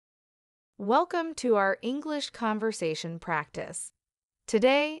Welcome to our English conversation practice.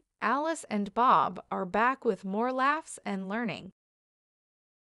 Today, Alice and Bob are back with more laughs and learning.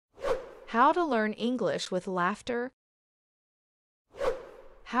 How to learn English with laughter.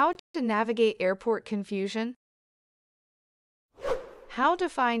 How to navigate airport confusion. How to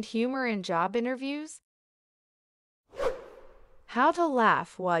find humor in job interviews. How to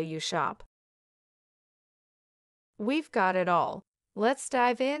laugh while you shop. We've got it all. Let's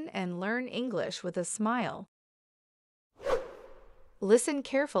dive in and learn English with a smile. Listen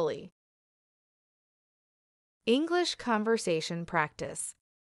carefully. English conversation practice.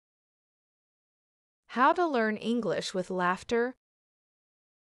 How to learn English with laughter.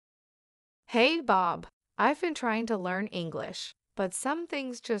 Hey, Bob, I've been trying to learn English, but some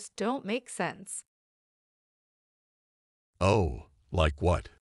things just don't make sense. Oh, like what?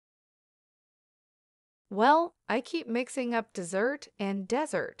 Well, I keep mixing up dessert and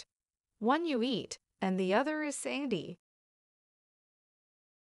desert. One you eat, and the other is sandy.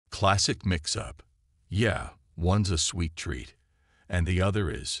 Classic mix-up. Yeah, one's a sweet treat, and the other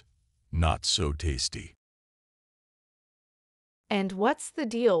is not so tasty. And what's the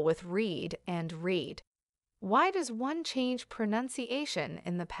deal with read and read? Why does one change pronunciation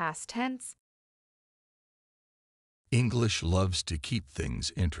in the past tense? English loves to keep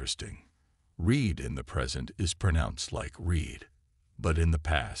things interesting. Read in the present is pronounced like read, but in the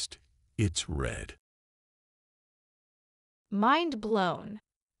past, it's read. Mind blown.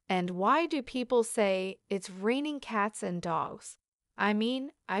 And why do people say it's raining cats and dogs? I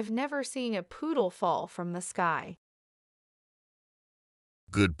mean, I've never seen a poodle fall from the sky.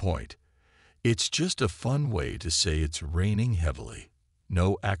 Good point. It's just a fun way to say it's raining heavily.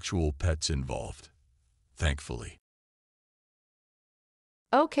 No actual pets involved, thankfully.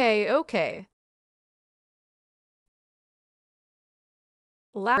 Okay.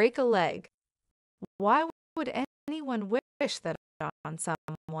 Break a leg. Why would anyone wish that on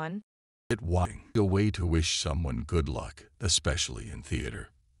someone? A way to wish someone good luck, especially in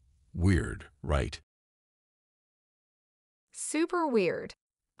theater. Weird, right? Super weird.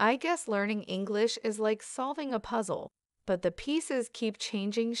 I guess learning English is like solving a puzzle, but the pieces keep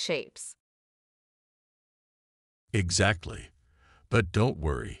changing shapes. Exactly. But don't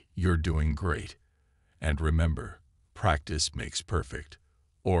worry, you're doing great. And remember, practice makes perfect,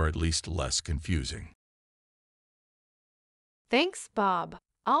 or at least less confusing. Thanks, Bob.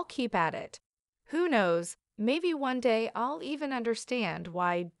 I'll keep at it. Who knows, maybe one day I'll even understand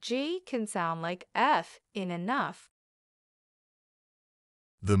why G can sound like F in enough.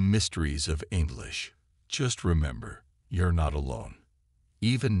 The mysteries of English. Just remember, you're not alone.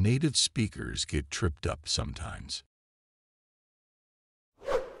 Even native speakers get tripped up sometimes.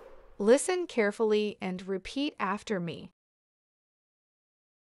 Listen carefully and repeat after me.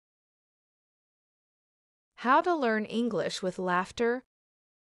 How to learn English with laughter.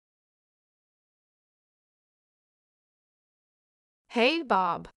 Hey,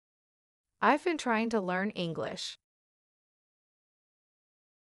 Bob. I've been trying to learn English.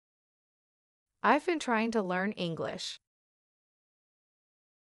 I've been trying to learn English.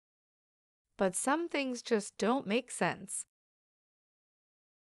 But some things just don't make sense.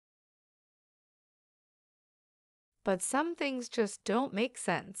 But some things just don't make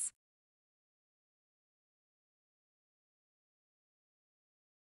sense.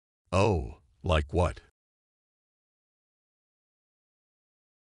 Oh, like what?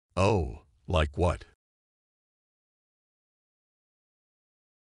 Oh, like what?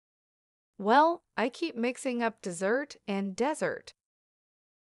 Well, I keep mixing up dessert and desert.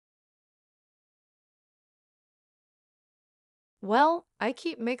 Well, I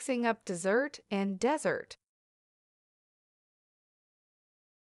keep mixing up dessert and desert.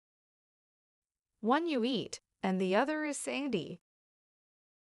 One you eat, and the other is sandy.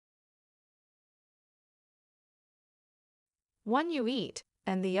 One you eat,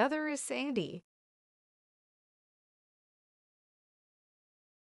 and the other is sandy.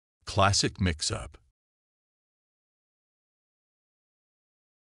 Classic mix-up.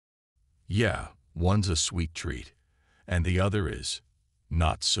 Yeah, one's a sweet treat, and the other is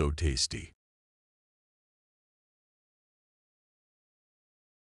not so tasty.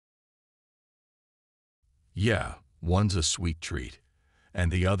 Yeah, one's a sweet treat, and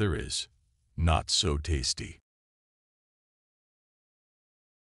the other is not so tasty.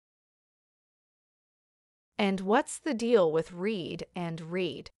 And what's the deal with read and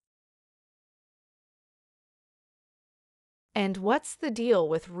read? And what's the deal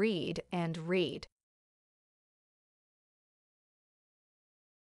with read and read?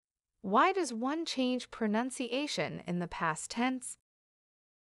 Why does one change pronunciation in the past tense?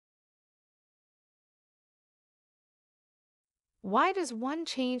 Why does one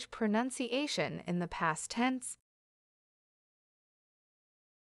change pronunciation in the past tense?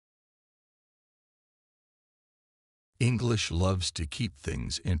 English loves to keep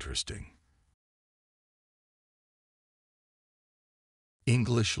things interesting.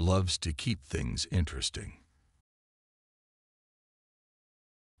 English loves to keep things interesting.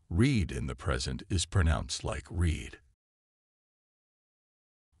 Read in the present is pronounced like read.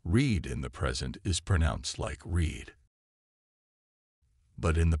 Read in the present is pronounced like read.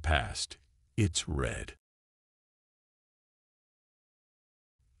 But in the past, it's read.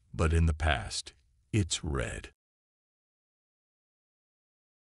 But in the past, it's read.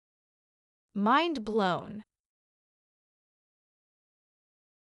 Mind blown.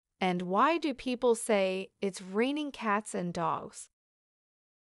 And why do people say it's raining cats and dogs?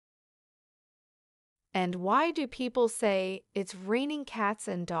 And why do people say it's raining cats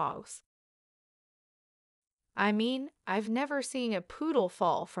and dogs? I mean, I've never seen a poodle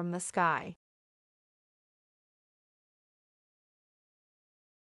fall from the sky.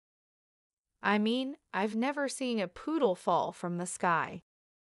 I mean, I've never seen a poodle fall from the sky.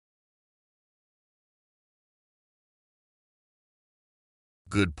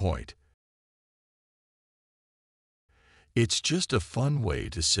 Good point. It's just a fun way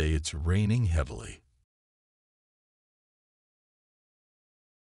to say it's raining heavily.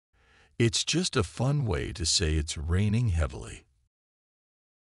 It's just a fun way to say it's raining heavily.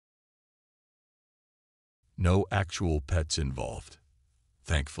 No actual pets involved,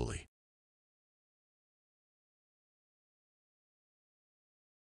 thankfully.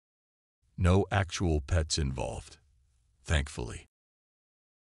 No actual pets involved, thankfully.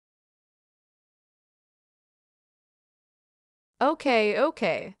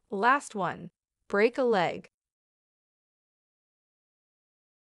 Okay, last one. Break a leg.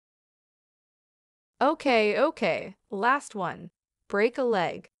 Okay, last one. Break a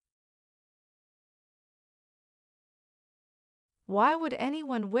leg. Why would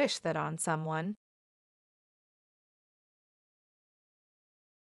anyone wish that on someone?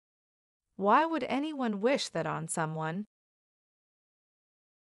 Why would anyone wish that on someone?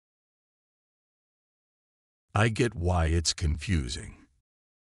 I get why it's confusing.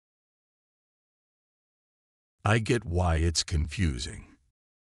 I get why it's confusing.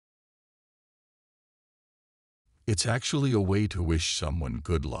 It's actually a way to wish someone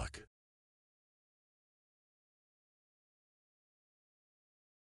good luck.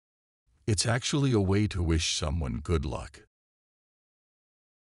 It's actually a way to wish someone good luck.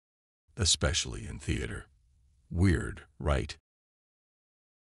 Especially in theater. Weird, right?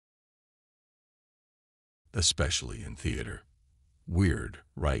 Especially in theater. Weird,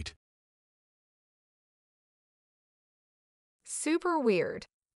 right? Super weird.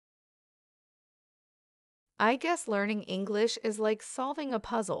 I guess learning English is like solving a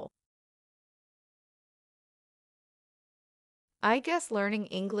puzzle. I guess learning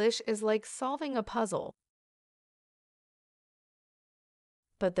English is like solving a puzzle.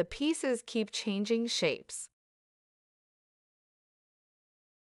 But the pieces keep changing shapes.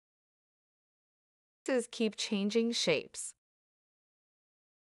 Pieces keep changing shapes.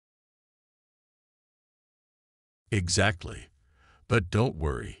 Exactly. But don't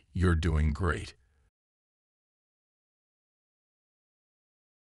worry, you're doing great.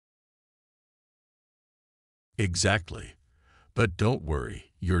 Exactly. But don't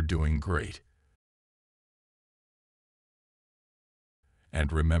worry, you're doing great.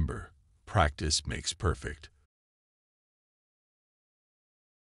 And remember, practice makes perfect.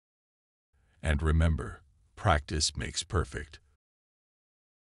 And remember, practice makes perfect.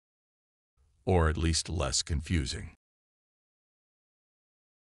 Or at least less confusing.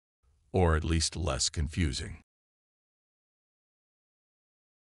 Or at least less confusing.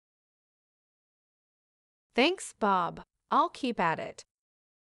 Thanks, Bob. I'll keep at it.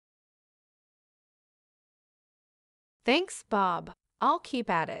 Thanks, Bob. I'll keep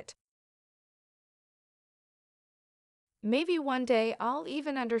at it. Maybe one day I'll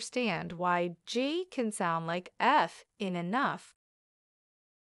even understand why G can sound like F in enough.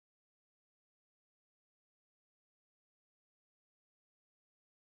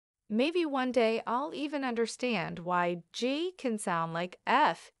 Maybe one day I'll even understand why G can sound like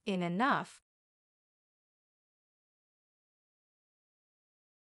F in enough.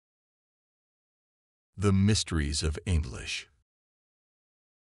 The mysteries of English.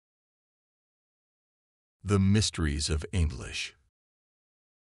 The mysteries of English.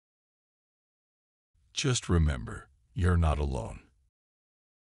 Just remember, you're not alone.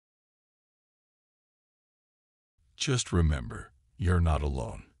 Just remember, you're not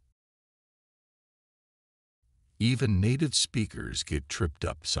alone. Even native speakers get tripped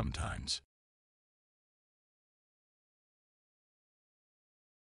up sometimes.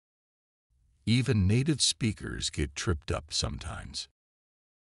 Even native speakers get tripped up sometimes.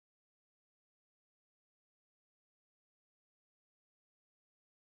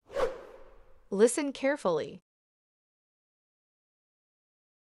 Listen carefully.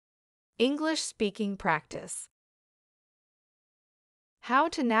 English speaking practice. How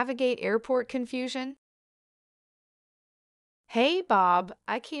to navigate airport confusion? Hey, Bob,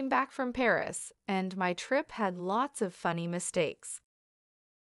 I came back from Paris, and my trip had lots of funny mistakes.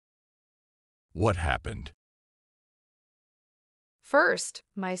 What happened? First,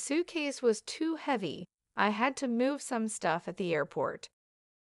 my suitcase was too heavy. I had to move some stuff at the airport.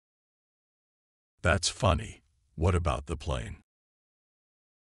 That's funny. What about the plane?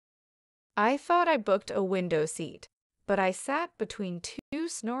 I thought I booked a window seat, but I sat between two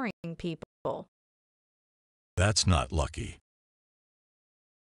snoring people. That's not lucky.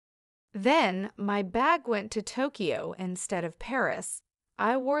 Then, my bag went to Tokyo instead of Paris.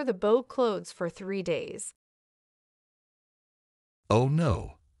 I wore the boat clothes for 3 days. Oh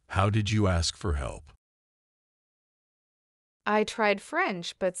no. How did you ask for help? I tried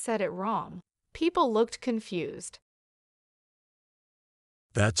French but said it wrong. People looked confused.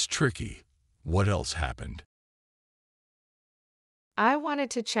 That's tricky. What else happened? I wanted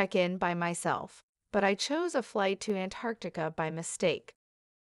to check in by myself, but I chose a flight to Antarctica by mistake.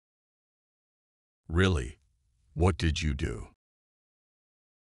 Really? What did you do?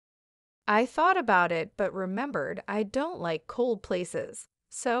 I thought about it but remembered I don't like cold places,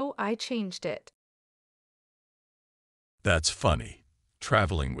 so I changed it. That's funny.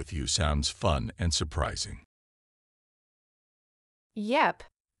 Traveling with you sounds fun and surprising. Yep,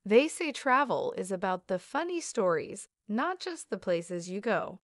 they say travel is about the funny stories, not just the places you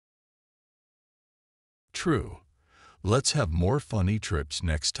go. True. Let's have more funny trips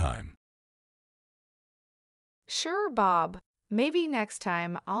next time. Sure, Bob. Maybe next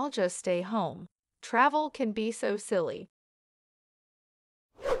time I'll just stay home. Travel can be so silly.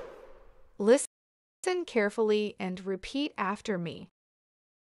 Listen carefully and repeat after me.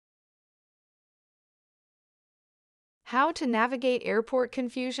 How to navigate airport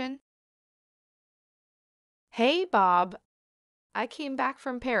confusion? Hey, Bob. I came back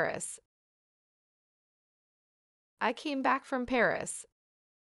from Paris. I came back from Paris.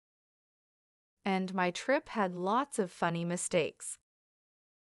 And my trip had lots of funny mistakes.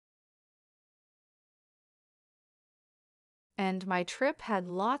 And my trip had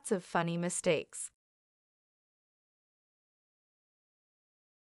lots of funny mistakes.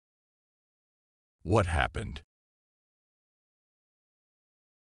 What happened?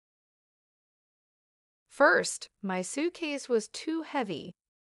 First, my suitcase was too heavy.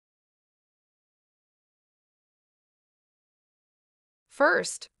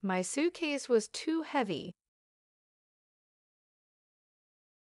 First, my suitcase was too heavy.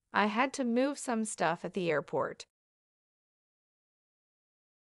 I had to move some stuff at the airport.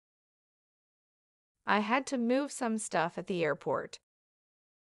 I had to move some stuff at the airport.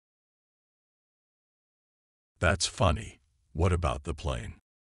 That's funny. What about the plane?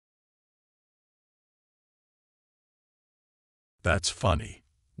 That's funny.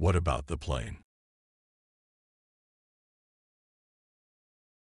 What about the plane?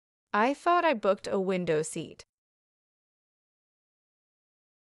 I thought I booked a window seat.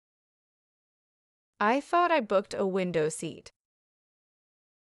 I thought I booked a window seat.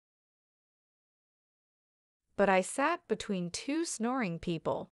 But I sat between two snoring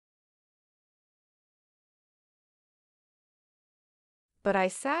people. But I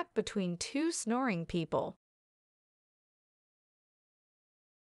sat between two snoring people.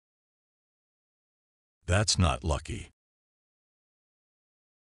 That's not lucky.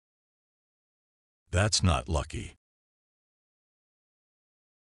 That's not lucky.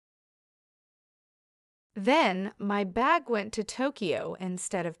 Then my bag went to Tokyo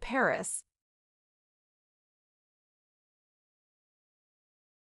instead of Paris.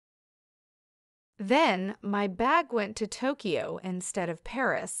 Then my bag went to Tokyo instead of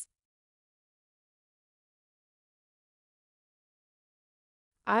Paris.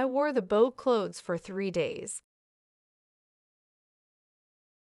 I wore the boat clothes for 3 days.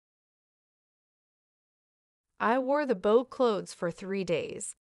 I wore the boat clothes for 3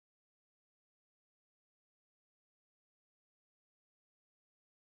 days.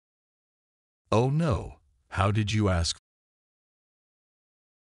 Oh no. How did you ask?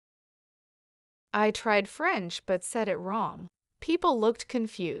 I tried French but said it wrong. People looked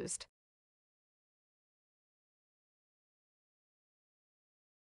confused.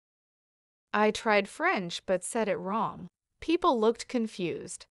 I tried French but said it wrong. People looked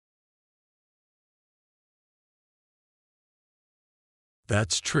confused.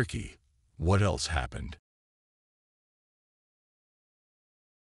 That's tricky. What else happened?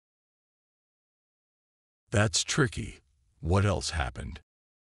 That's tricky. What else happened?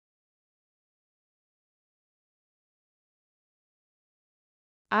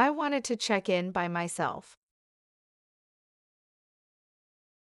 I wanted to check in by myself.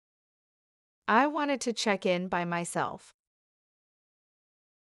 I wanted to check in by myself.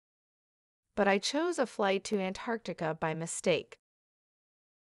 But I chose a flight to Antarctica by mistake.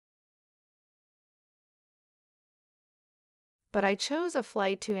 But I chose a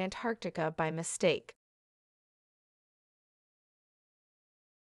flight to Antarctica by mistake.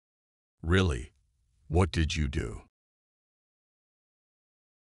 Really? What did you do?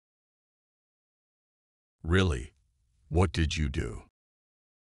 Really? What did you do?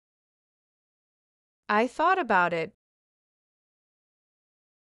 I thought about it.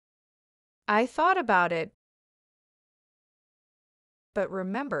 I thought about it. But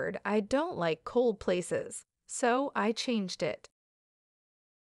remembered I don't like cold places, so I changed it.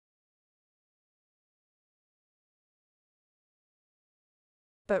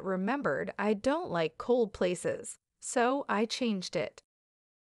 But remembered I don't like cold places, so I changed it.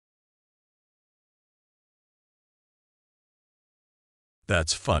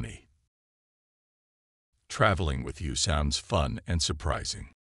 That's funny. Traveling with you sounds fun and surprising.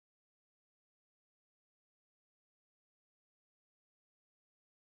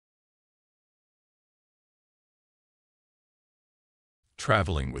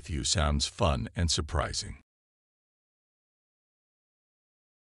 Traveling with you sounds fun and surprising.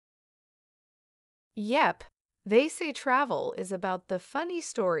 Yep, they say travel is about the funny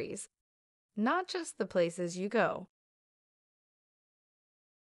stories, not just the places you go.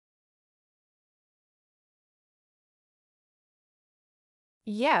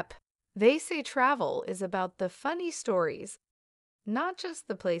 Yep, they say travel is about the funny stories, not just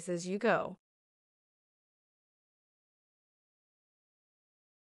the places you go.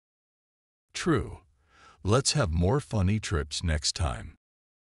 True. Let's have more funny trips next time.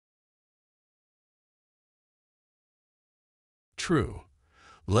 True.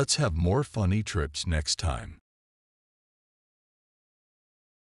 Let's have more funny trips next time.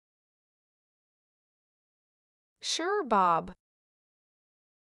 Sure, Bob.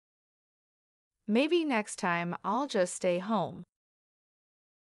 Maybe next time I'll just stay home.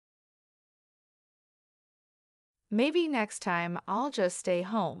 Maybe next time I'll just stay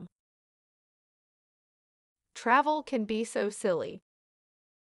home. Travel can be so silly.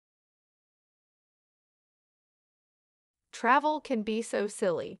 Travel can be so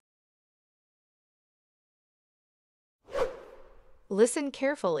silly. Listen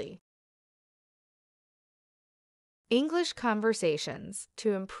carefully. English conversations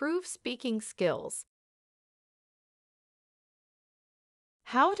to improve speaking skills.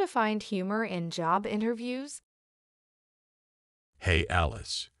 How to find humor in job interviews? Hey,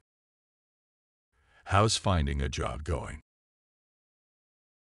 Alice. How's finding a job going?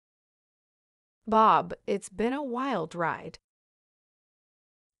 Bob, it's been a wild ride.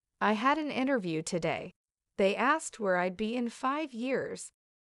 I had an interview today. They asked where I'd be in 5 years.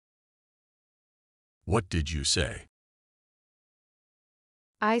 What did you say?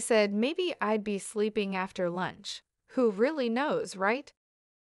 I said maybe I'd be sleeping after lunch. Who really knows, right?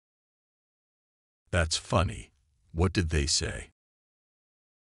 That's funny. What did they say?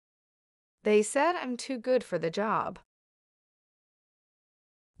 They said I'm too good for the job.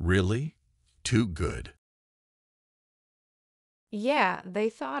 Really? Too good. Yeah, they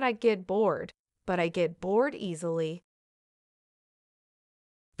thought I'd get bored, but I get bored easily.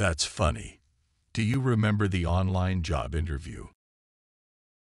 That's funny. Do you remember the online job interview?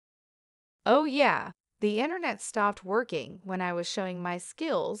 Oh yeah, the internet stopped working when I was showing my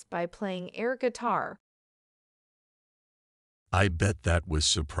skills by playing air guitar. I bet that was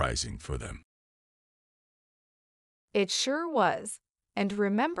surprising for them. It sure was. And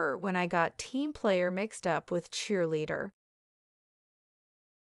remember when I got team player mixed up with cheerleader?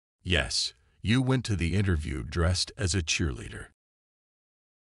 Yes, you went to the interview dressed as a cheerleader.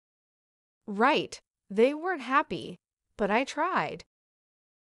 Right, they weren't happy, but I tried.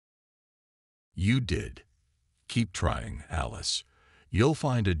 You did. Keep trying, Alice. You'll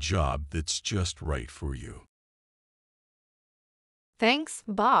find a job that's just right for you. Thanks,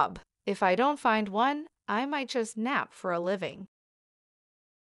 Bob. If I don't find one, I might just nap for a living.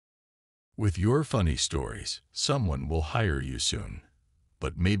 With your funny stories, someone will hire you soon.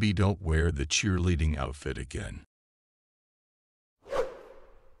 But maybe don't wear the cheerleading outfit again.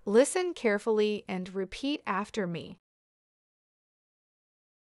 Listen carefully and repeat after me.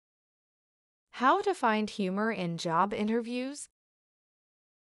 How to find humor in job interviews?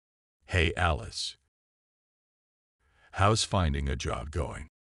 Hey, Alice. How's finding a job going?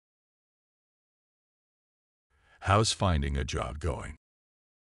 How's finding a job going?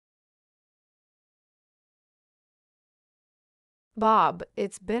 Bob,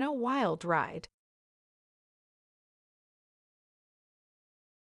 it's been a wild ride.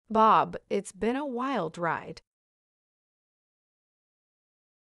 Bob, it's been a wild ride.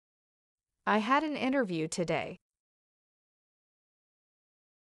 I had an interview today.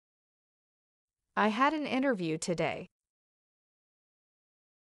 I had an interview today.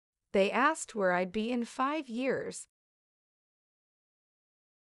 They asked where I'd be in 5 years.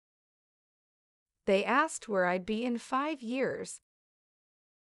 They asked where I'd be in 5 years.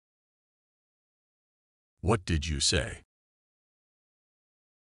 What did you say?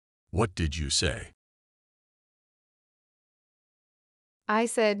 What did you say? I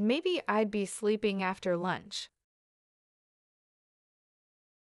said maybe I'd be sleeping after lunch.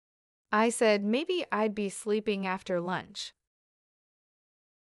 I said maybe I'd be sleeping after lunch.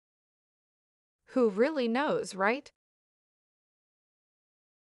 Who really knows, right?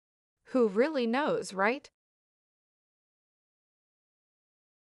 Who really knows, right?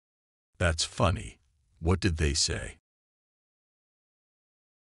 That's funny. What did they say?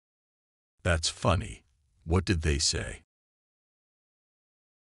 That's funny. What did they say?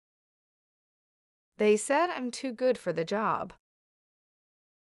 They said I'm too good for the job.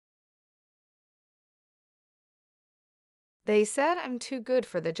 They said I'm too good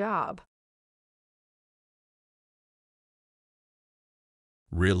for the job.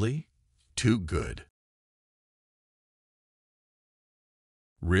 Really? Too good.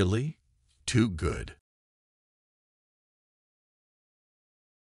 Really? Too good.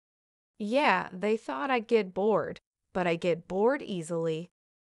 Yeah, they thought I'd get bored, but I get bored easily.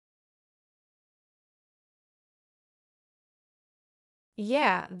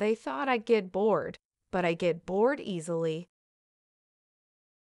 Yeah, they thought I'd get bored, but I get bored easily.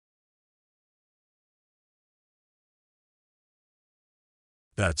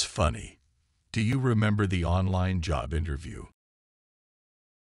 That's funny. Do you remember the online job interview?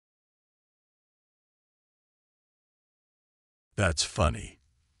 That's funny.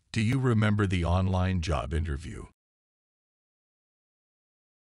 Do you remember the online job interview?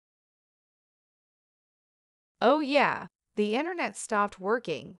 Oh yeah, the internet stopped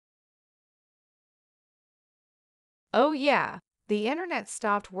working. Oh yeah, the internet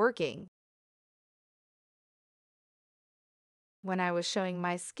stopped working. When I was showing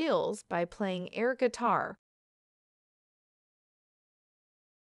my skills by playing air guitar.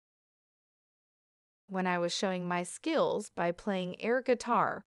 When I was showing my skills by playing air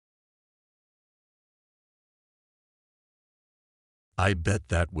guitar. I bet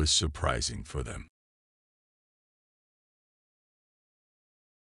that was surprising for them.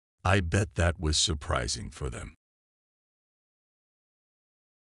 I bet that was surprising for them.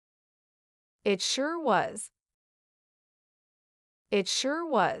 It sure was. It sure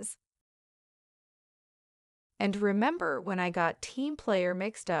was. And remember when I got team player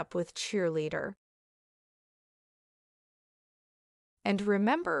mixed up with cheerleader. And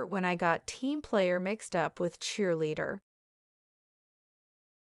remember when I got team player mixed up with cheerleader.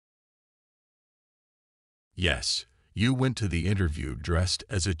 Yes, you went to the interview dressed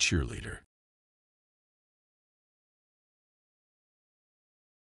as a cheerleader.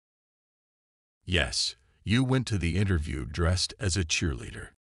 Yes, you went to the interview dressed as a cheerleader.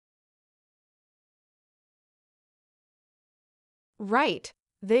 Right,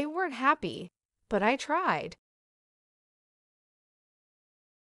 they weren't happy, but I tried.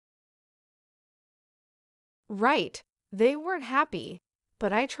 Right, they weren't happy,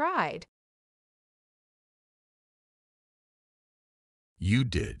 but I tried. You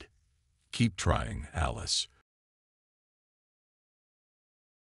did. Keep trying, Alice.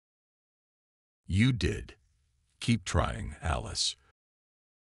 You did. Keep trying, Alice.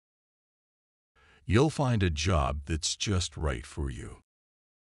 You'll find a job that's just right for you.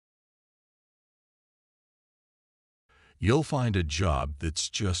 You'll find a job that's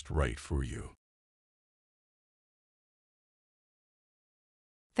just right for you.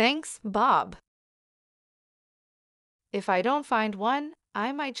 Thanks, Bob. If I don't find one,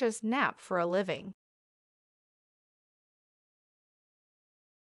 I might just nap for a living.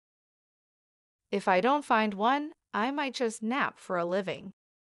 If I don't find one, I might just nap for a living.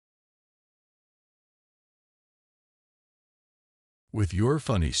 With your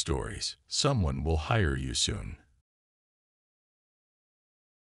funny stories, someone will hire you soon.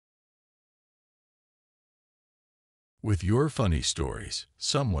 With your funny stories,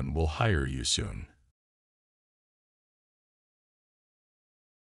 someone will hire you soon.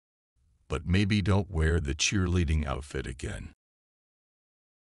 But maybe don't wear the cheerleading outfit again.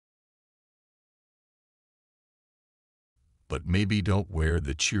 But maybe don't wear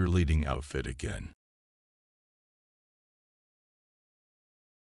the cheerleading outfit again.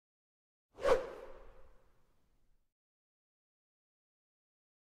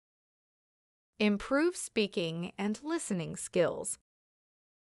 Improve speaking and listening skills.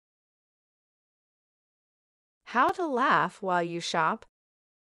 How to laugh while you shop.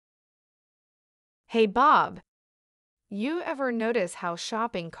 Hey Bob, you ever notice how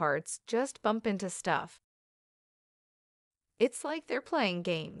shopping carts just bump into stuff? It's like they're playing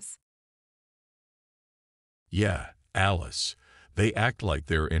games. Yeah, Alice, they act like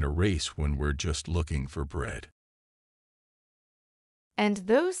they're in a race when we're just looking for bread. And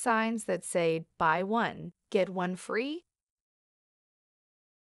those signs that say buy one, get one free?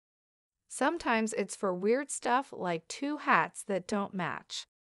 Sometimes it's for weird stuff like two hats that don't match.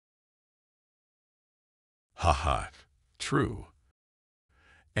 Haha, true.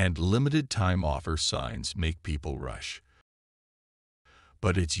 And limited time offer signs make people rush.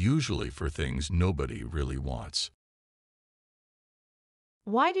 But it's usually for things nobody really wants.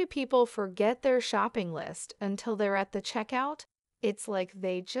 Why do people forget their shopping list until they're at the checkout? It's like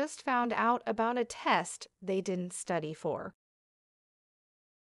they just found out about a test they didn't study for.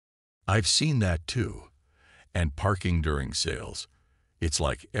 I've seen that too. And parking during sales. It's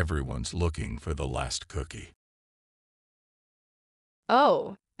like everyone's looking for the last cookie.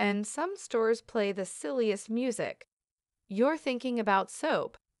 Oh, and some stores play the silliest music. You're thinking about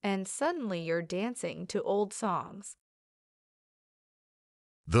soap, and suddenly you're dancing to old songs.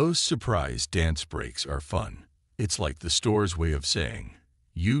 Those surprise dance breaks are fun. It's like the store's way of saying,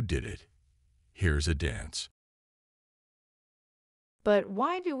 "You did it. Here's a dance." But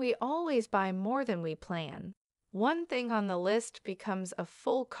why do we always buy more than we plan? One thing on the list becomes a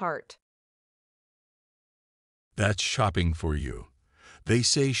full cart. That's shopping for you. They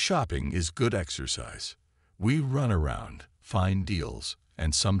say shopping is good exercise. We run around, find deals,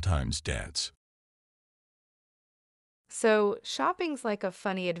 and sometimes dance. So, shopping's like a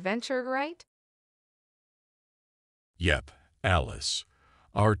funny adventure, right? Yep, Alice.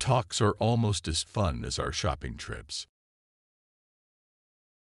 Our talks are almost as fun as our shopping trips.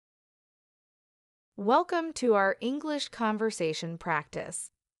 Welcome to our English conversation practice.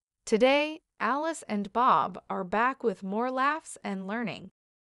 Today, Alice and Bob are back with more laughs and learning.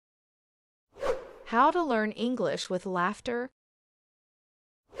 How to learn English with laughter.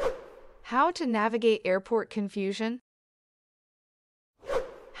 How to navigate airport confusion.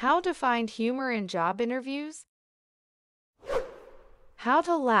 How to find humor in job interviews. How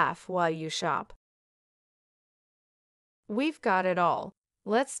to laugh while you shop. We've got it all.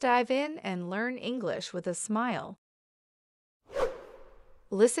 Let's dive in and learn English with a smile.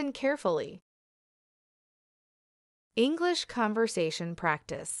 Listen carefully. English conversation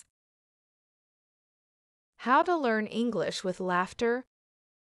practice. How to learn English with laughter.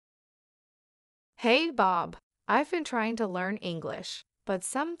 Hey, Bob, I've been trying to learn English, but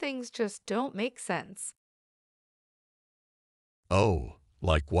some things just don't make sense. Oh,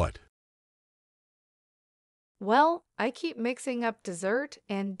 like what? Well, I keep mixing up dessert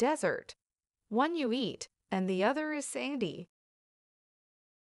and desert. One you eat, and the other is sandy.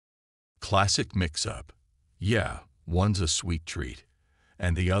 Classic mix-up. Yeah, one's a sweet treat,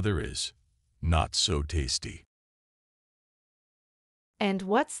 and the other is not so tasty. And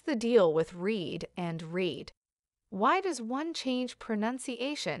what's the deal with read and read? Why does one change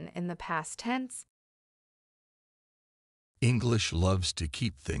pronunciation in the past tense? English loves to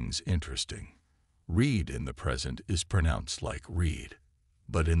keep things interesting. Read in the present is pronounced like read,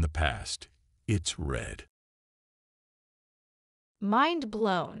 but in the past, it's read. Mind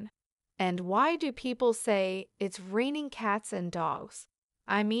blown. And why do people say it's raining cats and dogs?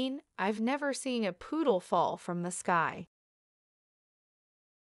 I mean, I've never seen a poodle fall from the sky.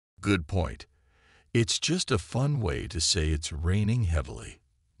 Good point. It's just a fun way to say it's raining heavily.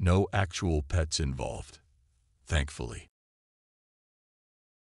 No actual pets involved, thankfully.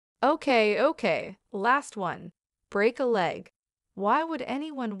 Okay, last one. Break a leg. Why would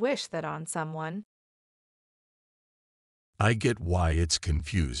anyone wish that on someone? I get why it's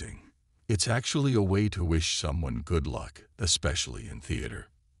confusing. It's actually a way to wish someone good luck, especially in theater.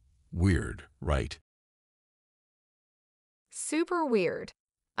 Weird, right? Super weird.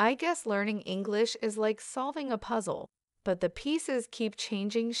 I guess learning English is like solving a puzzle, but the pieces keep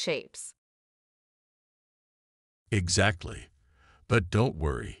changing shapes. Exactly. But don't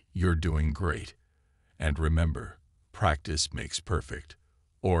worry, you're doing great. And remember, Practice makes perfect,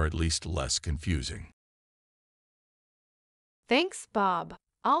 or at least less confusing. Thanks, Bob.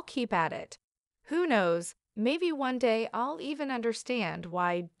 I'll keep at it. Who knows, maybe one day I'll even understand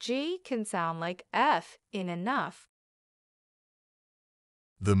why G can sound like F in enough.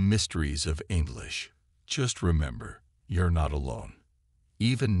 The mysteries of English. Just remember, you're not alone.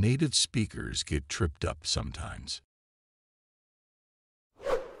 Even native speakers get tripped up sometimes.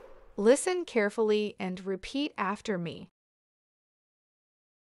 Listen carefully and repeat after me.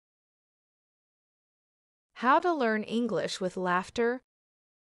 How to learn English with laughter.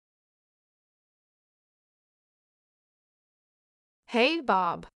 Hey,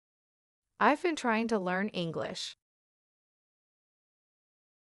 Bob. I've been trying to learn English.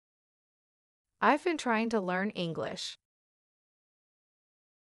 I've been trying to learn English.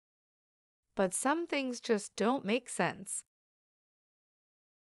 But some things just don't make sense.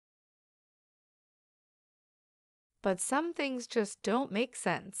 But some things just don't make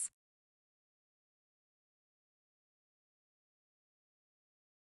sense.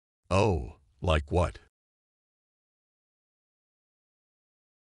 Oh, like what?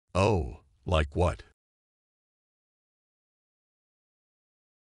 Oh, like what?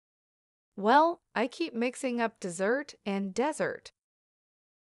 Well, I keep mixing up dessert and desert.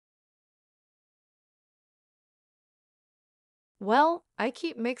 Well, I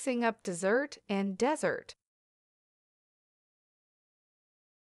keep mixing up dessert and desert.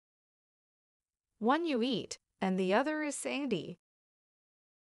 One you eat, and the other is sandy.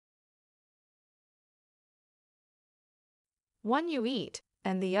 One you eat,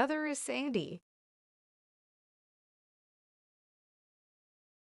 and the other is sandy.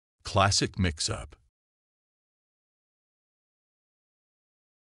 Classic mix-up.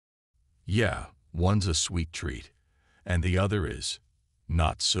 Yeah, one's a sweet treat, and the other is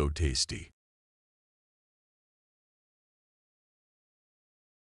not so tasty.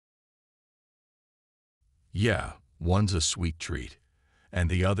 Yeah, one's a sweet treat, and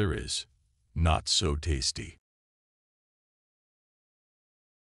the other is not so tasty.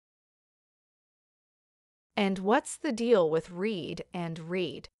 And what's the deal with read and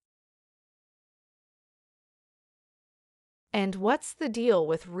read? And what's the deal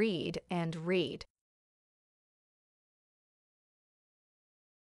with read and read?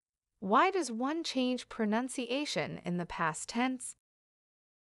 Why does one change pronunciation in the past tense?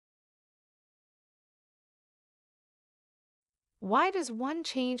 Why does one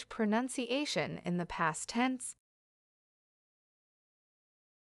change pronunciation in the past tense?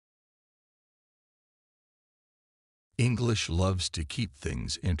 English loves to keep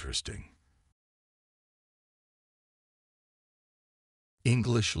things interesting.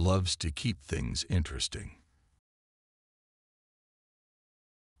 English loves to keep things interesting.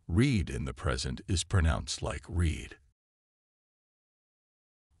 Read in the present is pronounced like read.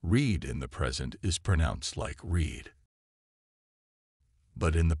 Read in the present is pronounced like read.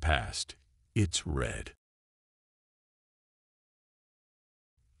 But in the past, it's read.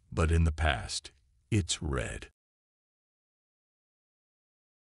 But in the past, it's read.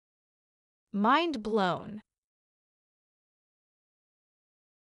 Mind blown.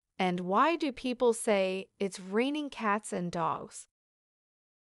 And why do people say it's raining cats and dogs?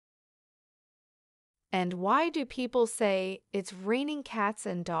 And why do people say it's raining cats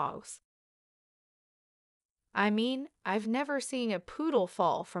and dogs? I mean, I've never seen a poodle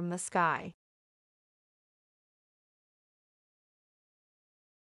fall from the sky.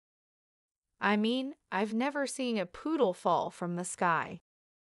 I mean, I've never seen a poodle fall from the sky.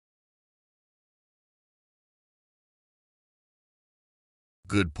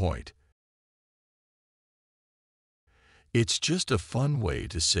 Good point. It's just a fun way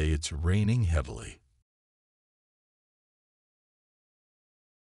to say it's raining heavily.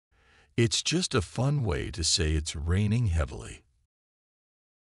 It's just a fun way to say it's raining heavily.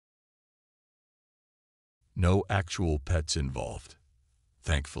 No actual pets involved,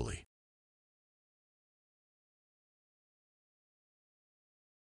 thankfully.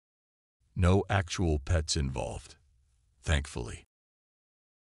 No actual pets involved, thankfully.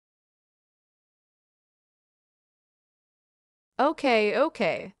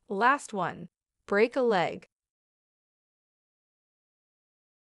 Okay, last one. Break a leg.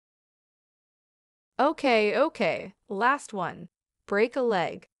 Okay, last one. Break a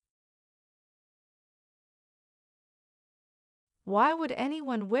leg. Why would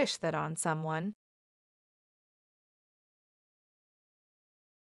anyone wish that on someone?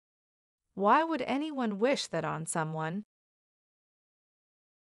 Why would anyone wish that on someone?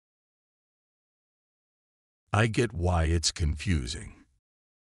 I get why it's confusing.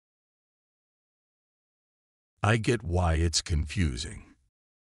 I get why it's confusing.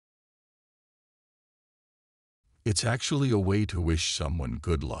 It's actually a way to wish someone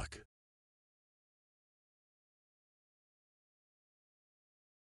good luck.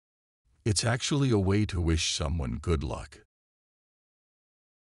 It's actually a way to wish someone good luck.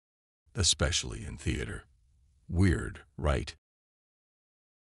 Especially in theater. Weird, right?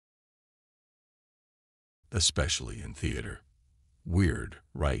 Especially in theater. Weird,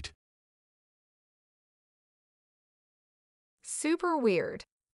 right? Super weird.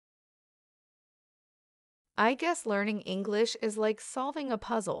 I guess learning English is like solving a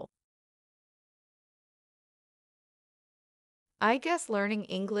puzzle. I guess learning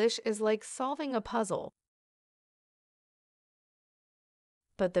English is like solving a puzzle.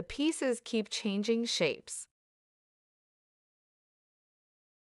 But the pieces keep changing shapes.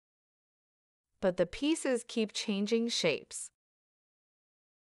 But the pieces keep changing shapes.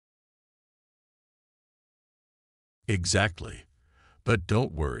 Exactly. But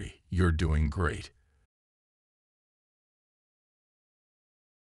don't worry, you're doing great.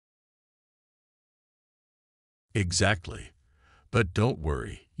 Exactly. But don't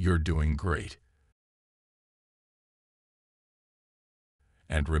worry, you're doing great.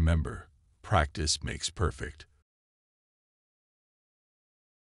 And remember, practice makes perfect.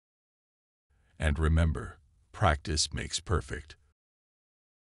 And remember, practice makes perfect.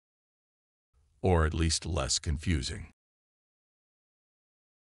 Or at least less confusing.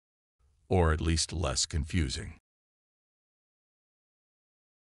 Or at least less confusing.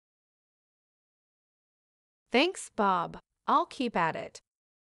 Thanks, Bob. I'll keep at it.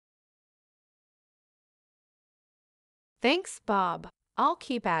 Thanks, Bob. I'll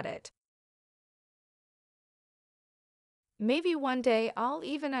keep at it. Maybe one day I'll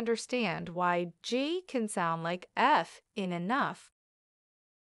even understand why G can sound like F in enough.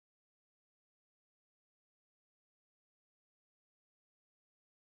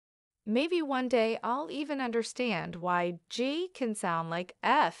 Maybe one day I'll even understand why G can sound like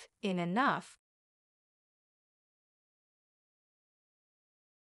F in enough.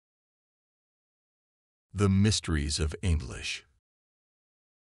 The mysteries of English.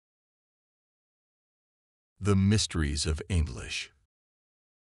 The mysteries of English.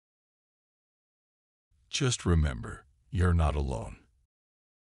 Just remember, you're not alone.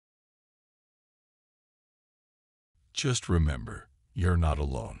 Just remember, you're not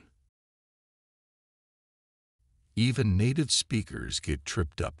alone. Even native speakers get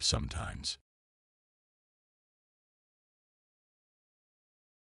tripped up sometimes.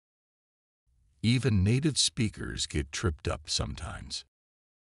 Even native speakers get tripped up sometimes.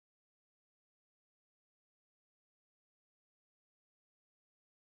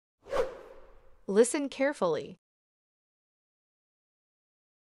 Listen carefully.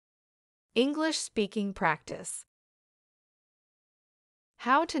 English speaking practice.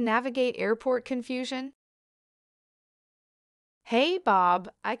 How to navigate airport confusion? Hey, Bob,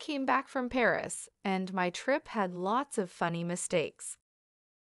 I came back from Paris, and my trip had lots of funny mistakes.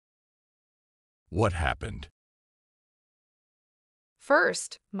 What happened?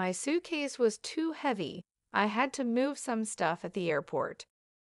 First, my suitcase was too heavy. I had to move some stuff at the airport.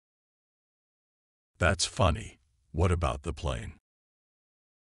 That's funny. What about the plane?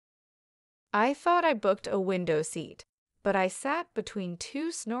 I thought I booked a window seat, but I sat between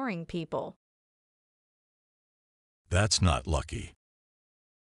two snoring people. That's not lucky.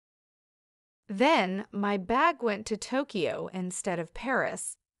 Then, my bag went to Tokyo instead of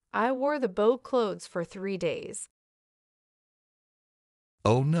Paris. I wore the boat clothes for 3 days.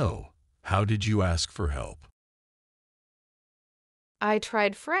 Oh no. How did you ask for help? I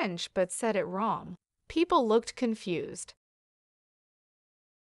tried French but said it wrong. People looked confused.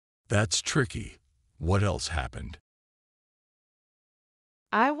 That's tricky. What else happened?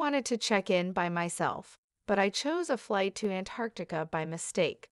 I wanted to check in by myself, but I chose a flight to Antarctica by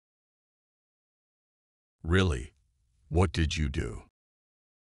mistake. Really? What did you do?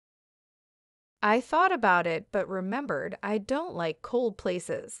 I thought about it but remembered I don't like cold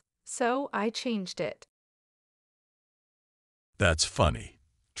places, so I changed it. That's funny.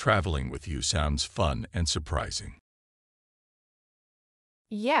 Traveling with you sounds fun and surprising.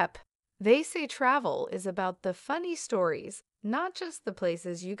 Yep, they say travel is about the funny stories, not just the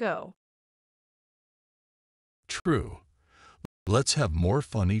places you go. True. Let's have more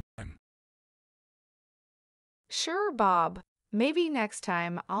funny time. Sure, Bob. Maybe next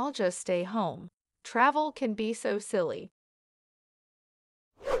time I'll just stay home. Travel can be so silly.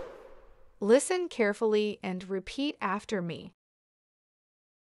 Listen carefully and repeat after me.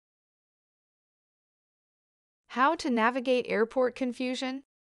 How to navigate airport confusion?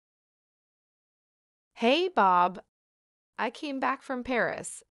 Hey, Bob. I came back from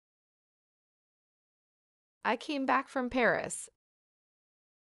Paris. I came back from Paris.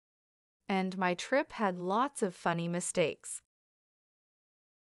 And my trip had lots of funny mistakes.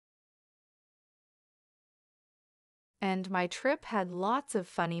 And my trip had lots of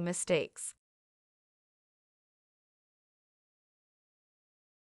funny mistakes.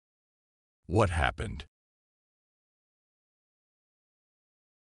 What happened?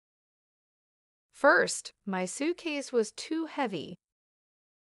 First, my suitcase was too heavy.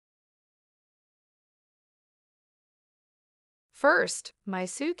 First, my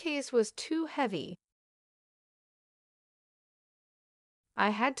suitcase was too heavy. I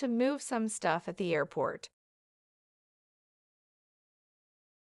had to move some stuff at the airport.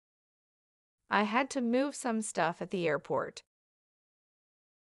 I had to move some stuff at the airport.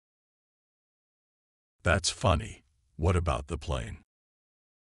 That's funny. What about the plane?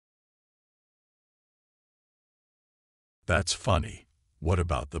 That's funny. What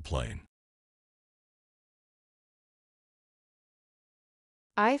about the plane?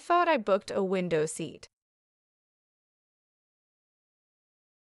 I thought I booked a window seat.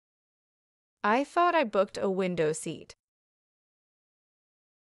 I thought I booked a window seat.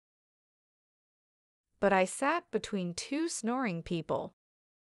 But I sat between two snoring people.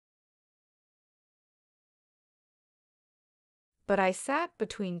 But I sat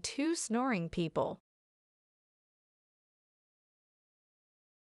between two snoring people.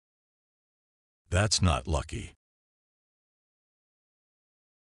 That's not lucky.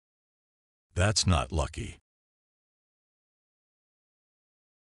 That's not lucky.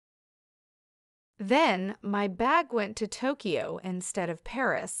 Then my bag went to Tokyo instead of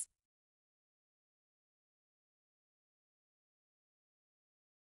Paris.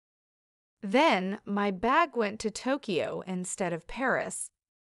 Then my bag went to Tokyo instead of Paris.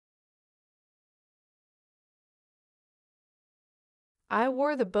 I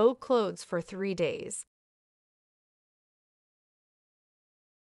wore the boat clothes for 3 days.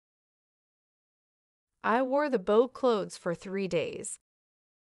 I wore the boat clothes for 3 days.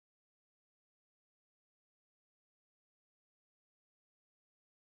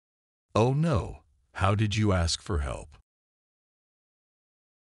 Oh no. How did you ask for help?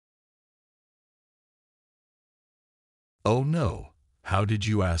 Oh no. How did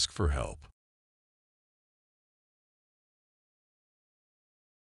you ask for help?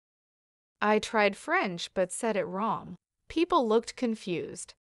 I tried French but said it wrong. People looked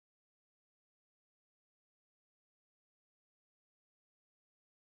confused.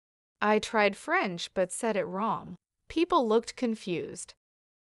 I tried French but said it wrong. People looked confused.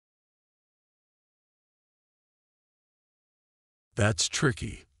 That's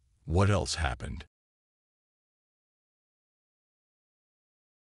tricky. What else happened?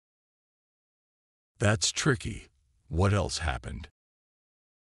 That's tricky. What else happened?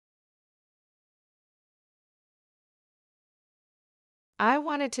 I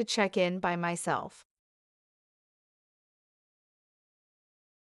wanted to check in by myself.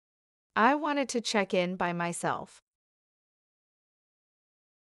 I wanted to check in by myself.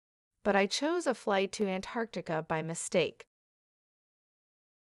 But I chose a flight to Antarctica by mistake.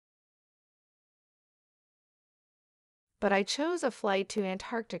 But I chose a flight to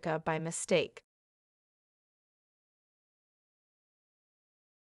Antarctica by mistake.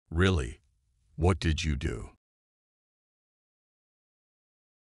 Really? What did you do?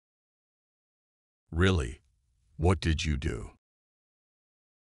 Really? What did you do?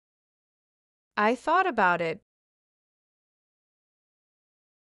 I thought about it.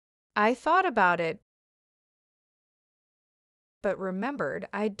 I thought about it. But remembered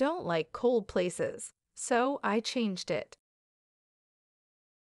I don't like cold places, so I changed it.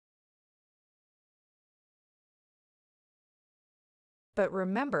 But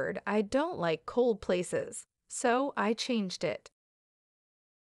remembered I don't like cold places, so I changed it.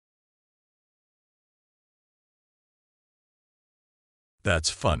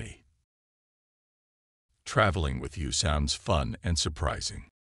 That's funny. Traveling with you sounds fun and surprising.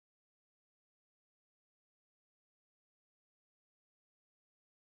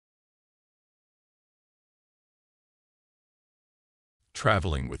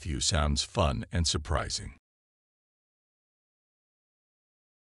 Traveling with you sounds fun and surprising.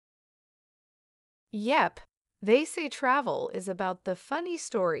 Yep, they say travel is about the funny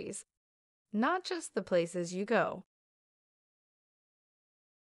stories, not just the places you go.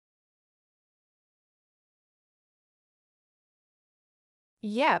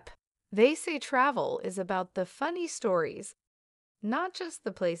 Yep, they say travel is about the funny stories, not just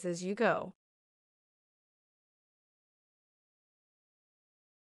the places you go.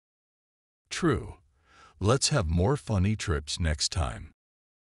 True. Let's have more funny trips next time.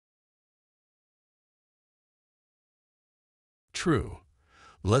 True.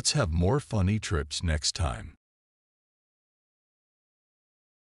 Let's have more funny trips next time.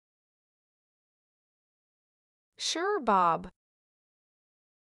 Sure, Bob.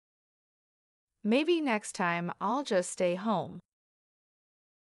 Maybe next time I'll just stay home.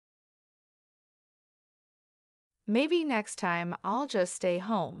 Maybe next time I'll just stay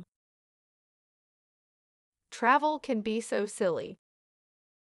home. Travel can be so silly.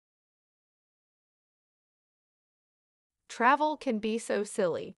 Travel can be so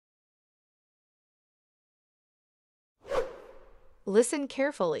silly. Listen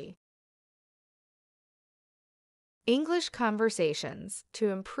carefully. English conversations to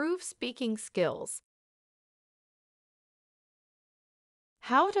improve speaking skills.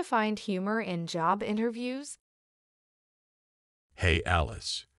 How to find humor in job interviews? Hey,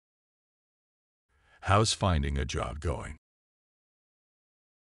 Alice. How's finding a job going?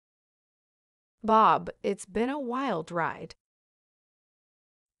 Bob, it's been a wild ride.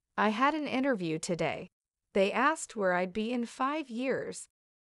 I had an interview today. They asked where I'd be in 5 years.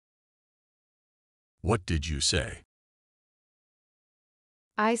 What did you say?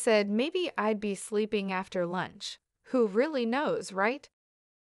 I said maybe I'd be sleeping after lunch. Who really knows, right?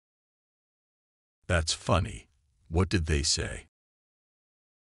 That's funny. What did they say?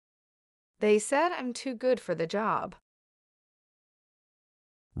 They said I'm too good for the job.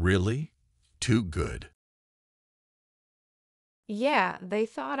 Really? Too good. Yeah, they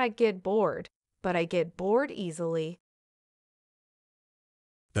thought I'd get bored, but I get bored easily.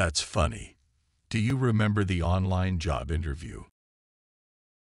 That's funny. Do you remember the online job interview?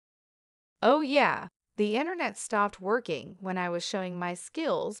 Oh yeah, the internet stopped working when I was showing my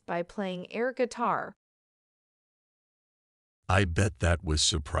skills by playing air guitar. I bet that was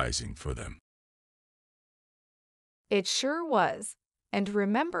surprising for them. It sure was. And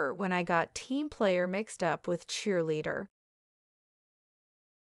remember when I got team player mixed up with cheerleader?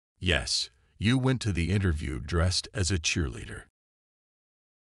 Yes, you went to the interview dressed as a cheerleader.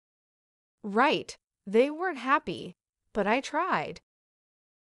 Right, they weren't happy, but I tried.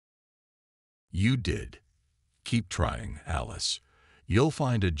 You did. Keep trying, Alice. You'll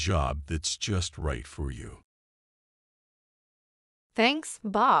find a job that's just right for you. Thanks,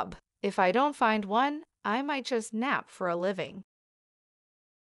 Bob. If I don't find one, I might just nap for a living.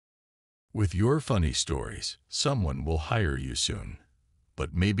 With your funny stories, someone will hire you soon.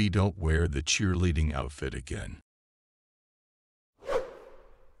 But maybe don't wear the cheerleading outfit again.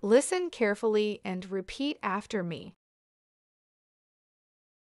 Listen carefully and repeat after me.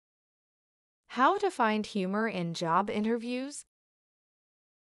 How to find humor in job interviews?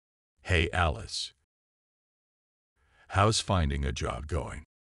 Hey, Alice. How's finding a job going?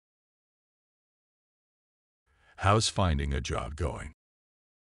 How's finding a job going?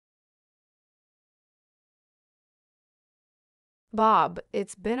 Bob,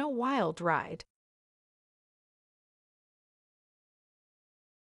 it's been a wild ride.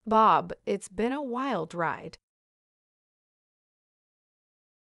 Bob, it's been a wild ride.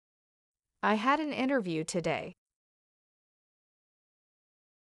 I had an interview today.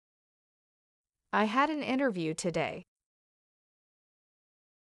 I had an interview today.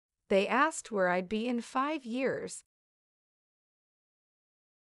 They asked where I'd be in 5 years.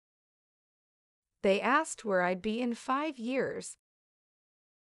 They asked where I'd be in 5 years.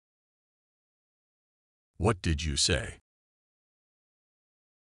 What did you say?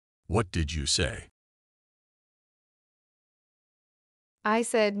 What did you say? I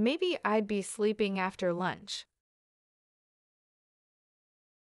said maybe I'd be sleeping after lunch.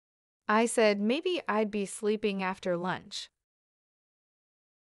 I said maybe I'd be sleeping after lunch.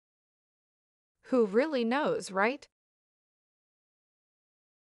 Who really knows, right?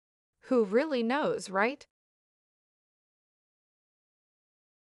 Who really knows, right?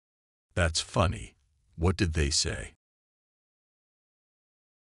 That's funny. What did they say?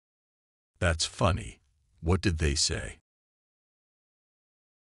 That's funny. What did they say?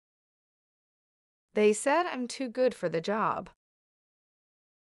 They said I'm too good for the job.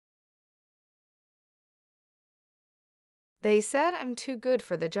 They said I'm too good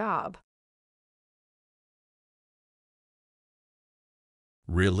for the job.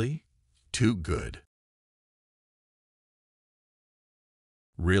 Really? Too good.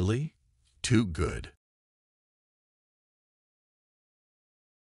 Really? Too good.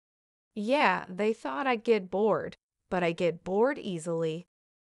 Yeah, they thought I'd get bored, but I get bored easily.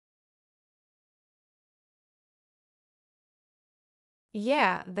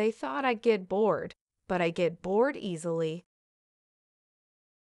 Yeah, they thought I'd get bored, but I get bored easily.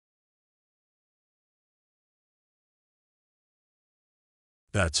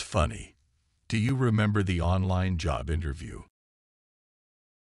 That's funny. Do you remember the online job interview?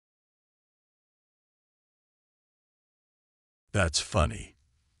 That's funny.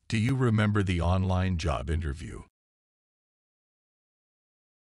 Do you remember the online job interview?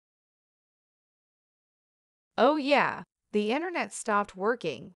 Oh yeah, the internet stopped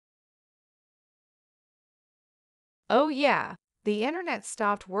working. Oh yeah, the internet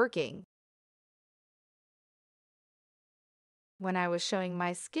stopped working. When I was showing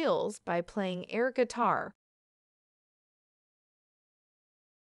my skills by playing air guitar.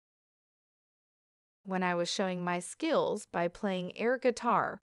 When I was showing my skills by playing air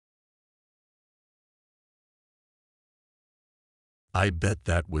guitar. I bet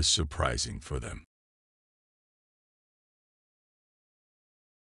that was surprising for them.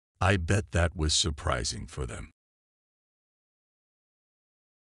 I bet that was surprising for them.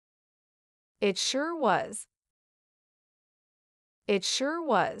 It sure was. It sure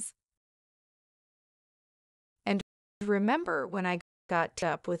was. And remember when I got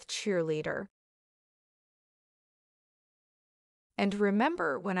up with cheerleader? And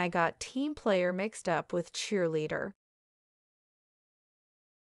remember when I got team player mixed up with cheerleader?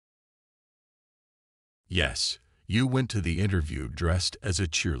 Yes, you went to the interview dressed as a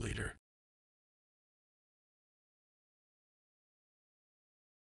cheerleader.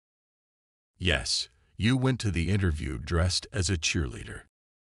 Yes, you went to the interview dressed as a cheerleader.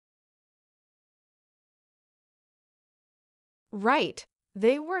 Right,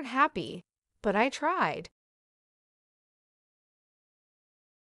 they weren't happy, but I tried.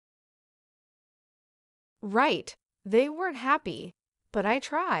 Right, they weren't happy, but I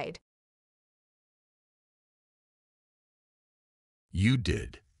tried. You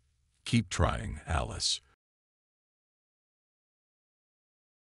did. Keep trying, Alice.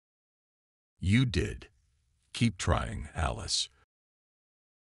 You did. Keep trying, Alice.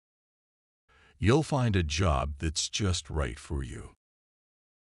 You'll find a job that's just right for you.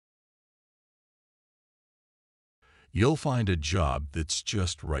 You'll find a job that's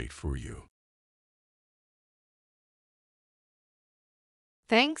just right for you.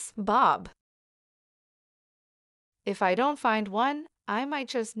 Thanks, Bob. If I don't find one, I might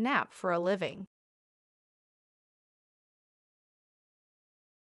just nap for a living.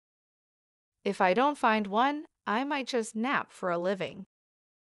 If I don't find one, I might just nap for a living.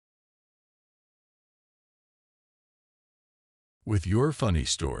 With your funny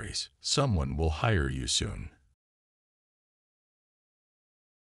stories, someone will hire you soon.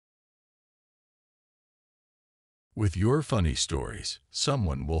 With your funny stories,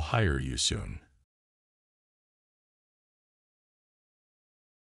 someone will hire you soon.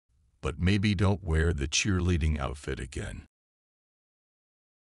 But maybe don't wear the cheerleading outfit again.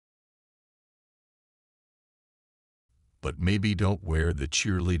 But maybe don't wear the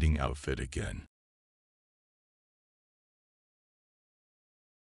cheerleading outfit again.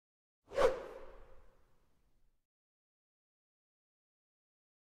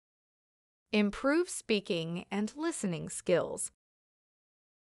 Improve speaking and listening skills.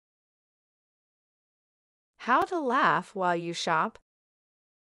 How to laugh while you shop.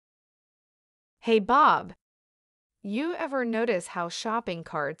 Hey Bob, you ever notice how shopping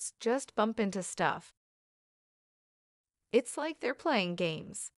carts just bump into stuff? It's like they're playing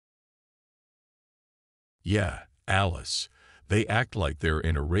games. Yeah, Alice. They act like they're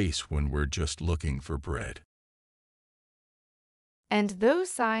in a race when we're just looking for bread. And those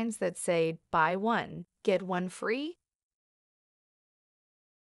signs that say buy one, get one free?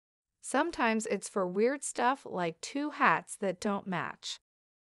 Sometimes it's for weird stuff like two hats that don't match.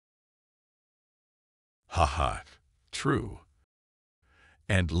 Haha, true.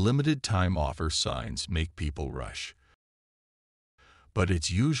 And limited time offer signs make people rush. But it's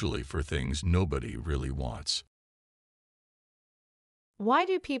usually for things nobody really wants. Why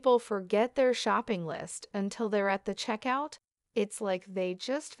do people forget their shopping list until they're at the checkout? It's like they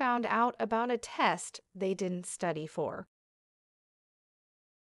just found out about a test they didn't study for.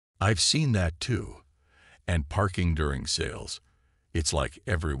 I've seen that too. And parking during sales. It's like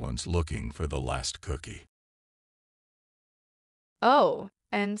everyone's looking for the last cookie. Oh,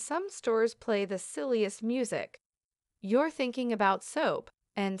 and some stores play the silliest music. You're thinking about soap,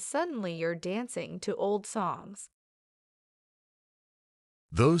 and suddenly you're dancing to old songs.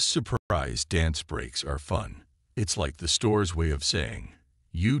 Those surprise dance breaks are fun. It's like the store's way of saying,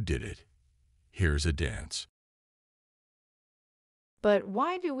 "You did it. Here's a dance." But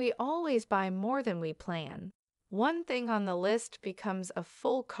why do we always buy more than we plan? One thing on the list becomes a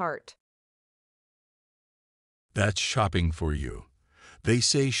full cart. That's shopping for you. They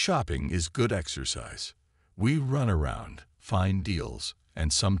say shopping is good exercise. We run around, find deals,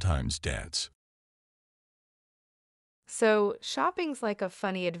 and sometimes dance. So, shopping's like a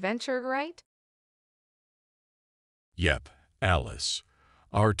funny adventure, right? Yep, Alice.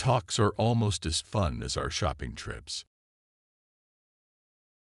 Our talks are almost as fun as our shopping trips.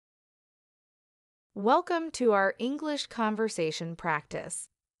 Welcome to our English conversation practice.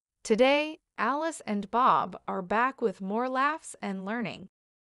 Today, Alice and Bob are back with more laughs and learning.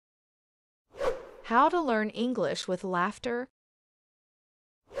 How to learn English with laughter.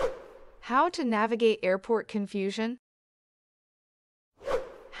 How to navigate airport confusion.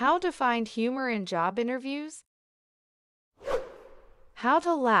 How to find humor in job interviews. How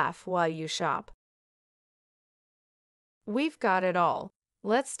to laugh while you shop. We've got it all.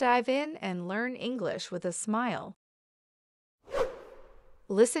 Let's dive in and learn English with a smile.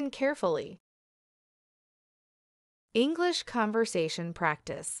 Listen carefully. English conversation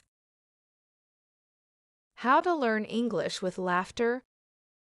practice. How to learn English with laughter.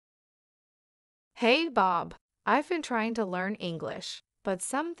 Hey, Bob. I've been trying to learn English, but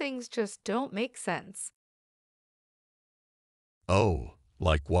some things just don't make sense. Oh,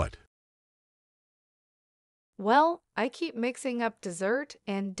 like what? Well, I keep mixing up dessert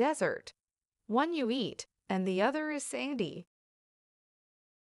and desert. One you eat, and the other is sandy.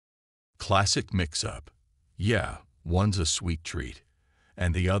 Classic mix-up. Yeah, one's a sweet treat,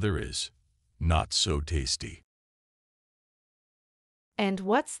 and the other is not so tasty. And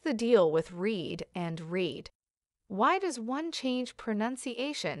what's the deal with read and read? Why does one change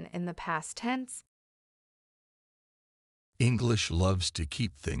pronunciation in the past tense? English loves to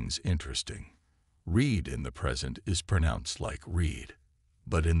keep things interesting. Read in the present is pronounced like read,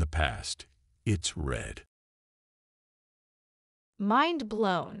 but in the past, it's read. Mind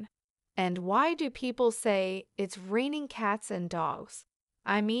blown. And why do people say it's raining cats and dogs?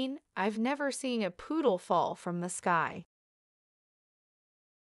 I mean, I've never seen a poodle fall from the sky.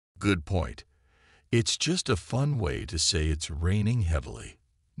 Good point. It's just a fun way to say it's raining heavily.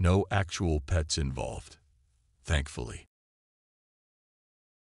 No actual pets involved, thankfully.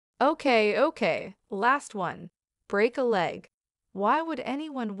 Okay. Last one. Break a leg. Why would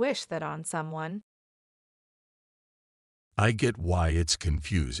anyone wish that on someone? I get why it's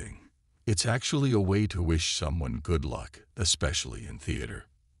confusing. It's actually a way to wish someone good luck, especially in theater.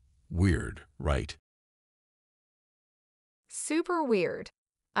 Weird, right? Super weird.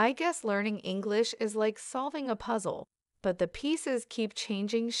 I guess learning English is like solving a puzzle, but the pieces keep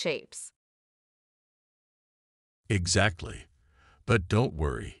changing shapes. Exactly. But don't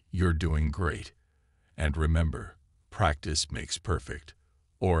worry, you're doing great. And remember, practice makes perfect,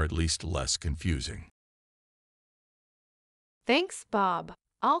 or at least less confusing. Thanks, Bob.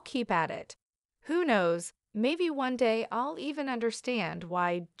 I'll keep at it. Who knows, maybe one day I'll even understand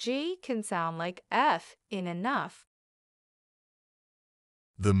why G can sound like F in enough.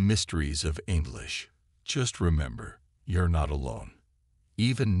 The mysteries of English. Just remember, you're not alone.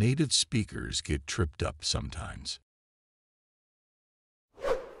 Even native speakers get tripped up sometimes.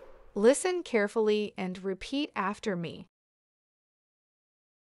 Listen carefully and repeat after me.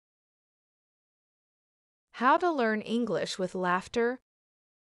 How to learn English with laughter.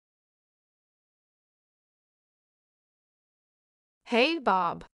 Hey,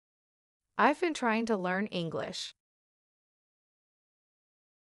 Bob. I've been trying to learn English.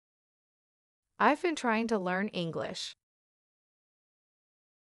 I've been trying to learn English.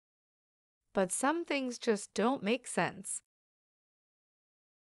 But some things just don't make sense.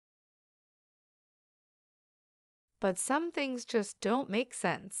 But some things just don't make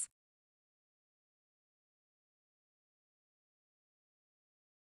sense.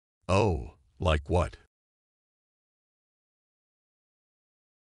 Oh, like what?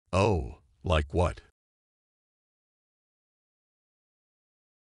 Oh, like what?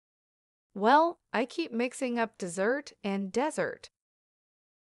 Well, I keep mixing up dessert and desert.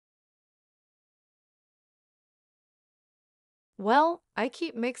 Well, I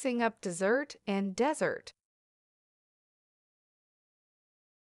keep mixing up dessert and desert.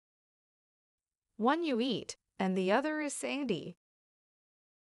 One you eat, and the other is sandy.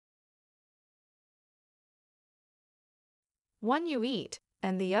 One you eat,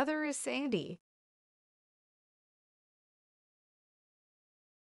 and the other is sandy.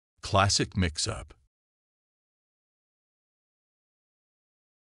 Classic mix-up.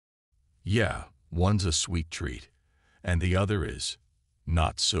 Yeah, one's a sweet treat, and the other is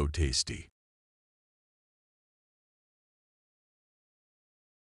not so tasty.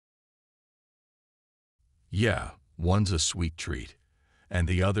 Yeah, one's a sweet treat, and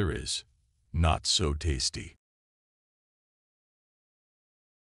the other is not so tasty.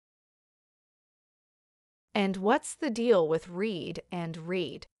 And what's the deal with read and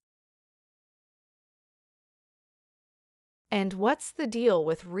read? And what's the deal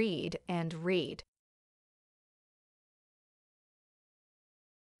with read and read?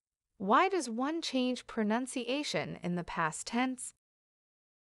 Why does one change pronunciation in the past tense?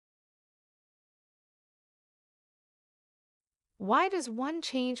 Why does one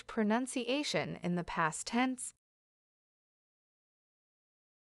change pronunciation in the past tense?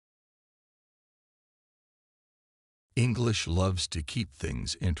 English loves to keep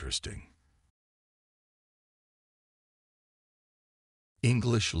things interesting.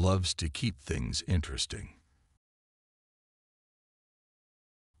 English loves to keep things interesting.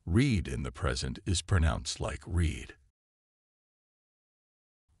 Read in the present is pronounced like read.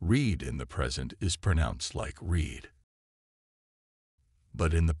 Read in the present is pronounced like read.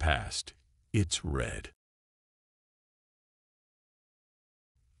 But in the past, it's read.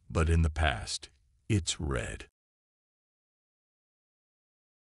 But in the past, it's read.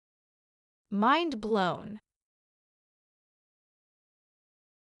 Mind blown.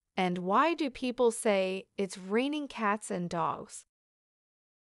 And why do people say it's raining cats and dogs?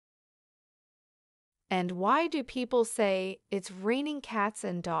 And why do people say it's raining cats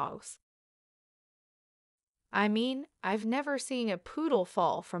and dogs? I mean, I've never seen a poodle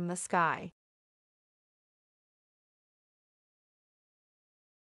fall from the sky.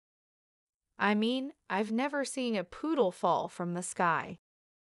 I mean, I've never seen a poodle fall from the sky.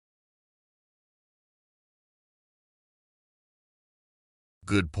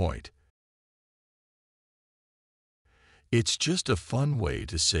 Good point. It's just a fun way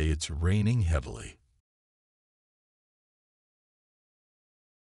to say it's raining heavily.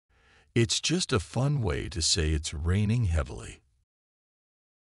 It's just a fun way to say it's raining heavily.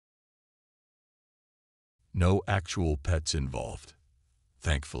 No actual pets involved,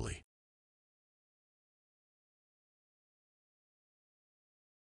 thankfully.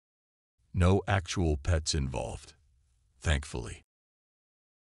 No actual pets involved, thankfully.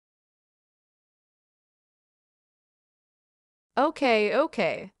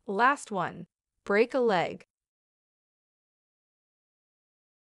 Okay, last one. Break a leg.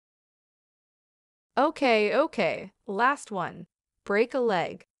 Okay, last one. Break a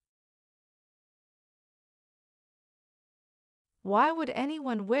leg. Why would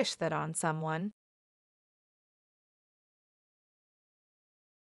anyone wish that on someone?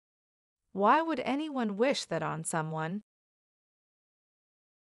 Why would anyone wish that on someone?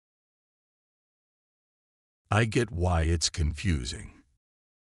 I get why it's confusing.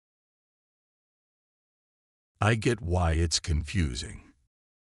 I get why it's confusing.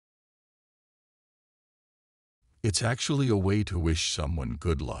 It's actually a way to wish someone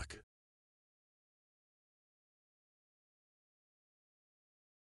good luck.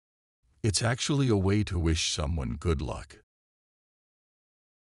 It's actually a way to wish someone good luck.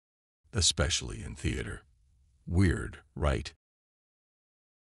 Especially in theater. Weird, right?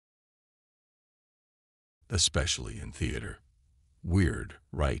 Especially in theater. Weird,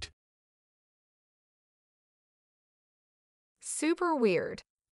 right? Super weird.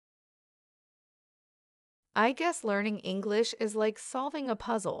 I guess learning English is like solving a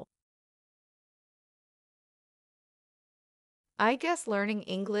puzzle. I guess learning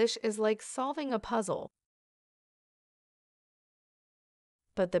English is like solving a puzzle.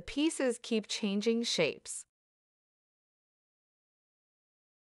 But the pieces keep changing shapes.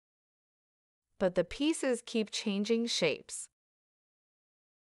 But the pieces keep changing shapes.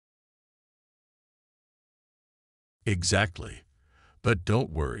 Exactly. But don't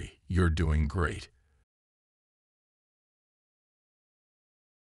worry, you're doing great.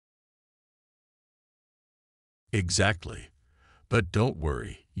 Exactly. But don't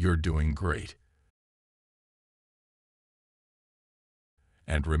worry, you're doing great.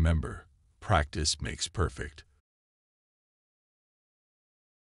 And remember, practice makes perfect.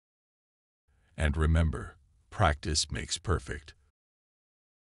 And remember, practice makes perfect.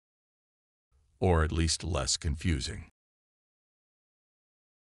 Or at least less confusing.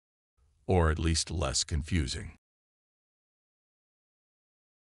 Or at least less confusing.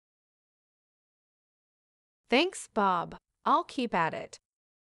 Thanks, Bob. I'll keep at it.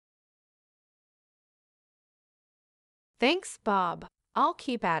 Thanks, Bob. I'll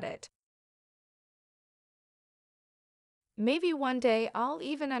keep at it. Maybe one day I'll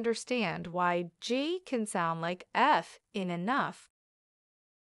even understand why G can sound like F in enough.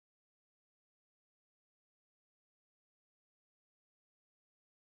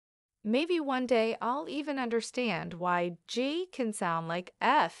 Maybe one day I'll even understand why G can sound like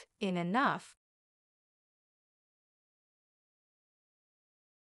F in enough.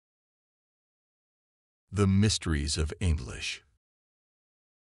 The mysteries of English.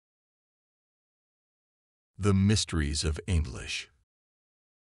 The mysteries of English.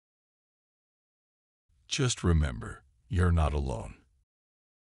 Just remember, you're not alone.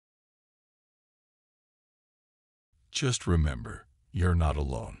 Just remember, you're not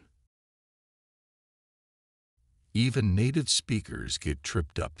alone. Even native speakers get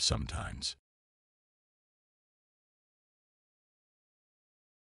tripped up sometimes.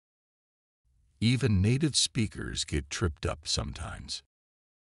 Even native speakers get tripped up sometimes.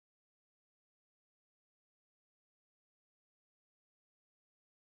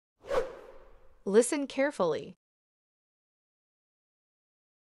 Listen carefully.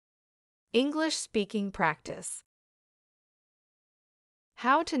 English speaking practice.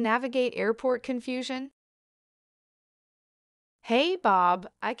 How to navigate airport confusion? Hey, Bob,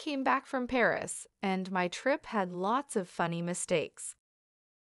 I came back from Paris, and my trip had lots of funny mistakes.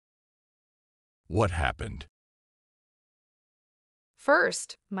 What happened?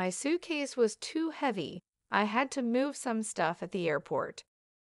 First, my suitcase was too heavy. I had to move some stuff at the airport.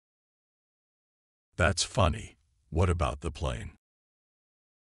 That's funny. What about the plane?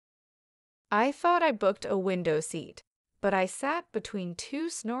 I thought I booked a window seat, but I sat between two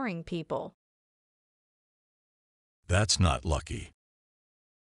snoring people. That's not lucky.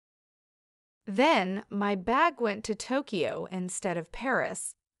 Then, my bag went to Tokyo instead of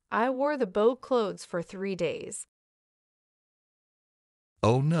Paris. I wore the boat clothes for 3 days.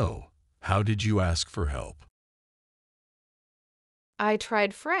 Oh no. How did you ask for help? I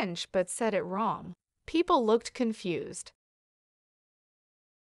tried French but said it wrong. People looked confused.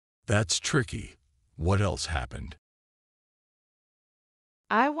 That's tricky. What else happened?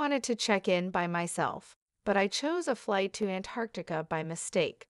 I wanted to check in by myself, but I chose a flight to Antarctica by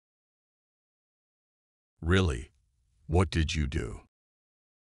mistake. Really? What did you do?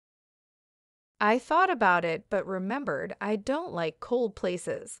 I thought about it but remembered I don't like cold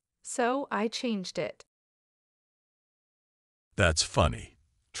places, so I changed it. That's funny.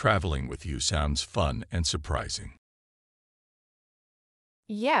 Traveling with you sounds fun and surprising.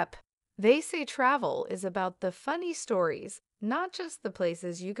 Yep, they say travel is about the funny stories, not just the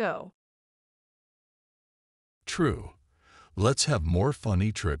places you go. True. Let's have more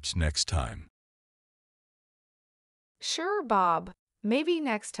funny trips next time. Sure, Bob. Maybe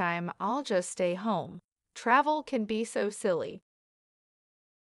next time I'll just stay home. Travel can be so silly.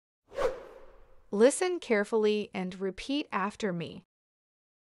 Listen carefully and repeat after me.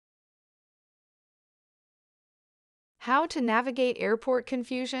 How to navigate airport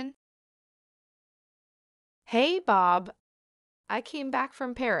confusion? Hey, Bob. I came back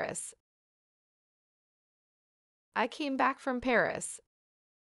from Paris. I came back from Paris,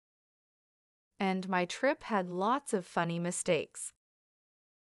 and my trip had lots of funny mistakes.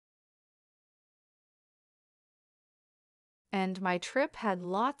 And my trip had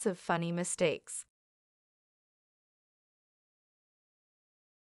lots of funny mistakes.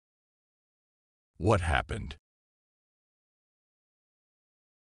 What happened?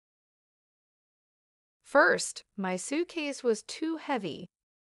 First, my suitcase was too heavy.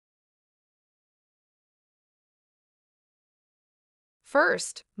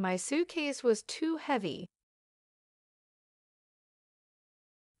 First, my suitcase was too heavy.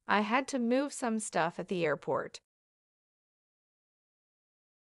 I had to move some stuff at the airport.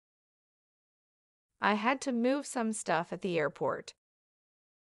 I had to move some stuff at the airport.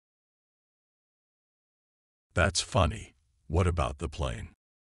 That's funny. What about the plane?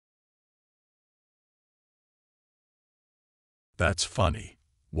 That's funny.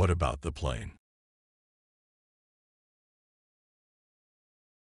 What about the plane?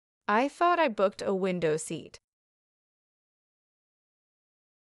 I thought I booked a window seat.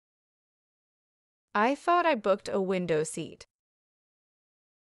 I thought I booked a window seat.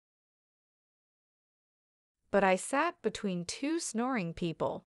 But I sat between two snoring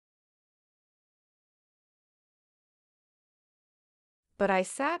people. But I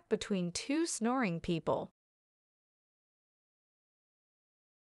sat between two snoring people.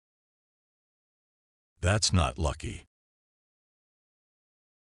 That's not lucky.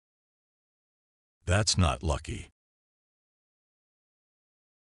 That's not lucky.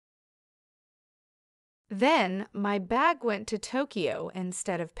 Then my bag went to Tokyo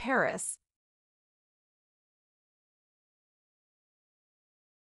instead of Paris.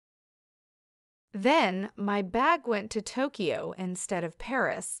 Then my bag went to Tokyo instead of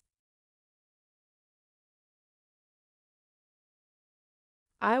Paris.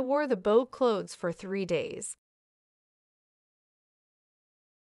 I wore the boat clothes for 3 days.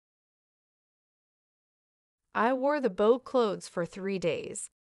 I wore the boat clothes for 3 days.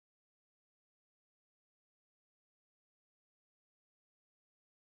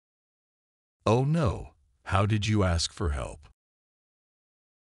 Oh no, how did you ask for help?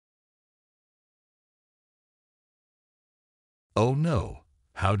 Oh no,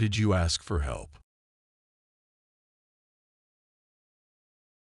 how did you ask for help?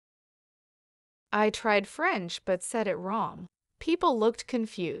 I tried French but said it wrong. People looked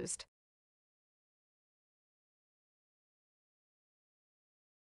confused.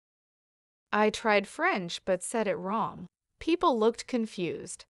 I tried French but said it wrong. People looked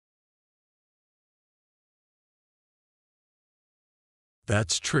confused.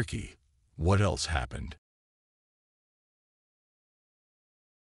 That's tricky. What else happened?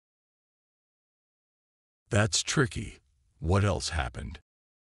 That's tricky. What else happened?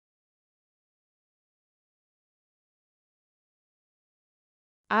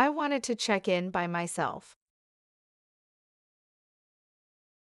 I wanted to check in by myself.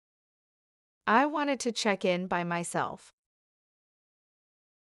 I wanted to check in by myself.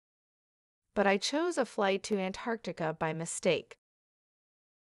 But I chose a flight to Antarctica by mistake.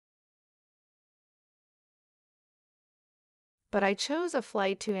 But I chose a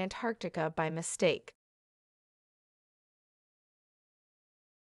flight to Antarctica by mistake.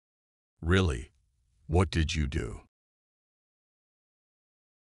 Really? What did you do?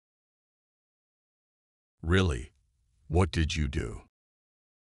 Really? What did you do?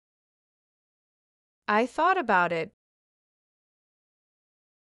 I thought about it.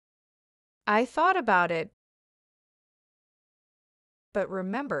 I thought about it, but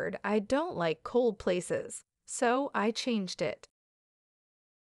remembered I don't like cold places, so I changed it.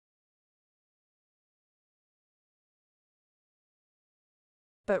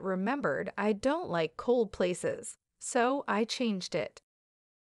 But remembered I don't like cold places, so I changed it.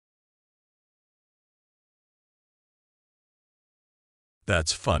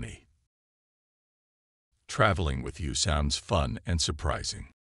 That's funny. Traveling with you sounds fun and surprising.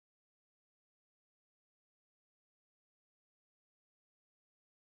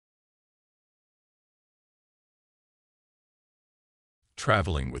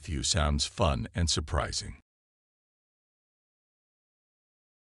 Traveling with you sounds fun and surprising.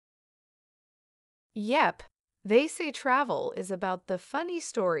 Yep, they say travel is about the funny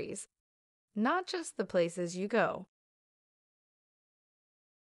stories, not just the places you go.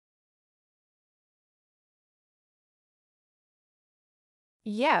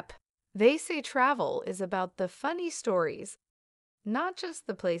 Yep, they say travel is about the funny stories, not just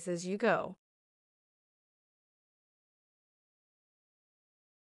the places you go.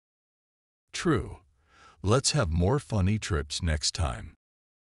 True. Let's have more funny trips next time.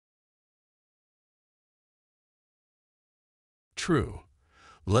 True.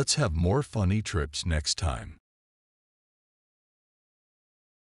 Let's have more funny trips next time.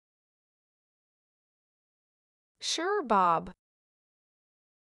 Sure, Bob.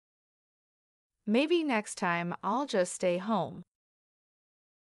 Maybe next time I'll just stay home.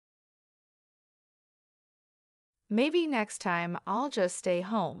 Maybe next time I'll just stay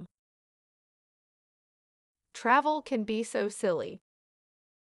home. Travel can be so silly.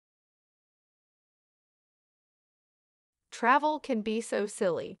 Travel can be so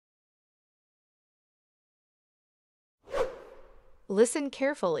silly. Listen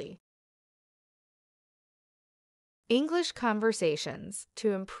carefully. English conversations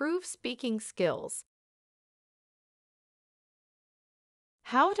to improve speaking skills.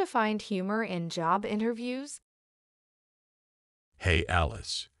 How to find humor in job interviews? Hey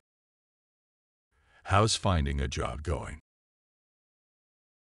Alice. How's finding a job going?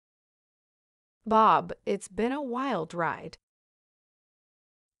 Bob, it's been a wild ride.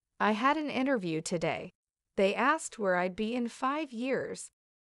 I had an interview today. They asked where I'd be in 5 years.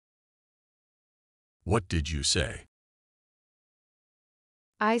 What did you say?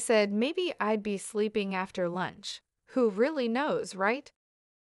 I said maybe I'd be sleeping after lunch. Who really knows, right?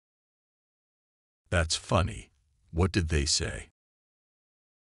 That's funny. What did they say?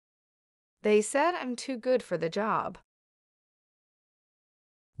 They said I'm too good for the job.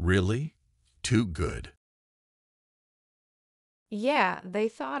 Really? Too good. Yeah, they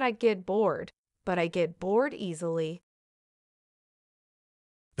thought I'd get bored, but I get bored easily.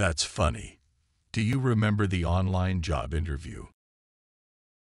 That's funny. Do you remember the online job interview?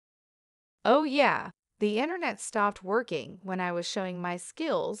 Oh yeah, the internet stopped working when I was showing my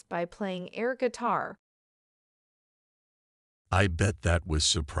skills by playing air guitar. I bet that was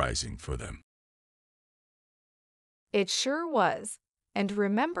surprising for them. It sure was. And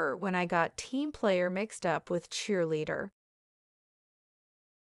remember when I got team player mixed up with cheerleader?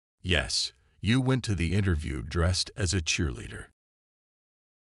 Yes, you went to the interview dressed as a cheerleader.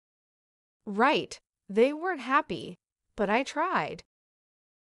 Right, they weren't happy, but I tried.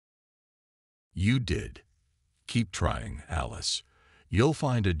 You did. Keep trying, Alice. You'll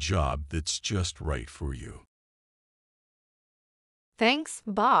find a job that's just right for you. Thanks,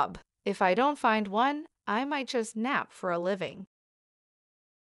 Bob. If I don't find one, I might just nap for a living.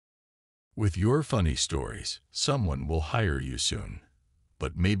 With your funny stories, someone will hire you soon.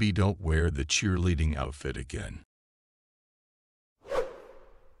 But maybe don't wear the cheerleading outfit again.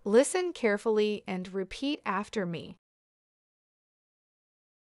 Listen carefully and repeat after me.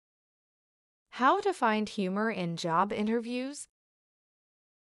 How to find humor in job interviews?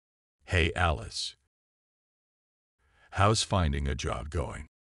 Hey, Alice. How's finding a job going?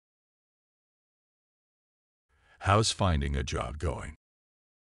 How's finding a job going?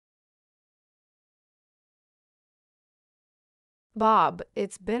 Bob,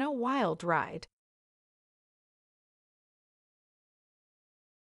 it's been a wild ride.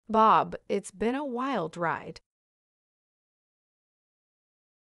 Bob, it's been a wild ride.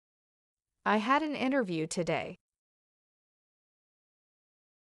 I had an interview today.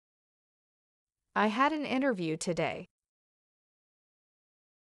 I had an interview today.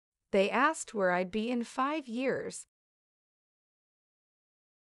 They asked where I'd be in 5 years.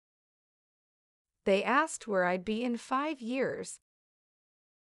 They asked where I'd be in 5 years.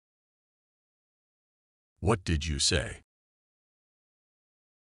 What did you say?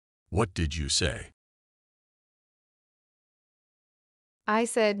 What did you say? I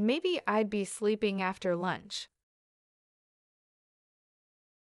said maybe I'd be sleeping after lunch.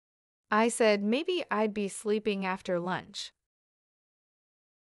 I said maybe I'd be sleeping after lunch.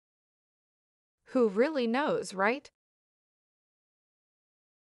 Who really knows, right?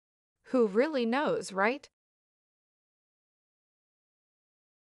 Who really knows, right?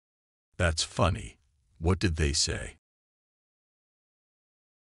 That's funny. What did they say?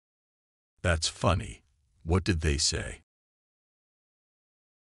 That's funny. What did they say?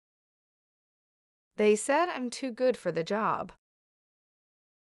 They said I'm too good for the job.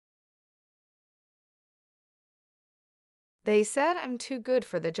 They said I'm too good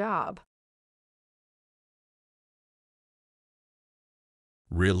for the job.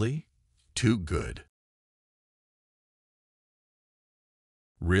 Really? Too good.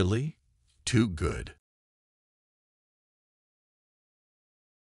 Really? Too good.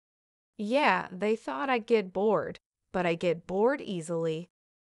 Yeah, they thought I'd get bored, but I get bored easily.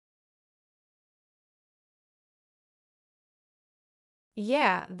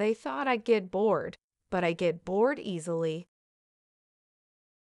 Yeah, they thought I'd get bored, but I get bored easily.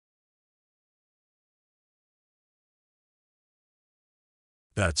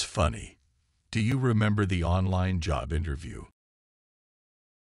 That's funny. Do you remember the online job interview?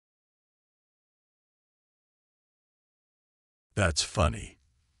 That's funny.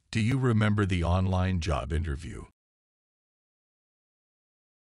 Do you remember the online job interview?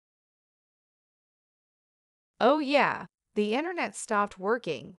 Oh yeah, the internet stopped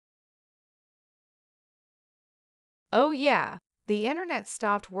working. Oh yeah, the internet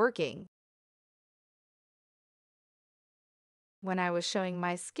stopped working. When I was showing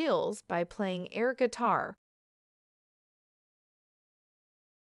my skills by playing air guitar.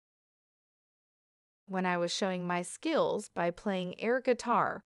 When I was showing my skills by playing air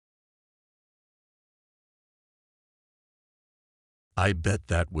guitar. I bet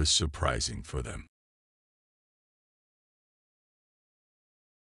that was surprising for them.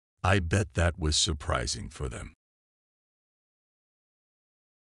 I bet that was surprising for them.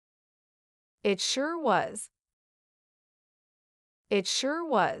 It sure was. It sure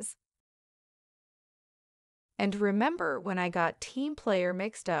was. And remember when I got team player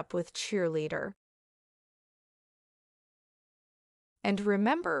mixed up with cheerleader. And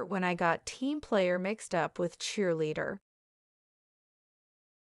remember when I got team player mixed up with cheerleader.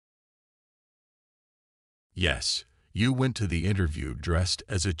 Yes, you went to the interview dressed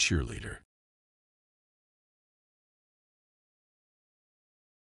as a cheerleader.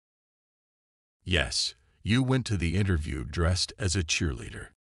 Yes, you went to the interview dressed as a cheerleader.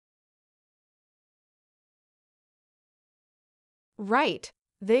 Right,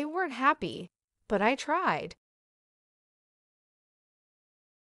 they weren't happy, but I tried.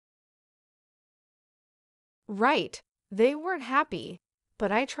 Right, they weren't happy,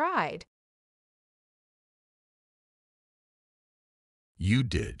 but I tried. You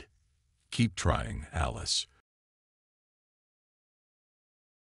did. Keep trying, Alice.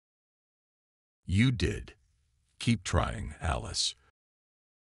 You did. Keep trying, Alice.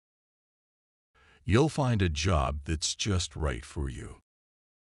 You'll find a job that's just right for you.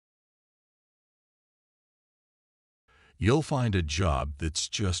 You'll find a job that's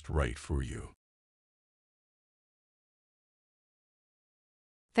just right for you.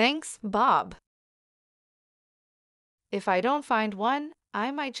 Thanks, Bob. If I don't find one,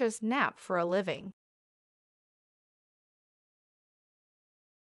 I might just nap for a living.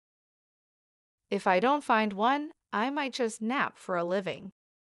 If I don't find one, I might just nap for a living.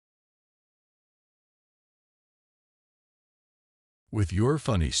 With your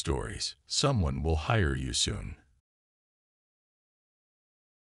funny stories, someone will hire you soon.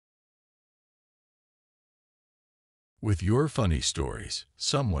 With your funny stories,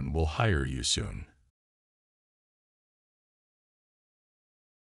 someone will hire you soon.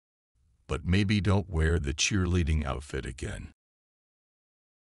 But maybe don't wear the cheerleading outfit again.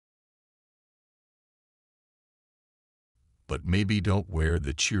 But maybe don't wear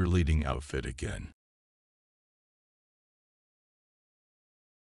the cheerleading outfit again.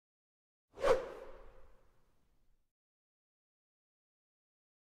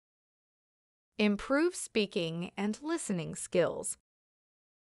 Improve speaking and listening skills.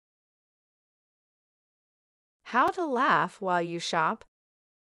 How to laugh while you shop.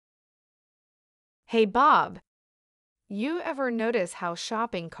 Hey, Bob, you ever notice how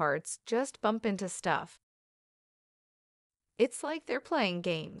shopping carts just bump into stuff? It's like they're playing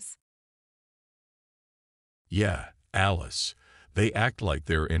games. Yeah, Alice, they act like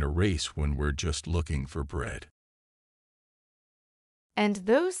they're in a race when we're just looking for bread. And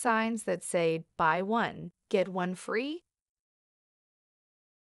those signs that say, buy one, get one free?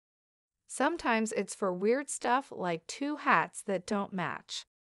 Sometimes it's for weird stuff like 2 hats that don't match.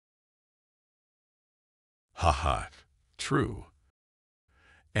 Haha, true.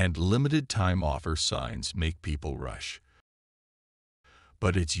 And limited time offer signs make people rush.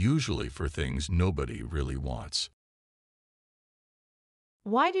 But it's usually for things nobody really wants.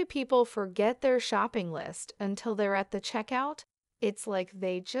 Why do people forget their shopping list until they're at the checkout? It's like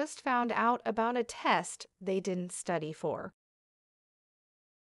they just found out about a test they didn't study for.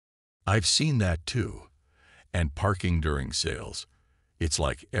 I've seen that too. And parking during sales. It's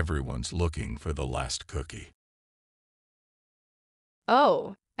like everyone's looking for the last cookie.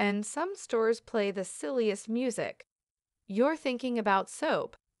 Oh, and some stores play the silliest music. You're thinking about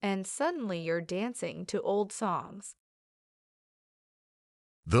soap, and suddenly you're dancing to old songs.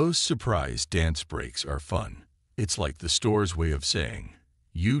 Those surprise dance breaks are fun. It's like the store's way of saying,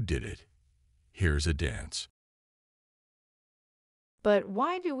 you did it. Here's a dance. But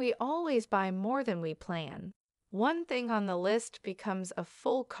why do we always buy more than we plan? One thing on the list becomes a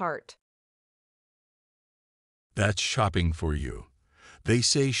full cart. That's shopping for you. They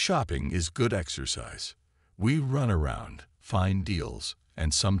say shopping is good exercise. We run around, find deals,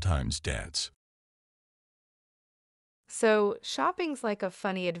 and sometimes dance. So, shopping's like a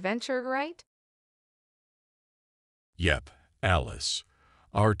funny adventure, right? Yep, Alice.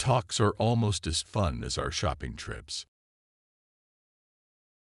 Our talks are almost as fun as our shopping trips.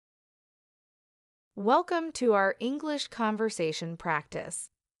 Welcome to our English conversation practice.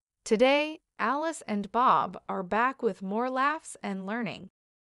 Today, Alice and Bob are back with more laughs and learning.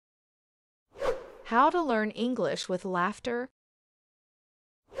 How to learn English with laughter.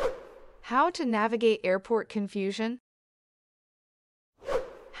 How to navigate airport confusion.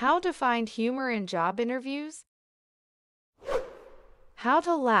 How to find humor in job interviews. How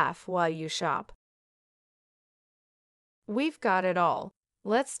to laugh while you shop. We've got it all.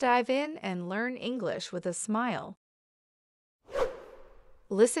 Let's dive in and learn English with a smile.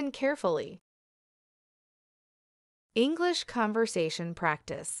 Listen carefully. English conversation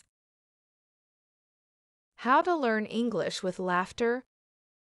practice. How to learn English with laughter.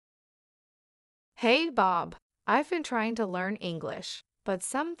 Hey, Bob, I've been trying to learn English, but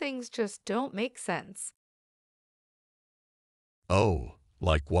some things just don't make sense. Oh,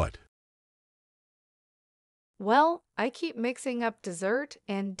 like what? Well, I keep mixing up dessert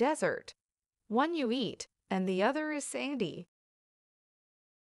and desert. One you eat, and the other is sandy.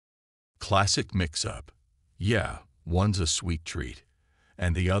 Classic mix-up. Yeah, one's a sweet treat,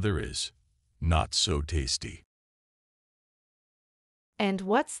 and the other is not so tasty. And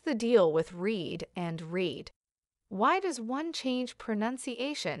what's the deal with read and read? Why does one change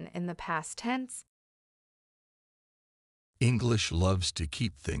pronunciation in the past tense? English loves to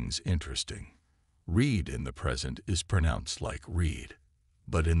keep things interesting. Read in the present is pronounced like read,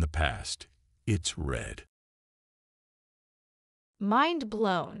 but in the past, it's read. Mind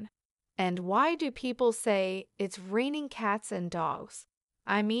blown. And why do people say it's raining cats and dogs?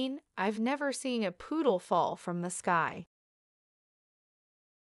 I mean, I've never seen a poodle fall from the sky.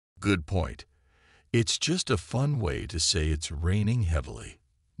 Good point. It's just a fun way to say it's raining heavily.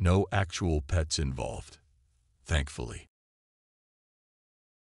 No actual pets involved, thankfully.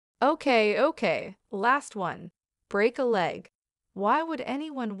 Okay, last one. Break a leg. Why would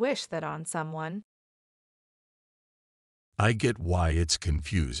anyone wish that on someone? I get why it's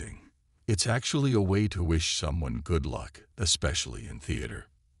confusing. It's actually a way to wish someone good luck, especially in theater.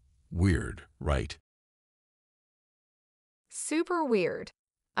 Weird, right? Super weird.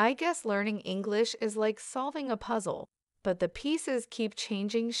 I guess learning English is like solving a puzzle, but the pieces keep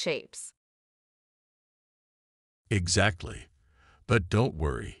changing shapes. Exactly. But don't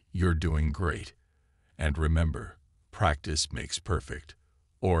worry, you're doing great. And remember, practice makes perfect,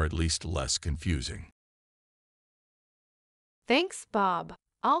 or at least less confusing. Thanks, Bob.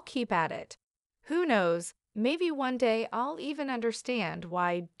 I'll keep at it. Who knows, maybe one day I'll even understand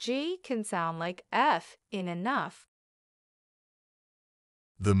why G can sound like F in enough.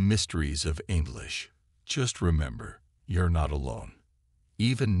 The mysteries of English. Just remember, you're not alone.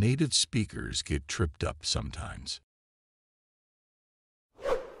 Even native speakers get tripped up sometimes.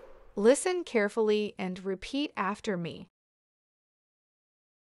 Listen carefully and repeat after me.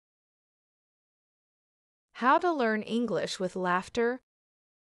 How to learn English with laughter.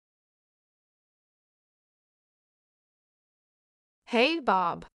 Hey,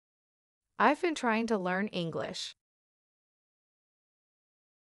 Bob. I've been trying to learn English.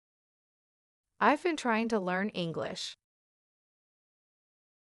 I've been trying to learn English.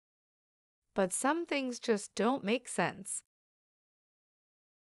 But some things just don't make sense.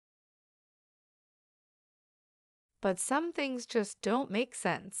 But some things just don't make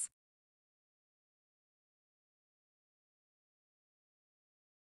sense.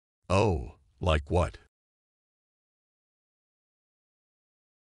 Oh, like what?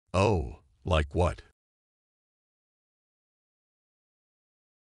 Oh, like what?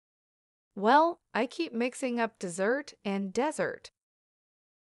 Well, I keep mixing up dessert and desert.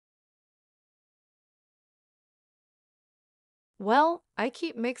 Well, I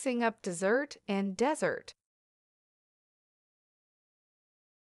keep mixing up dessert and desert.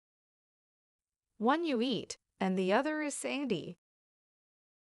 One you eat, and the other is sandy.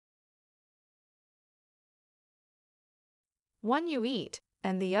 One you eat,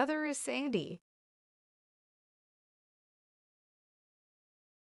 and the other is sandy.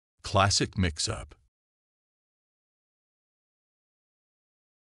 Classic mix-up.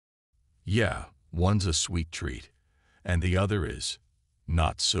 Yeah, one's a sweet treat, and the other is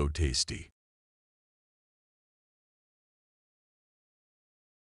not so tasty.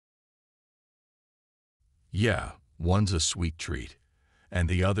 Yeah, one's a sweet treat, and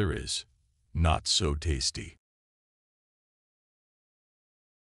the other is not so tasty.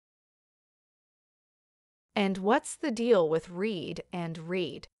 And what's the deal with read and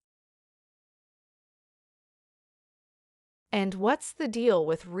read? And what's the deal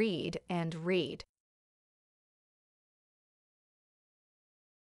with read and read?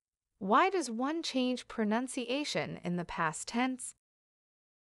 Why does one change pronunciation in the past tense?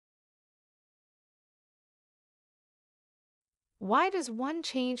 Why does one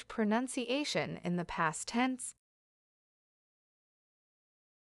change pronunciation in the past tense?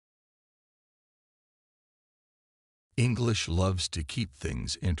 English loves to keep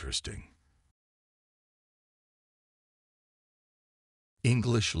things interesting.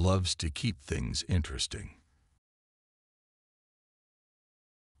 English loves to keep things interesting.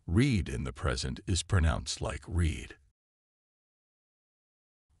 Read in the present is pronounced like read.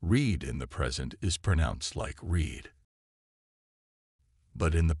 Read in the present is pronounced like read.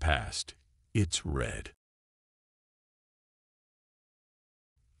 But in the past, it's read.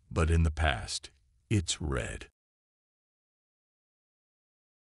 But in the past, it's read.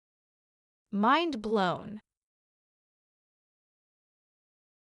 Mind blown.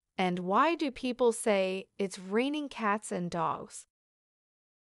 And why do people say it's raining cats and dogs?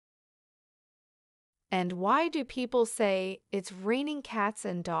 And why do people say it's raining cats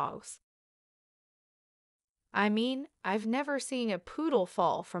and dogs? I mean, I've never seen a poodle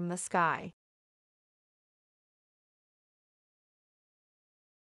fall from the sky.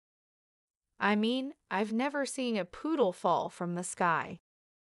 I mean, I've never seen a poodle fall from the sky.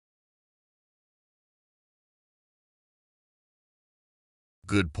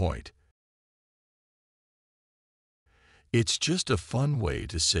 Good point. It's just a fun way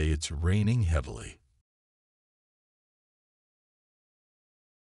to say it's raining heavily.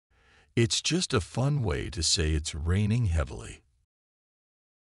 It's just a fun way to say it's raining heavily.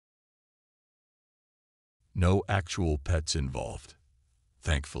 No actual pets involved,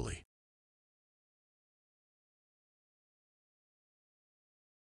 thankfully.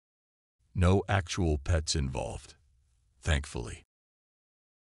 No actual pets involved, thankfully.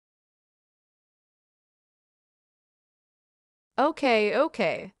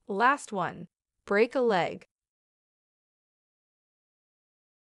 Okay, last one. Break a leg.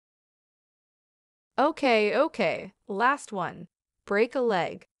 Okay. Last one. Break a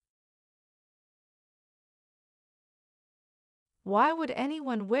leg. Why would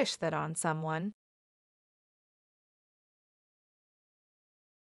anyone wish that on someone?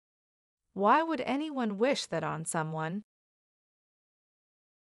 Why would anyone wish that on someone?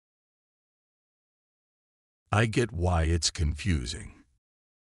 I get why it's confusing.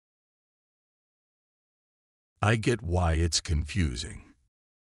 I get why it's confusing.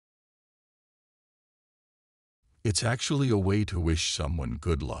 It's actually a way to wish someone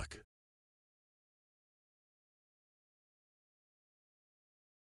good luck.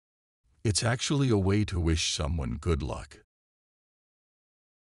 It's actually a way to wish someone good luck.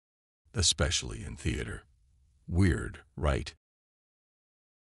 Especially in theater. Weird, right?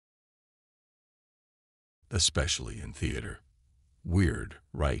 Especially in theater. Weird,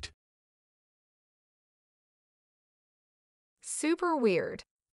 right? Super weird.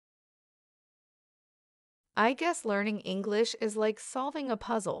 I guess learning English is like solving a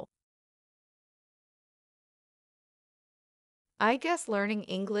puzzle. I guess learning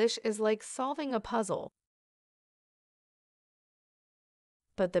English is like solving a puzzle.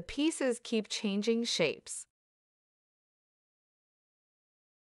 But the pieces keep changing shapes.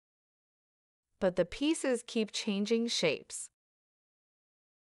 But the pieces keep changing shapes.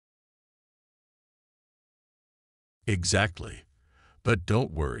 Exactly. But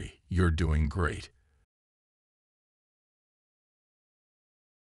don't worry, you're doing great.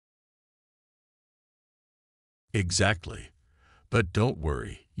 Exactly. But don't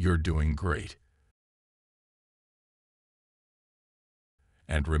worry, you're doing great.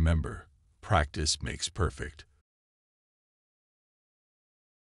 And remember, practice makes perfect.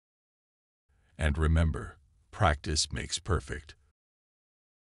 And remember, practice makes perfect.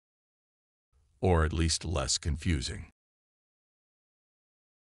 Or at least less confusing.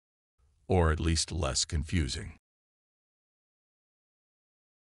 Or at least less confusing.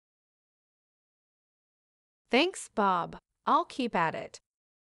 Thanks, Bob. I'll keep at it.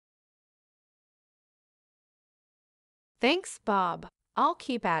 Thanks, Bob. I'll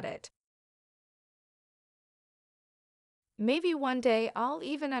keep at it. Maybe one day I'll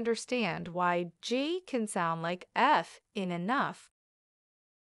even understand why G can sound like F in enough.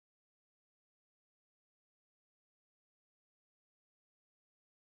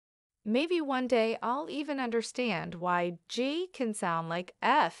 Maybe one day I'll even understand why G can sound like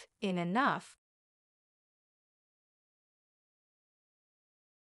F in enough.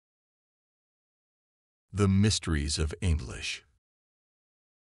 The mysteries of English.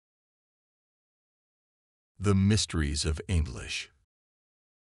 The mysteries of English.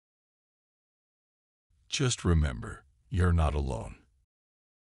 Just remember, you're not alone.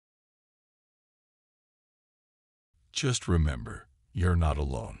 Just remember, you're not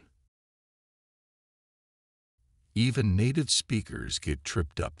alone. Even native speakers get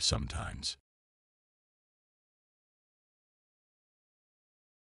tripped up sometimes.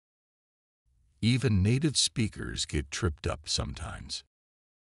 Even native speakers get tripped up sometimes.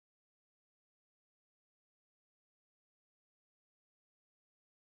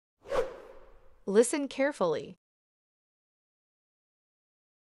 Listen carefully.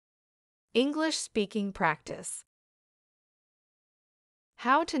 English speaking practice.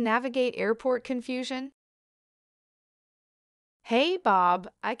 How to navigate airport confusion? Hey, Bob,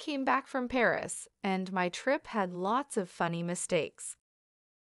 I came back from Paris, and my trip had lots of funny mistakes.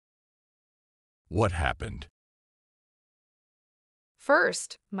 What happened?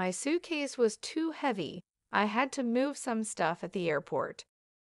 First, my suitcase was too heavy. I had to move some stuff at the airport.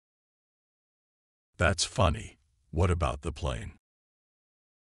 That's funny. What about the plane?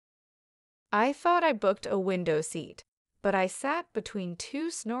 I thought I booked a window seat, but I sat between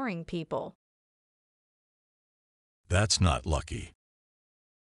two snoring people. That's not lucky.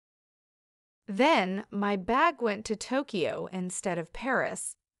 Then, my bag went to Tokyo instead of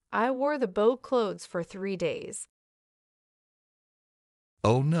Paris. I wore the boat clothes for 3 days.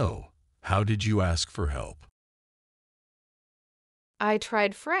 Oh no. How did you ask for help? I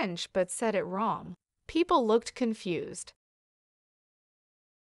tried French but said it wrong. People looked confused.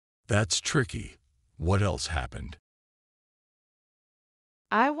 That's tricky. What else happened?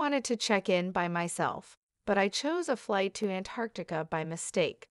 I wanted to check in by myself, but I chose a flight to Antarctica by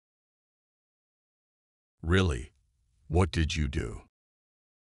mistake. Really? What did you do?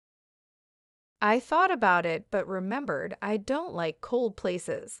 I thought about it but remembered I don't like cold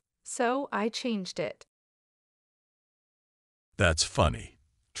places, so I changed it. That's funny.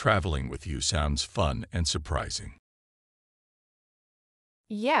 Traveling with you sounds fun and surprising.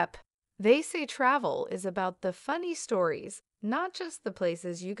 Yep, they say travel is about the funny stories, not just the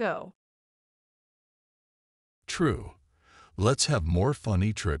places you go. True. Let's have more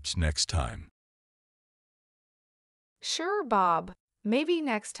funny trips next time. Sure, Bob. Maybe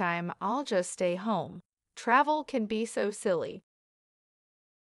next time I'll just stay home. Travel can be so silly.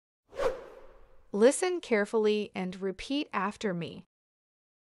 Listen carefully and repeat after me.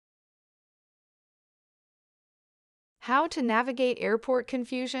 How to navigate airport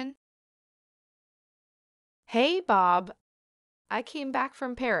confusion? Hey, Bob. I came back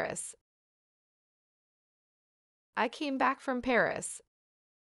from Paris. I came back from Paris.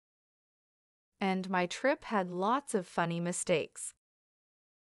 And my trip had lots of funny mistakes.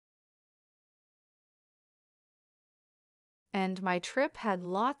 And my trip had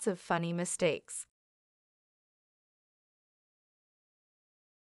lots of funny mistakes.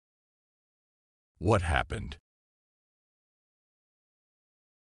 What happened?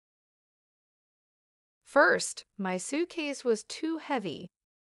 First, my suitcase was too heavy.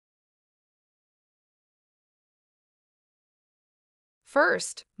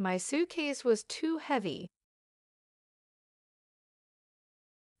 First, my suitcase was too heavy.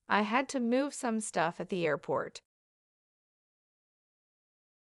 I had to move some stuff at the airport.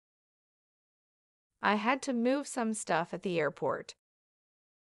 I had to move some stuff at the airport.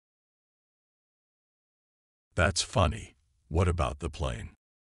 That's funny. What about the plane?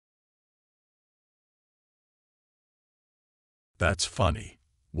 That's funny.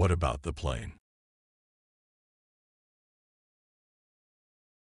 What about the plane?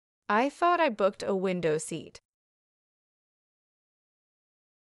 I thought I booked a window seat.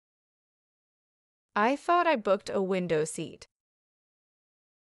 I thought I booked a window seat.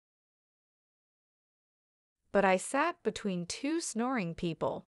 But I sat between two snoring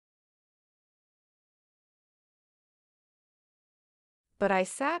people. But I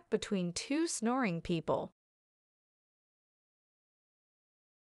sat between two snoring people.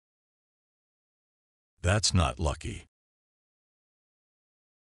 That's not lucky.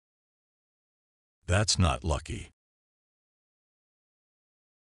 That's not lucky.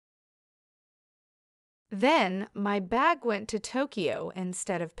 Then my bag went to Tokyo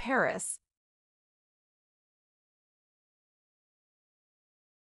instead of Paris.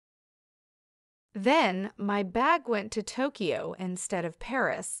 Then my bag went to Tokyo instead of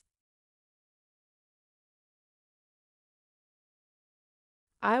Paris.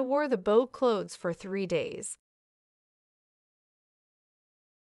 I wore the boat clothes for 3 days.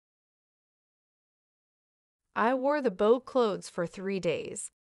 I wore the boat clothes for 3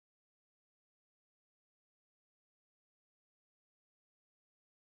 days.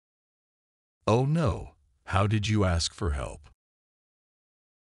 Oh no, how did you ask for help?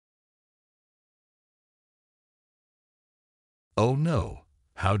 Oh no,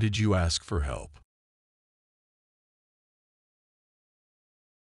 how did you ask for help?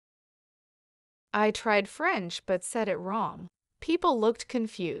 I tried French but said it wrong. People looked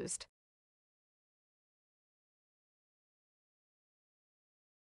confused.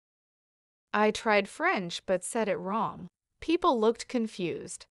 I tried French but said it wrong. People looked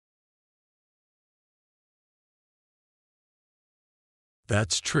confused.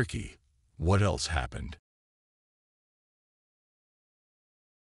 That's tricky. What else happened?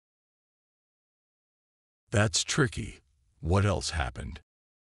 That's tricky. What else happened?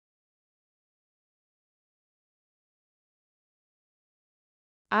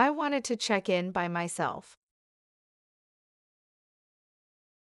 I wanted to check in by myself.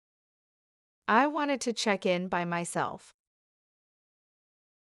 I wanted to check in by myself.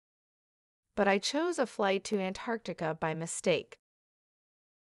 But I chose a flight to Antarctica by mistake.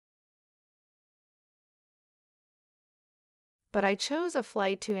 But I chose a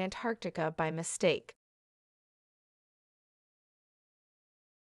flight to Antarctica by mistake.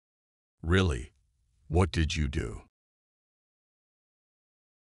 Really? What did you do?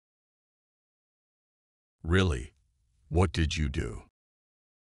 Really? What did you do?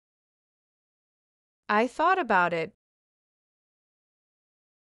 I thought about it.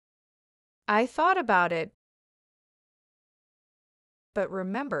 I thought about it. But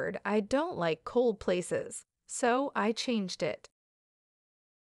remembered I don't like cold places, so I changed it.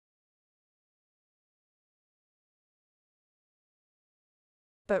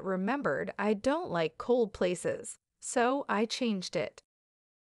 But remembered I don't like cold places, so I changed it.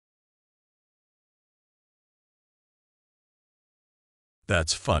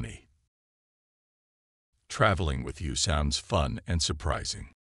 That's funny. Traveling with you sounds fun and surprising.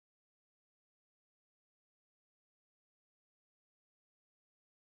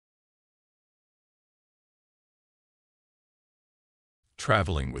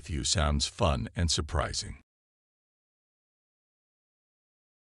 Traveling with you sounds fun and surprising.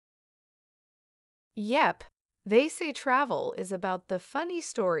 Yep, They say travel is about the funny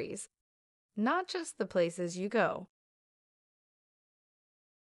stories, not just the places you go.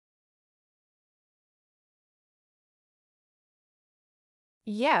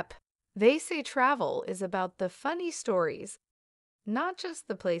 Yep, they say travel is about the funny stories, not just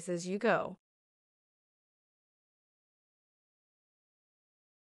the places you go.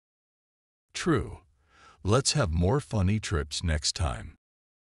 True. Let's have more funny trips next time.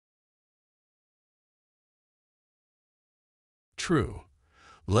 True.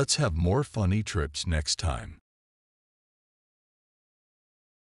 Let's have more funny trips next time.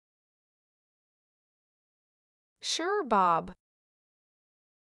 Sure, Bob.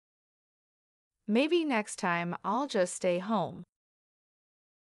 Maybe next time I'll just stay home.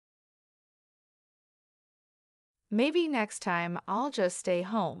 Maybe next time I'll just stay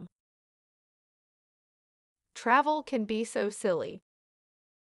home. Travel can be so silly.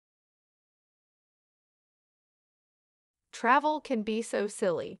 Travel can be so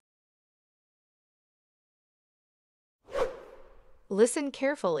silly. Listen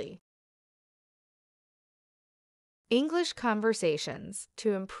carefully. English conversations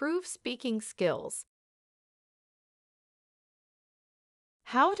to improve speaking skills.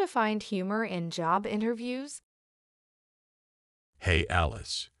 How to find humor in job interviews? Hey,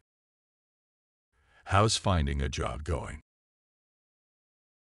 Alice. How's finding a job going?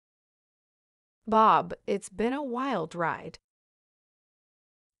 Bob, it's been a wild ride.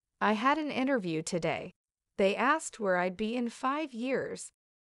 I had an interview today. They asked where I'd be in 5 years.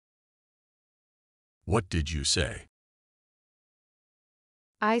 What did you say?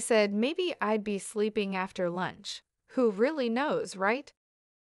 I said maybe I'd be sleeping after lunch. Who really knows, right?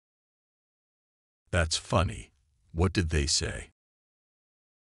 That's funny. What did they say?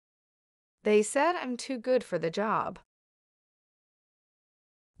 They said I'm too good for the job.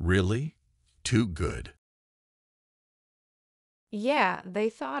 Really? Too good. Yeah, they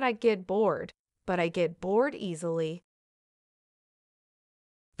thought I'd get bored, but I get bored easily.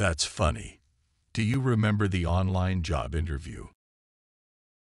 That's funny. Do you remember the online job interview?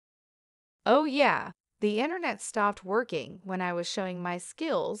 Oh yeah, the internet stopped working when I was showing my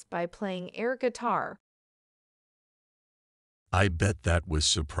skills by playing air guitar. I bet that was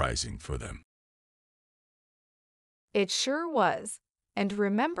surprising for them. It sure was. And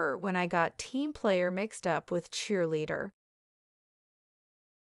remember when I got team player mixed up with cheerleader?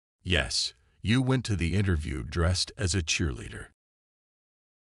 Yes, you went to the interview dressed as a cheerleader.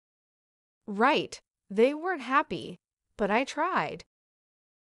 Right, they weren't happy, but I tried.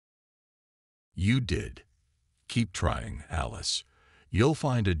 You did. Keep trying, Alice. You'll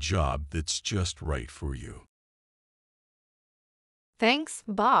find a job that's just right for you. Thanks,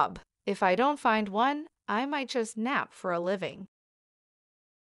 Bob. If I don't find one, I might just nap for a living.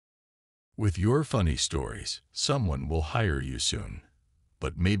 With your funny stories, someone will hire you soon.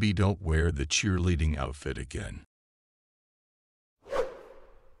 But maybe don't wear the cheerleading outfit again.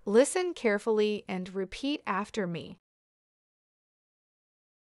 Listen carefully and repeat after me.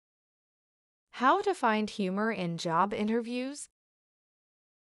 How to find humor in job interviews?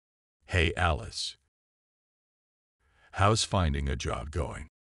 Hey, Alice. How's finding a job going?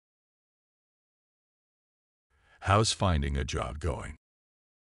 How's finding a job going?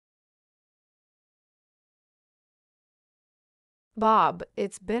 Bob,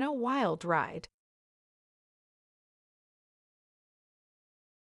 it's been a wild ride.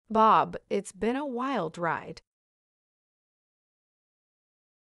 Bob, it's been a wild ride.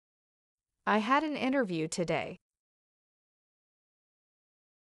 I had an interview today.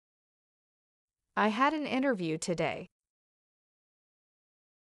 I had an interview today.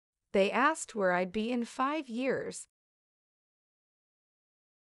 They asked where I'd be in 5 years.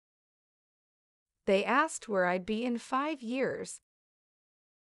 They asked where I'd be in 5 years.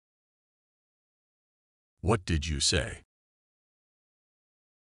 What did you say?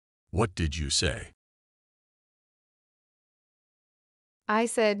 What did you say? I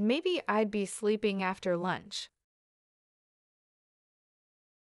said maybe I'd be sleeping after lunch.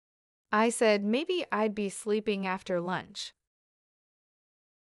 I said maybe I'd be sleeping after lunch.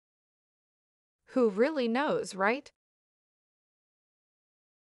 Who really knows, right?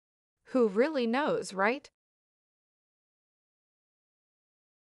 Who really knows, right?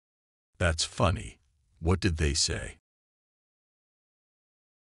 That's funny. What did they say?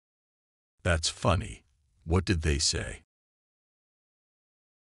 That's funny. What did they say?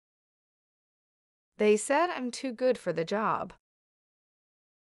 They said I'm too good for the job.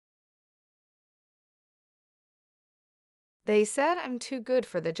 They said I'm too good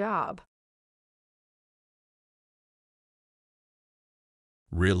for the job.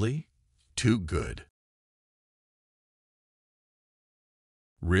 Really? Too good.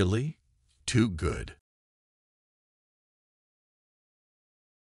 Really? Too good.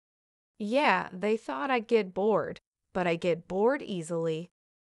 Yeah, they thought I'd get bored, but I get bored easily.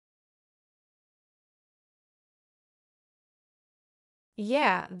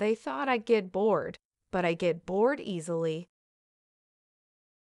 Yeah, they thought I'd get bored, but I get bored easily.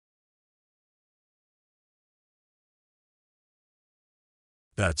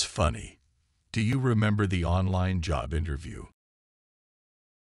 That's funny. Do you remember the online job interview?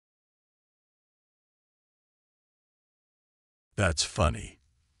 That's funny.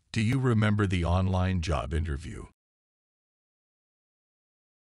 Do you remember the online job interview?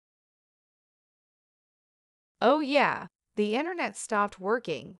 Oh yeah, the internet stopped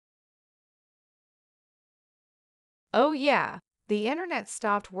working. Oh yeah, the internet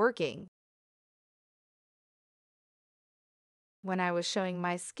stopped working. When I was showing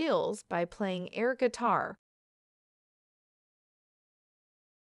my skills by playing air guitar.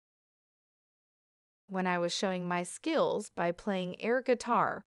 When I was showing my skills by playing air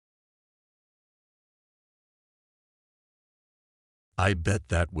guitar. I bet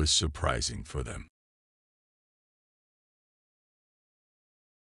that was surprising for them.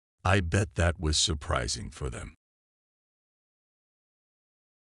 I bet that was surprising for them.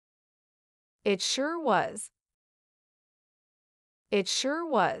 It sure was. It sure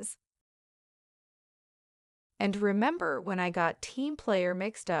was. And remember when I got team player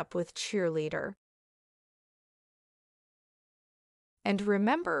mixed up with cheerleader. And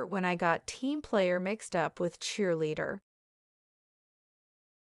remember when I got team player mixed up with cheerleader.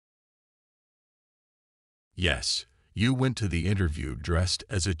 Yes, you went to the interview dressed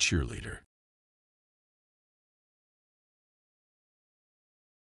as a cheerleader.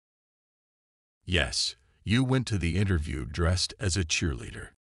 Yes, you went to the interview dressed as a cheerleader.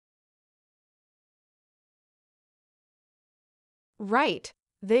 Right,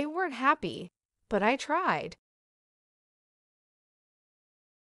 they weren't happy, but I tried.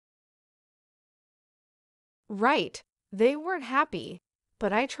 Right, they weren't happy,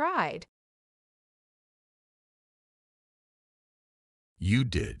 but I tried. You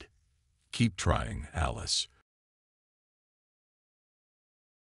did. Keep trying, Alice.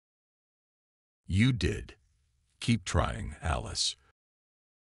 You did. Keep trying, Alice.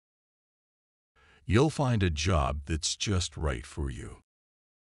 You'll find a job that's just right for you.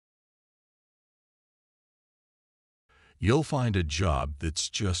 You'll find a job that's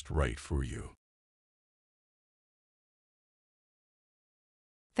just right for you.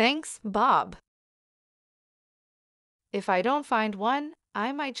 Thanks, Bob. If I don't find one,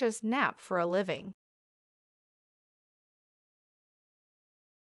 I might just nap for a living.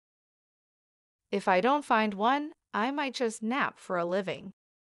 If I don't find one, I might just nap for a living.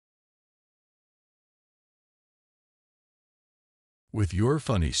 With your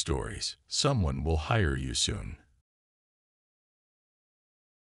funny stories, someone will hire you soon.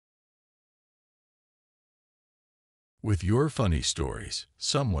 With your funny stories,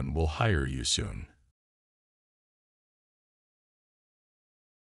 someone will hire you soon.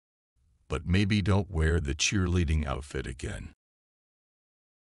 But maybe don't wear the cheerleading outfit again.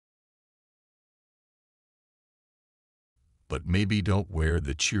 But maybe don't wear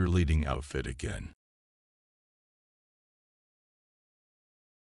the cheerleading outfit again.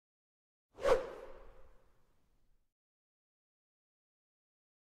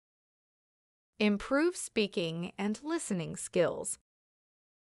 Improve speaking and listening skills.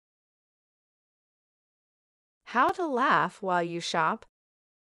 How to laugh while you shop.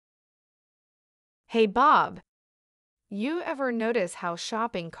 Hey Bob, you ever notice how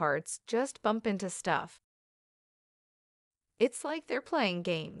shopping carts just bump into stuff? It's like they're playing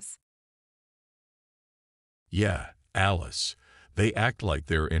games. Yeah, Alice, they act like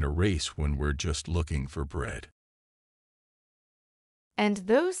they're in a race when we're just looking for bread. And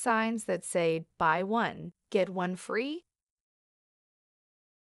those signs that say buy one, get one free?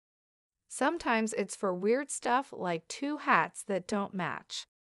 Sometimes it's for weird stuff like two hats that don't match.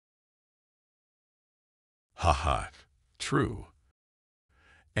 Haha, true.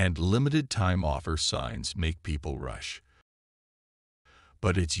 And limited time offer signs make people rush.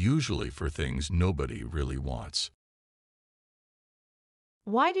 But it's usually for things nobody really wants.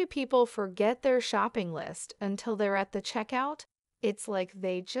 Why do people forget their shopping list until they're at the checkout? It's like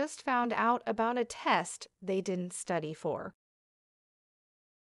they just found out about a test they didn't study for.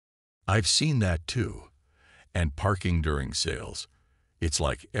 I've seen that too. And parking during sales. It's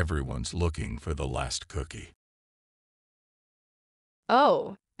like everyone's looking for the last cookie.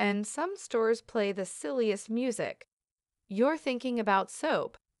 Oh, and some stores play the silliest music. You're thinking about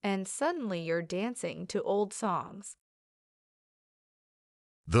soap, and suddenly you're dancing to old songs.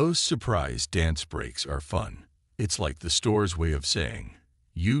 Those surprise dance breaks are fun. It's like the store's way of saying,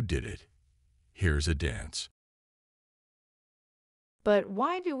 "You did it. Here's a dance." But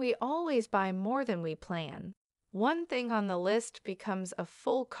why do we always buy more than we plan? One thing on the list becomes a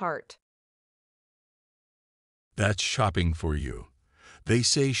full cart. That's shopping for you. They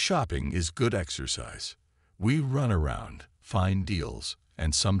say shopping is good exercise. We run around, find deals,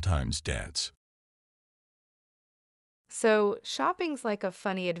 and sometimes dance. So, shopping's like a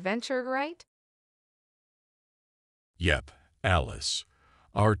funny adventure, right? Yep, Alice.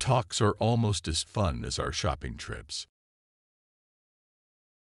 Our talks are almost as fun as our shopping trips.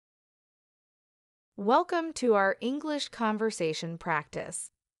 Welcome to our English conversation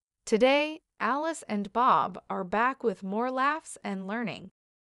practice. Today, Alice and Bob are back with more laughs and learning.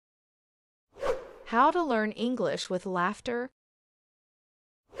 How to learn English with laughter.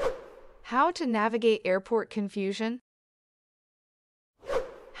 How to navigate airport confusion.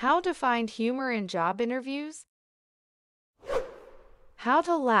 How to find humor in job interviews. How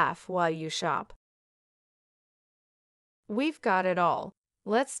to laugh while you shop. We've got it all.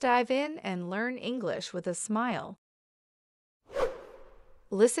 Let's dive in and learn English with a smile.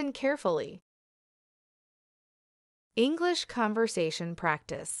 Listen carefully. English conversation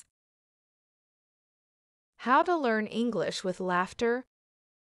practice. How to learn English with laughter.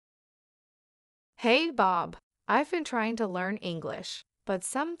 Hey, Bob. I've been trying to learn English, but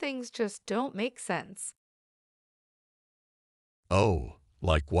some things just don't make sense. Oh,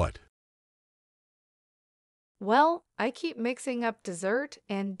 like what? Well, I keep mixing up dessert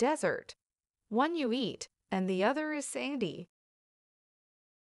and desert. One you eat, and the other is sandy.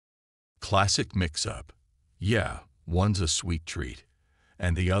 Classic mix-up. Yeah, one's a sweet treat,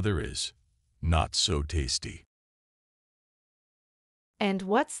 and the other is not so tasty. And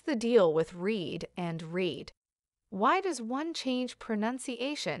what's the deal with read and read? Why does one change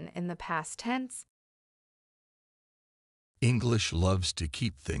pronunciation in the past tense? English loves to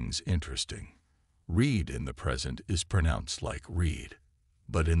keep things interesting. Read in the present is pronounced like read,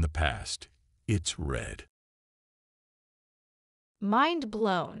 but in the past, it's read. Mind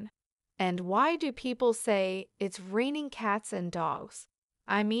blown. And why do people say it's raining cats and dogs?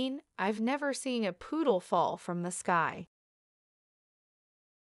 I mean, I've never seen a poodle fall from the sky.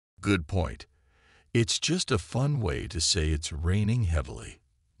 Good point. It's just a fun way to say it's raining heavily.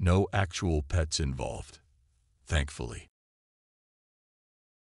 No actual pets involved, thankfully.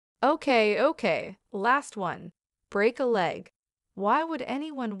 Okay. Last one. Break a leg. Why would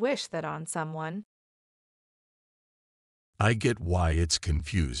anyone wish that on someone? I get why it's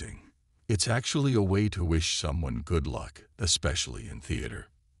confusing. It's actually a way to wish someone good luck, especially in theater.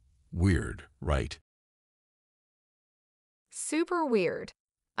 Weird, right? Super weird.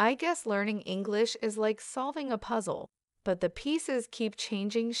 I guess learning English is like solving a puzzle, but the pieces keep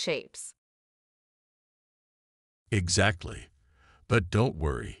changing shapes. Exactly. But don't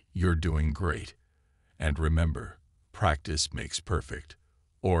worry, you're doing great. And remember, practice makes perfect,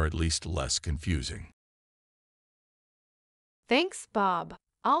 or at least less confusing. Thanks, Bob.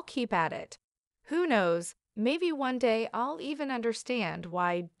 I'll keep at it. Who knows, maybe one day I'll even understand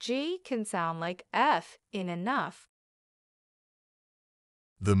why G can sound like F in enough.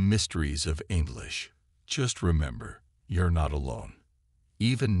 The mysteries of English. Just remember, you're not alone.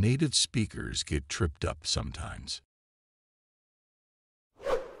 Even native speakers get tripped up sometimes.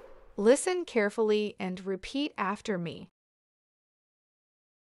 Listen carefully and repeat after me.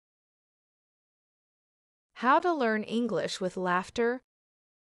 How to learn English with laughter.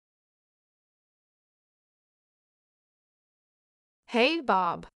 Hey,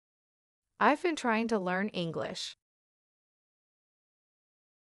 Bob. I've been trying to learn English.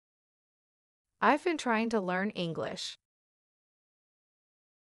 I've been trying to learn English.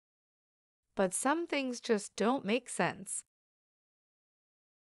 But some things just don't make sense.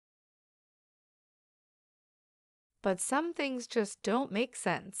 But some things just don't make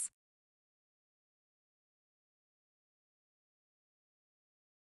sense.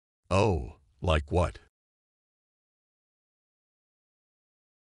 Oh, like what?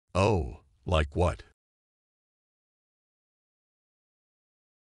 Oh, like what?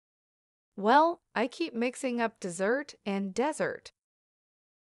 Well, I keep mixing up dessert and desert.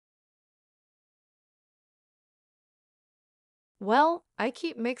 Well, I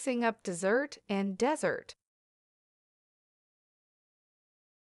keep mixing up dessert and desert.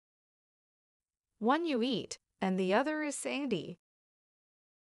 One you eat, and the other is sandy.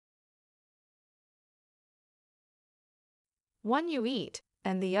 One you eat,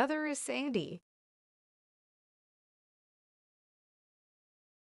 and the other is sandy.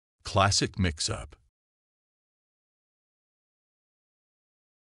 Classic mix-up.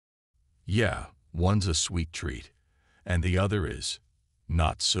 Yeah, one's a sweet treat, and the other is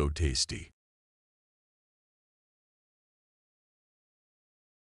not so tasty.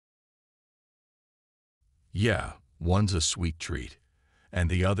 Yeah, one's a sweet treat, and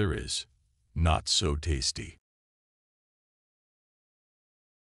the other is not so tasty.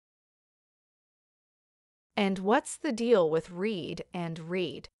 And what's the deal with read and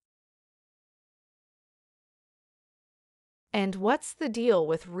read? And what's the deal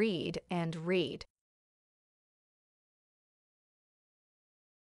with read and read?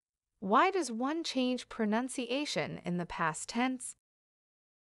 Why does one change pronunciation in the past tense?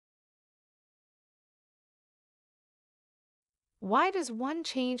 Why does one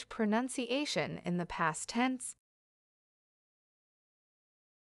change pronunciation in the past tense?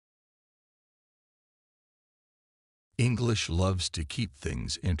 English loves to keep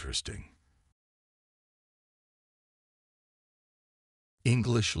things interesting.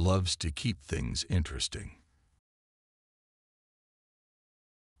 English loves to keep things interesting.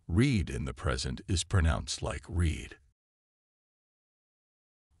 Read in the present is pronounced like read.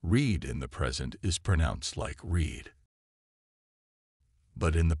 Read in the present is pronounced like read.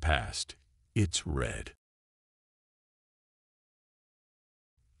 But in the past, it's read.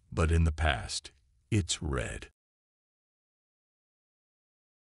 But in the past, it's read.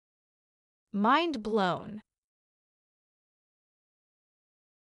 Mind blown.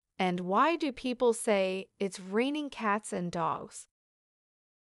 And why do people say it's raining cats and dogs?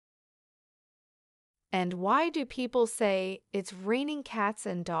 And why do people say it's raining cats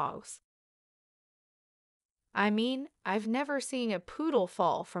and dogs? I mean, I've never seen a poodle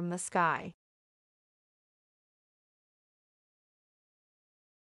fall from the sky.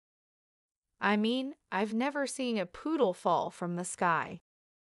 I mean, I've never seen a poodle fall from the sky.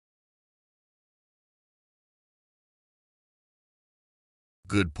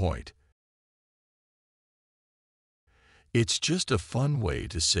 Good point. It's just a fun way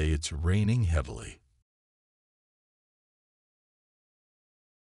to say it's raining heavily.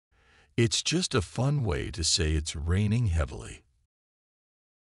 It's just a fun way to say it's raining heavily.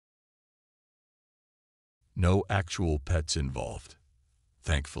 No actual pets involved,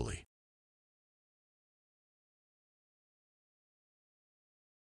 thankfully.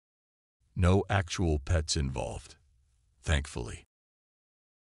 No actual pets involved, thankfully.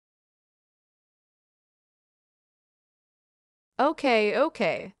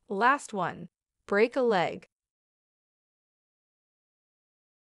 Okay, last one. Break a leg.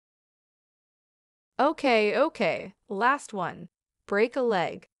 Okay, last one. Break a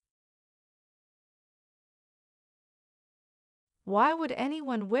leg. Why would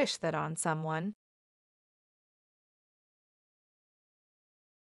anyone wish that on someone?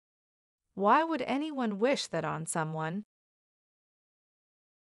 Why would anyone wish that on someone?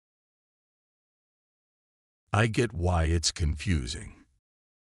 I get why it's confusing.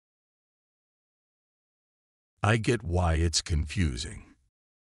 I get why it's confusing.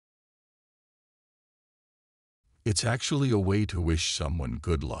 It's actually a way to wish someone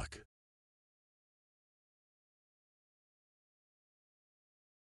good luck.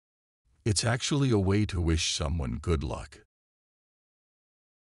 It's actually a way to wish someone good luck.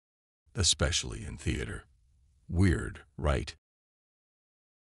 Especially in theater. Weird, right?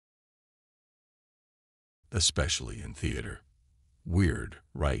 Especially in theater. Weird,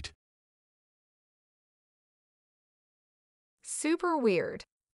 right? Super weird.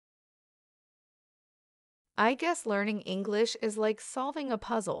 I guess learning English is like solving a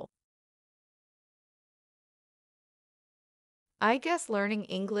puzzle. I guess learning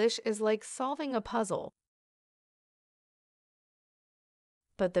English is like solving a puzzle.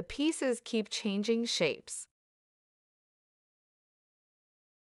 But the pieces keep changing shapes.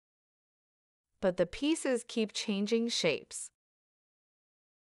 But the pieces keep changing shapes.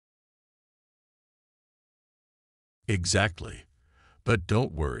 Exactly. But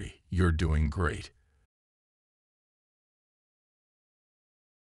don't worry, you're doing great.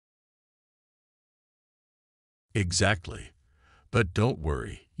 Exactly. But don't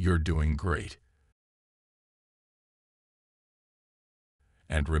worry, you're doing great.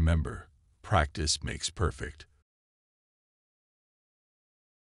 And remember, practice makes perfect.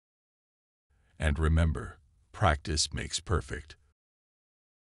 And remember, practice makes perfect.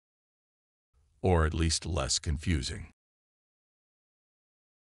 Or at least less confusing.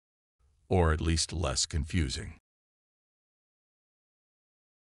 Or at least less confusing.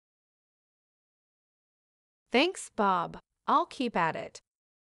 Thanks, Bob. I'll keep at it.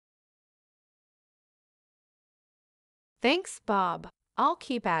 Thanks, Bob. I'll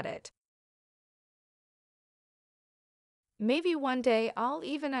keep at it. Maybe one day I'll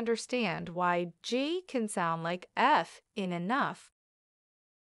even understand why G can sound like F in enough.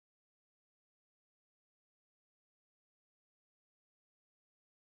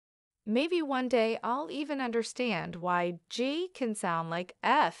 Maybe one day I'll even understand why G can sound like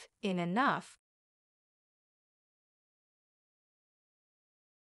F in enough.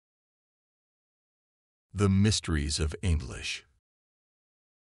 The mysteries of English.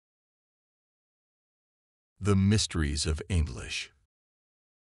 The mysteries of English.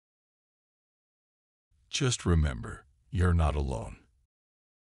 Just remember, you're not alone.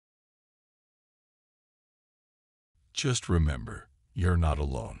 Just remember, you're not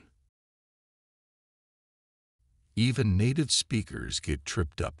alone. Even native speakers get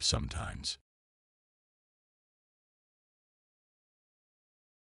tripped up sometimes.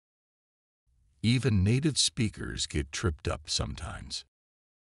 Even native speakers get tripped up sometimes.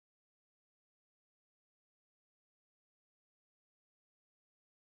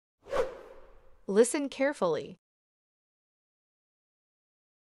 Listen carefully.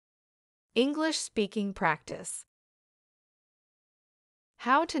 English speaking practice.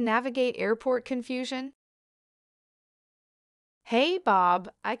 How to navigate airport confusion? Hey,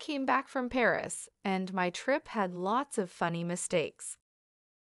 Bob, I came back from Paris, and my trip had lots of funny mistakes.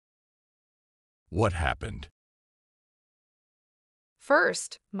 What happened?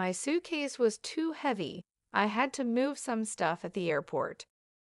 First, my suitcase was too heavy. I had to move some stuff at the airport.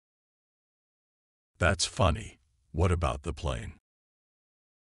 That's funny. What about the plane?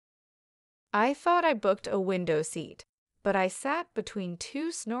 I thought I booked a window seat, but I sat between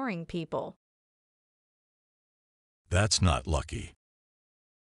two snoring people. That's not lucky.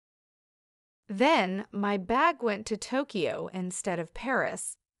 Then, my bag went to Tokyo instead of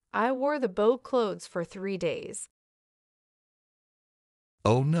Paris. I wore the boat clothes for 3 days.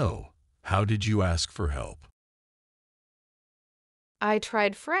 Oh no, how did you ask for help? I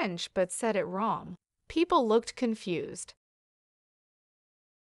tried French but said it wrong. People looked confused.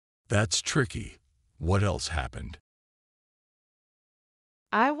 That's tricky. What else happened?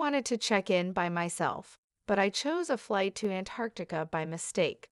 I wanted to check in by myself, but I chose a flight to Antarctica by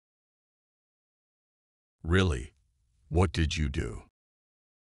mistake. Really? What did you do?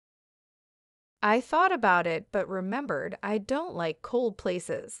 I thought about it but remembered I don't like cold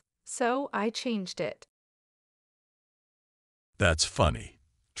places, so I changed it. That's funny.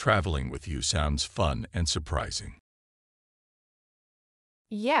 Traveling with you sounds fun and surprising.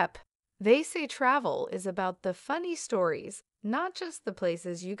 Yep, they say travel is about the funny stories, not just the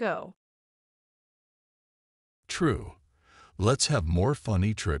places you go. True. Let's have more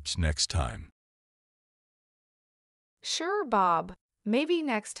funny trips next time. Sure, Bob. Maybe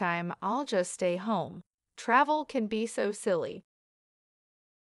next time I'll just stay home. Travel can be so silly.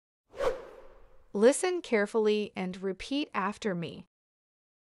 Listen carefully and repeat after me.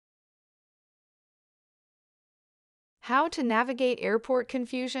 How to navigate airport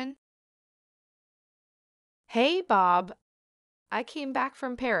confusion? Hey, Bob. I came back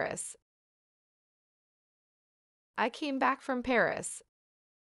from Paris. I came back from Paris.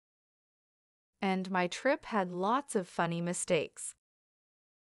 And my trip had lots of funny mistakes.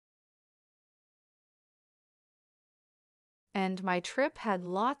 And my trip had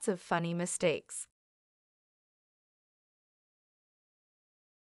lots of funny mistakes.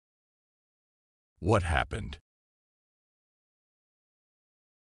 What happened?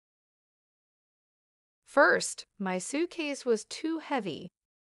 First, my suitcase was too heavy.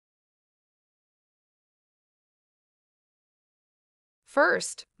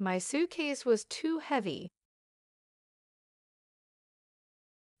 First, my suitcase was too heavy.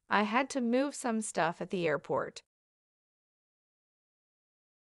 I had to move some stuff at the airport.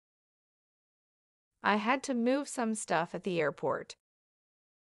 I had to move some stuff at the airport.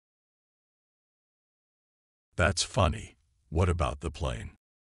 That's funny. What about the plane?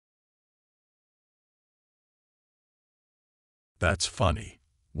 That's funny.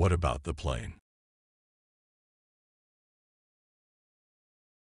 What about the plane?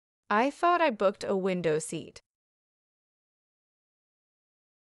 I thought I booked a window seat.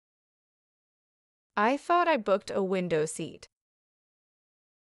 I thought I booked a window seat.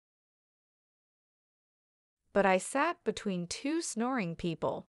 But I sat between two snoring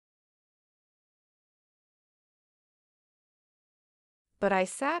people. But I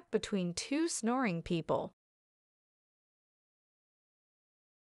sat between two snoring people.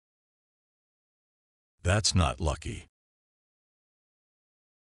 That's not lucky.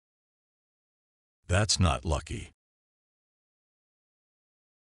 That's not lucky.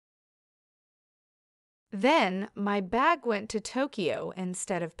 Then my bag went to Tokyo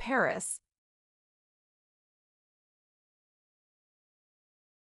instead of Paris.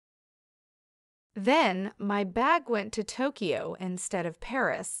 Then my bag went to Tokyo instead of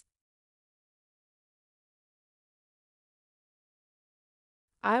Paris.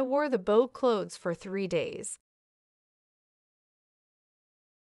 I wore the boat clothes for 3 days.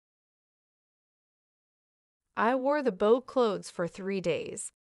 I wore the boat clothes for 3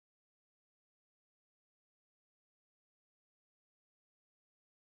 days.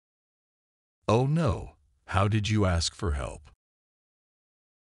 Oh no, how did you ask for help?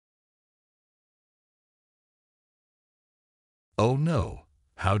 Oh no,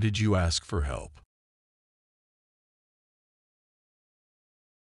 how did you ask for help?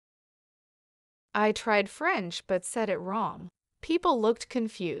 I tried French but said it wrong. People looked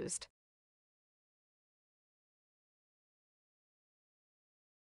confused.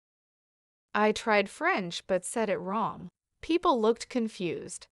 I tried French but said it wrong. People looked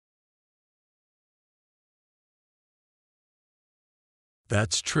confused.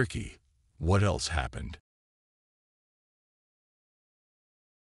 That's tricky. What else happened?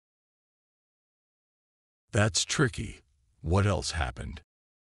 That's tricky. What else happened?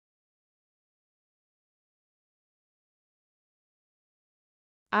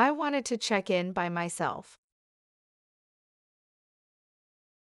 I wanted to check in by myself.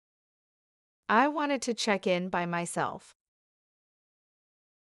 I wanted to check in by myself.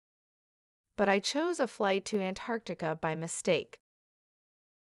 But I chose a flight to Antarctica by mistake.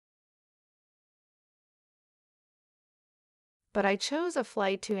 But I chose a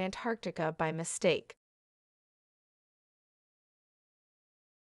flight to Antarctica by mistake.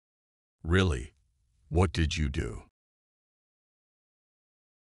 Really? What did you do?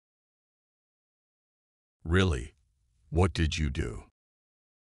 Really? What did you do?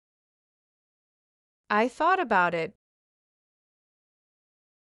 I thought about it.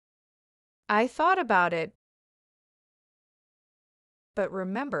 I thought about it. But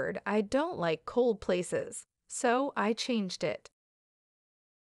remembered I don't like cold places, so I changed it.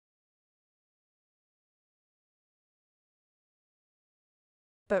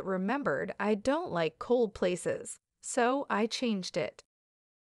 But remembered I don't like cold places, so I changed it.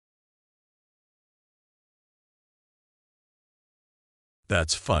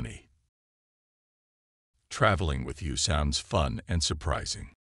 That's funny. Traveling with you sounds fun and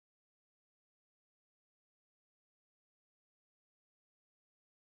surprising.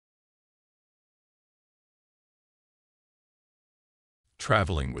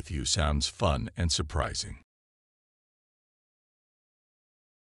 Traveling with you sounds fun and surprising.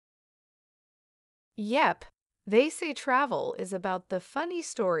 Yep, they say travel is about the funny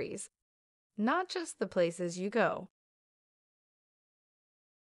stories, not just the places you go.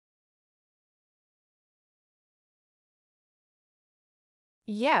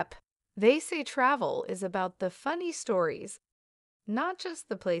 Yep, they say travel is about the funny stories, not just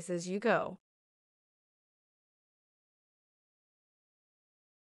the places you go.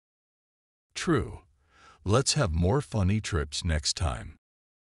 True. Let's have more funny trips next time.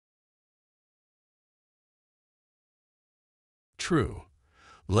 True.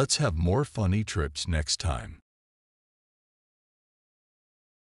 Let's have more funny trips next time.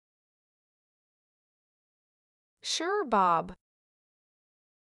 Sure, Bob.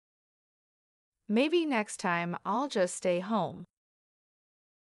 Maybe next time I'll just stay home.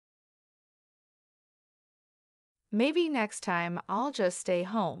 Maybe next time I'll just stay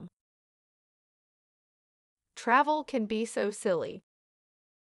home. Travel can be so silly.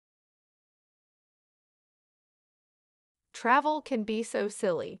 Travel can be so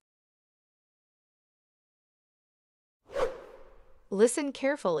silly. Listen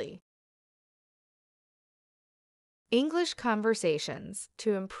carefully. English conversations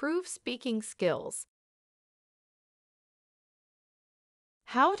to improve speaking skills.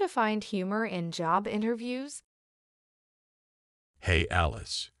 How to find humor in job interviews? Hey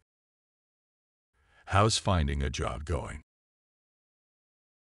Alice. How's finding a job going?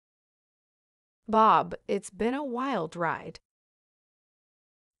 Bob, it's been a wild ride.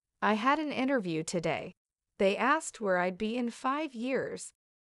 I had an interview today. They asked where I'd be in 5 years.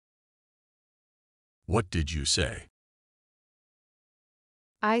 What did you say?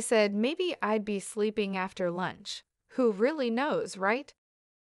 I said maybe I'd be sleeping after lunch. Who really knows, right?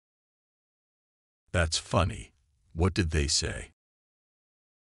 That's funny. What did they say?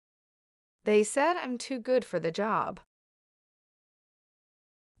 They said I'm too good for the job.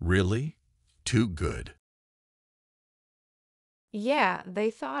 Really? Too good. Yeah,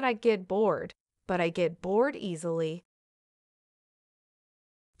 they thought I'd get bored, but I get bored easily.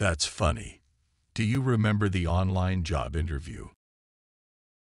 That's funny. Do you remember the online job interview?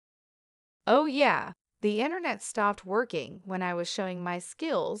 Oh yeah, The internet stopped working when I was showing my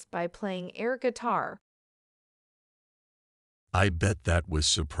skills by playing air guitar. I bet that was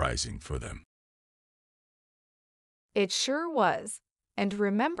surprising for them. It sure was. And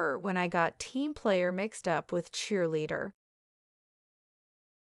remember when I got team player mixed up with cheerleader?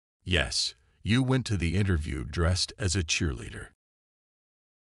 Yes, you went to the interview dressed as a cheerleader.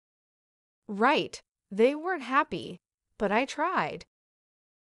 Right. They weren't happy, but I tried.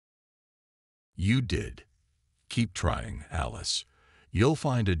 You did. Keep trying, Alice. You'll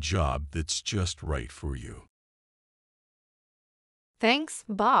find a job that's just right for you. Thanks,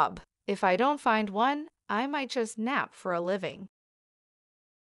 Bob. If I don't find one, I might just nap for a living.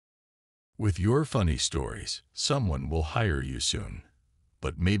 With your funny stories, someone will hire you soon.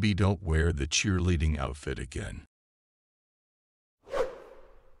 But maybe don't wear the cheerleading outfit again.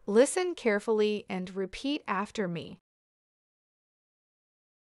 Listen carefully and repeat after me.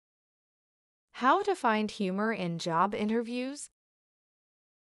 How to find humor in job interviews?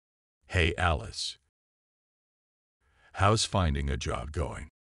 Hey, Alice. How's finding a job going?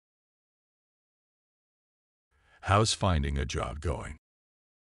 How's finding a job going?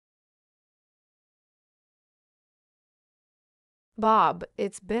 Bob,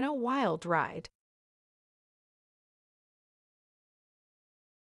 it's been a wild ride.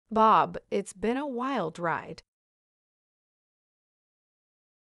 Bob, it's been a wild ride.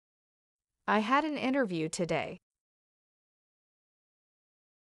 I had an interview today.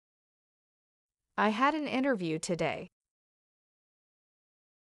 I had an interview today.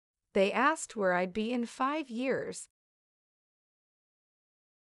 They asked where I'd be in 5 years.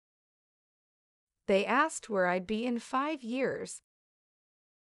 They asked where I'd be in 5 years.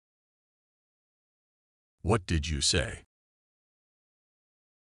 What did you say?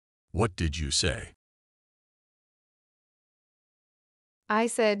 What did you say? I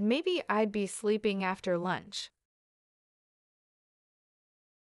said maybe I'd be sleeping after lunch.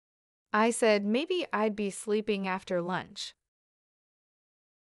 I said maybe I'd be sleeping after lunch.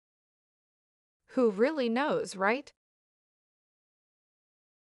 Who really knows, right?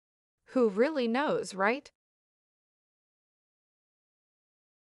 Who really knows, right?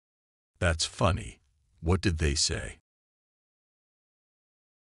 That's funny. What did they say?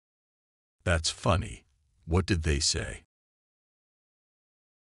 That's funny. What did they say?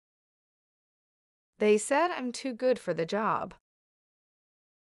 They said I'm too good for the job.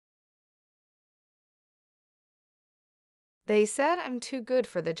 They said I'm too good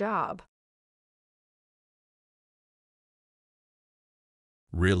for the job.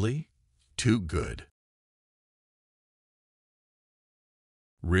 Really? Too good.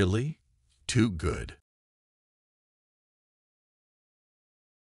 Really? Too good.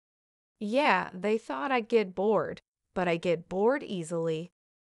 Yeah, they thought I'd get bored, but I get bored easily.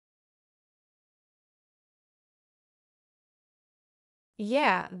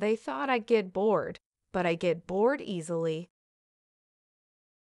 Yeah, they thought I'd get bored, but I get bored easily.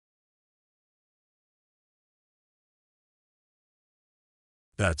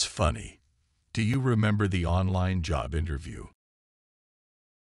 That's funny. Do you remember the online job interview?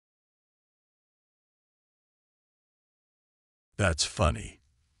 That's funny.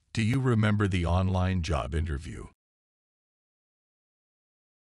 Do you remember the online job interview?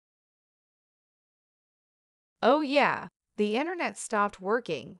 Oh yeah, the internet stopped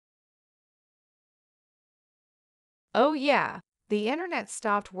working. Oh yeah, the internet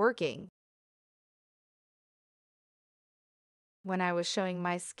stopped working when I was showing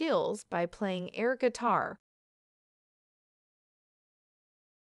my skills by playing air guitar.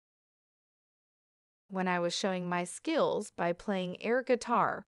 When I was showing my skills by playing air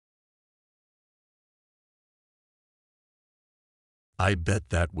guitar. I bet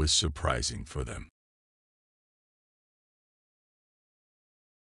that was surprising for them.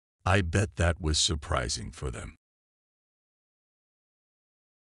 I bet that was surprising for them.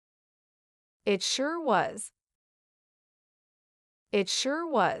 It sure was. It sure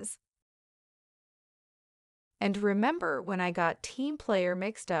was. And remember when I got team player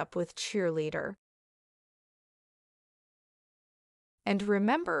mixed up with cheerleader? And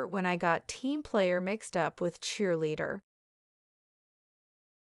remember when I got team player mixed up with cheerleader?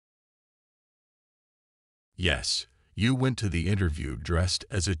 Yes, you went to the interview dressed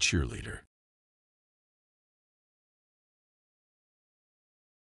as a cheerleader.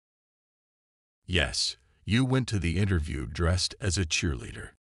 Yes, you went to the interview dressed as a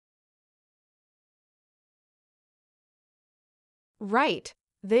cheerleader. Right.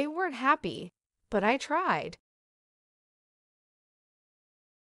 They weren't happy, but I tried.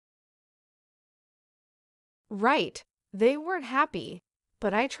 Right. They weren't happy,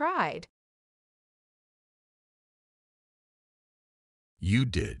 but I tried. You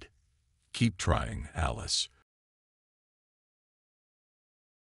did. Keep trying, Alice.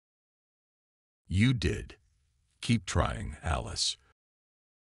 You did. Keep trying, Alice.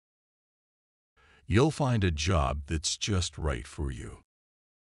 You'll find a job that's just right for you.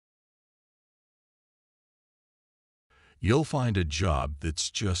 You'll find a job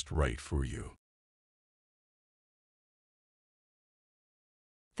that's just right for you.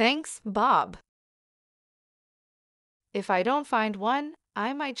 Thanks, Bob. If I don't find one,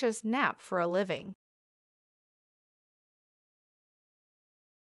 I might just nap for a living.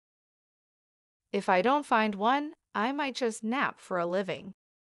 If I don't find one, I might just nap for a living.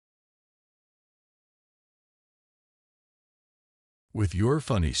 With your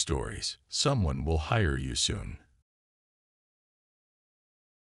funny stories, someone will hire you soon.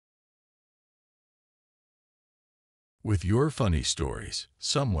 With your funny stories,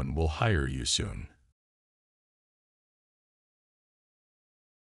 someone will hire you soon.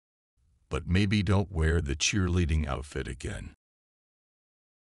 But maybe don't wear the cheerleading outfit again.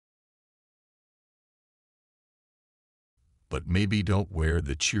 But maybe don't wear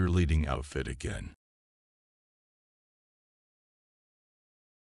the cheerleading outfit again.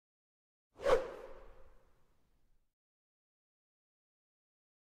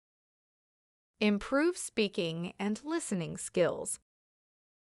 Improve speaking and listening skills.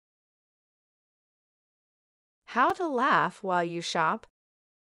 How to laugh while you shop.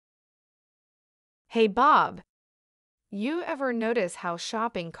 Hey, Bob, you ever notice how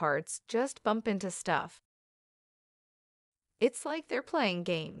shopping carts just bump into stuff? It's like they're playing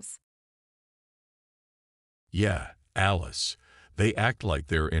games. Yeah, Alice. They act like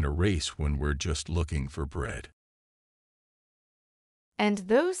they're in a race when we're just looking for bread. And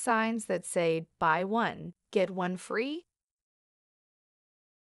those signs that say, buy one, get one free?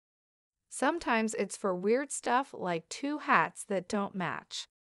 Sometimes it's for weird stuff like 2 hats that don't match.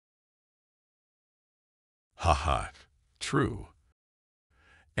 Haha, true.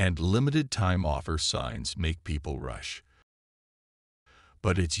 And limited time offer signs make people rush.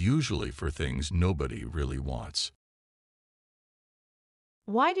 But it's usually for things nobody really wants.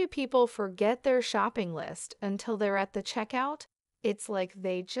 Why do people forget their shopping list until they're at the checkout? It's like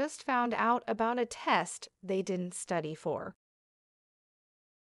they just found out about a test they didn't study for.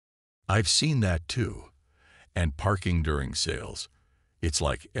 I've seen that too. And parking during sales. It's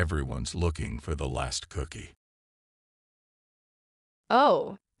like everyone's looking for the last cookie.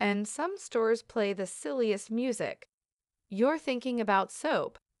 Oh, and some stores play the silliest music. You're thinking about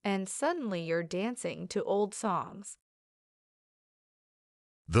soap, and suddenly you're dancing to old songs.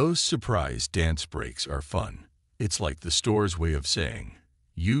 Those surprise dance breaks are fun. It's like the store's way of saying,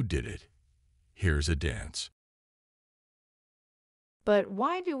 you did it. Here's a dance. But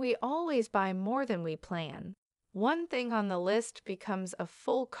why do we always buy more than we plan? One thing on the list becomes a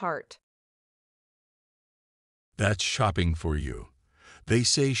full cart. That's shopping for you. They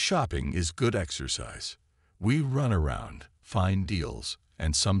say shopping is good exercise. We run around, find deals,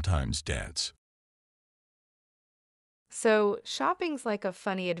 and sometimes dance. So, shopping's like a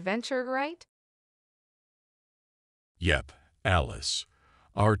funny adventure, right? Yep, Alice.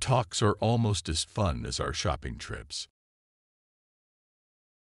 Our talks are almost as fun as our shopping trips.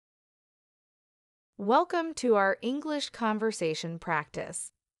 Welcome to our English conversation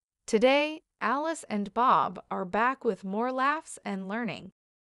practice. Today, Alice and Bob are back with more laughs and learning.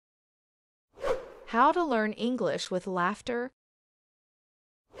 How to learn English with laughter.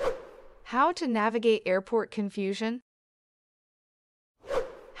 How to navigate airport confusion.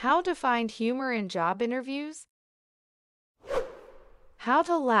 How to find humor in job interviews. How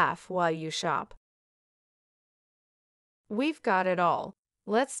to laugh while you shop. We've got it all.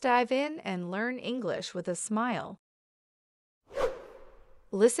 Let's dive in and learn English with a smile.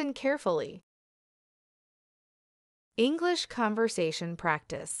 Listen carefully. English conversation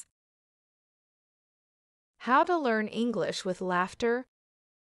practice. How to learn English with laughter.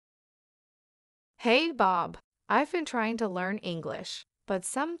 Hey, Bob, I've been trying to learn English, but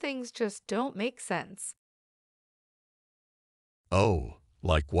some things just don't make sense. Oh,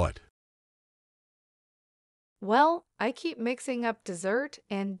 like what? Well, I keep mixing up dessert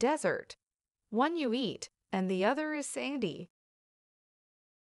and desert. One you eat, and the other is sandy.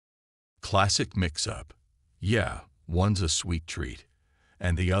 Classic mix-up. Yeah, one's a sweet treat,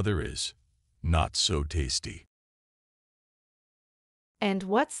 and the other is not so tasty. And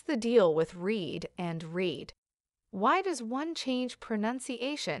what's the deal with read and read? Why does one change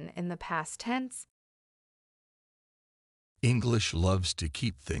pronunciation in the past tense? English loves to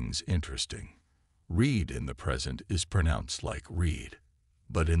keep things interesting. Read in the present is pronounced like read,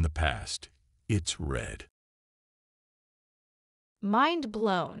 but in the past, it's read. Mind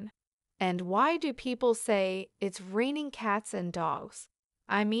blown. And why do people say it's raining cats and dogs?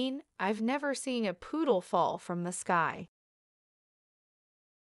 I mean, I've never seen a poodle fall from the sky.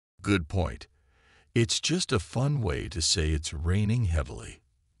 Good point. It's just a fun way to say it's raining heavily.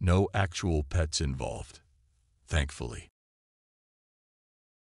 No actual pets involved, thankfully.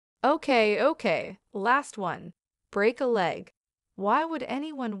 Okay. Last one. Break a leg. Why would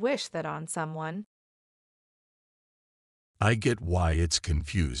anyone wish that on someone? I get why it's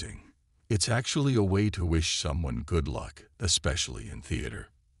confusing. It's actually a way to wish someone good luck, especially in theater.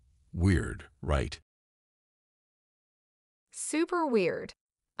 Weird, right? Super weird.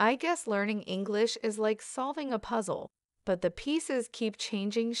 I guess learning English is like solving a puzzle, but the pieces keep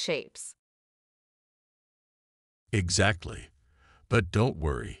changing shapes. Exactly. But don't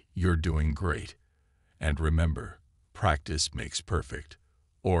worry, you're doing great. And remember, practice makes perfect,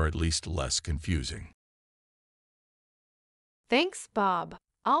 or at least less confusing. Thanks, Bob.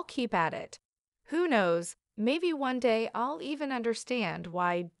 I'll keep at it. Who knows, maybe one day I'll even understand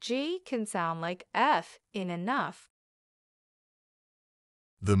why G can sound like F in enough.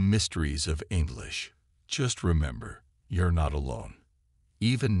 The mysteries of English. Just remember, you're not alone.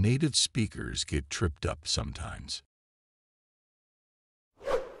 Even native speakers get tripped up sometimes.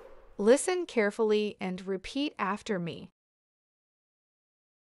 Listen carefully and repeat after me.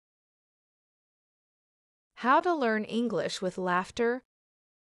 How to learn English with laughter.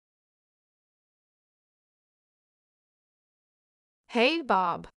 Hey,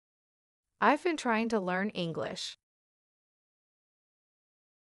 Bob. I've been trying to learn English.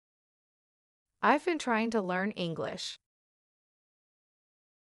 I've been trying to learn English.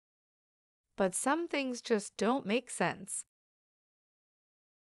 But some things just don't make sense.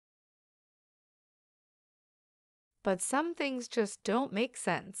 But some things just don't make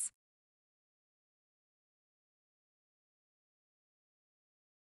sense.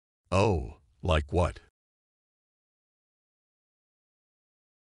 Oh, like what?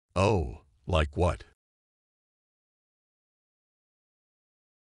 Oh, like what?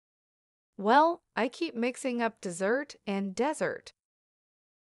 Well, I keep mixing up dessert and desert.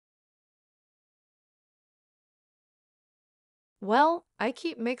 Well, I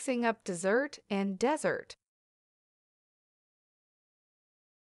keep mixing up dessert and desert.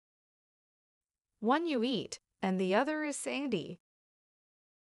 One you eat, and the other is sandy.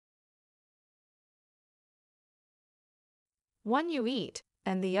 One you eat,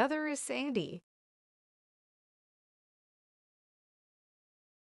 and the other is sandy.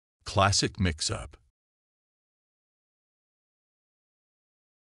 Classic mix-up.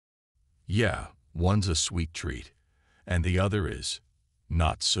 Yeah, one's a sweet treat, and the other is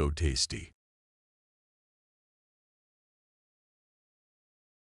not so tasty.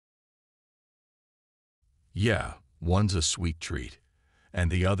 Yeah, one's a sweet treat, and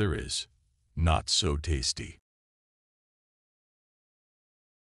the other is not so tasty.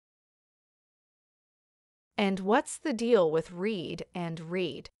 And what's the deal with read and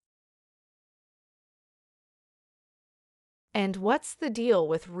read? And what's the deal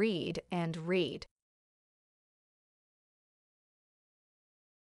with read and read?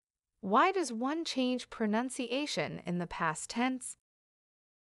 Why does one change pronunciation in the past tense?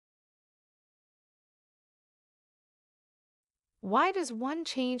 Why does one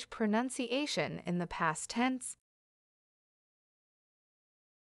change pronunciation in the past tense?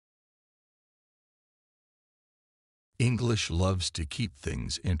 English loves to keep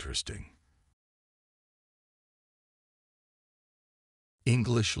things interesting.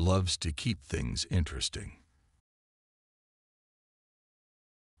 English loves to keep things interesting.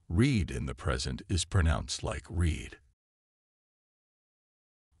 Read in the present is pronounced like read.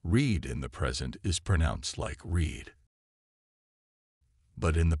 Read in the present is pronounced like read.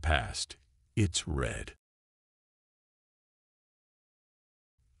 But in the past, it's read.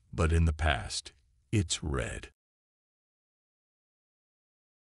 But in the past, it's read.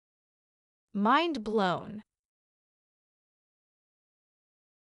 Mind blown.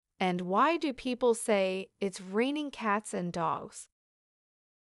 And why do people say it's raining cats and dogs?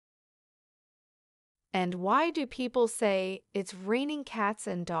 And why do people say it's raining cats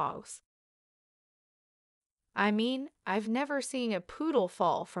and dogs? I mean, I've never seen a poodle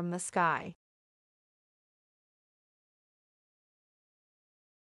fall from the sky.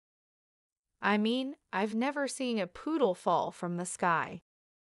 I mean, I've never seen a poodle fall from the sky.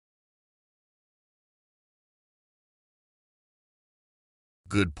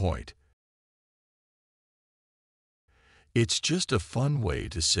 Good point. It's just a fun way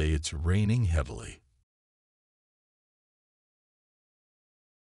to say it's raining heavily.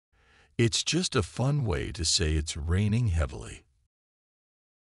 It's just a fun way to say it's raining heavily.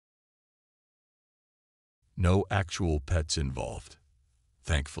 No actual pets involved,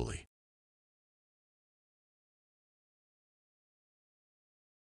 thankfully.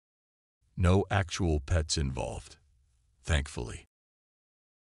 No actual pets involved, thankfully.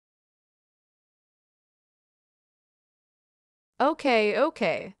 Okay,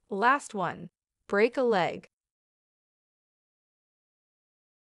 okay. Last one. Break a leg.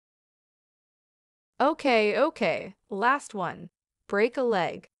 Okay, okay. Last one. Break a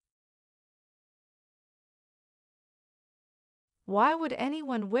leg. Why would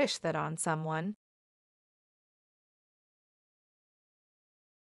anyone wish that on someone?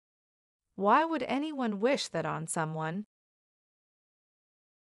 Why would anyone wish that on someone?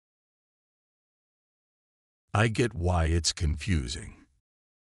 I get why it's confusing.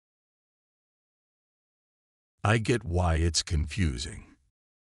 I get why it's confusing.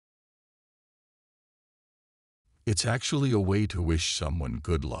 It's actually a way to wish someone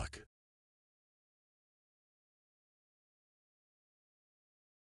good luck.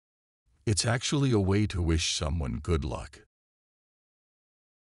 It's actually a way to wish someone good luck.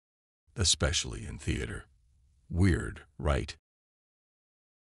 Especially in theater. Weird, right?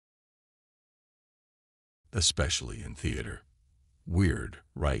 Especially in theater. Weird,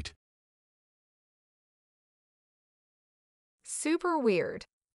 right? Super weird.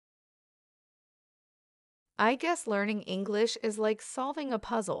 I guess learning English is like solving a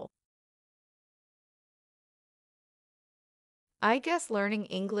puzzle. I guess learning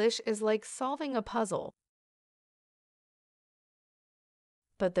English is like solving a puzzle.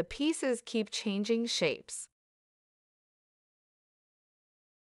 But the pieces keep changing shapes.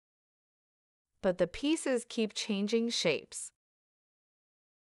 But the pieces keep changing shapes.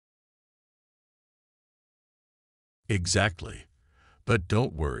 Exactly. But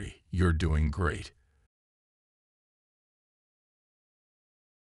don't worry, you're doing great.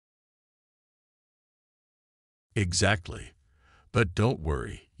 Exactly. But don't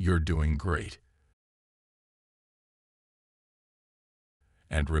worry, you're doing great.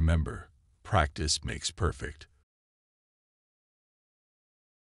 And remember, practice makes perfect.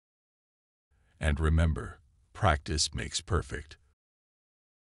 And remember, practice makes perfect.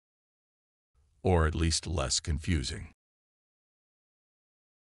 Or at least less confusing.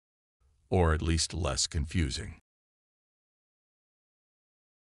 Or at least less confusing.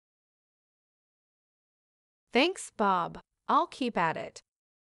 Thanks, Bob. I'll keep at it.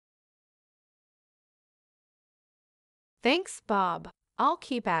 Thanks, Bob. I'll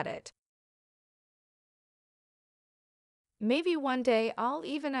keep at it. Maybe one day I'll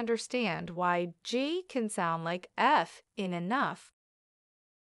even understand why G can sound like F in enough.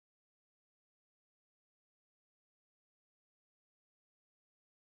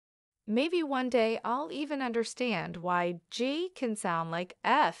 Maybe one day I'll even understand why G can sound like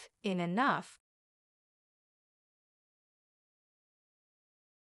F in enough.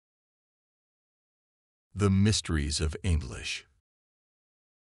 The mysteries of English.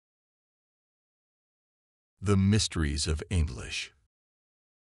 The mysteries of English.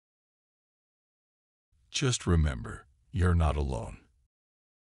 Just remember, you're not alone.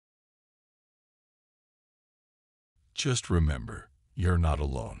 Just remember, you're not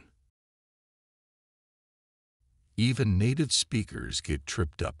alone. Even native speakers get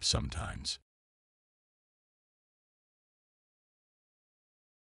tripped up sometimes.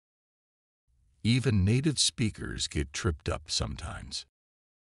 Even native speakers get tripped up sometimes.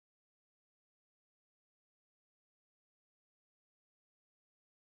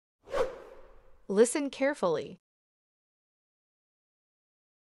 Listen carefully.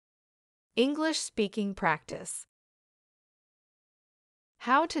 English speaking practice.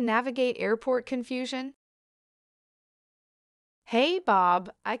 How to navigate airport confusion? Hey,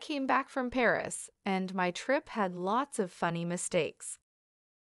 Bob, I came back from Paris, and my trip had lots of funny mistakes.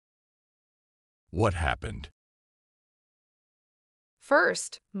 What happened?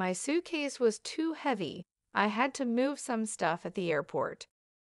 First, my suitcase was too heavy. I had to move some stuff at the airport.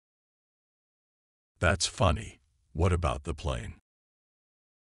 That's funny. What about the plane?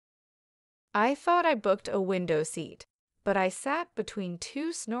 I thought I booked a window seat, but I sat between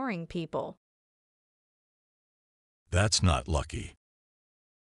two snoring people. That's not lucky.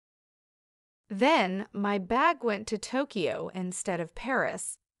 Then, my bag went to Tokyo instead of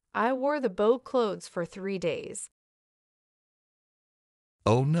Paris. I wore the boat clothes for 3 days.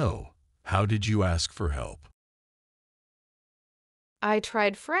 Oh no, how did you ask for help? I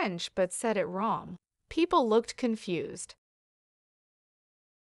tried French but said it wrong. People looked confused.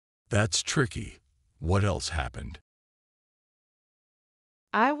 That's tricky. What else happened?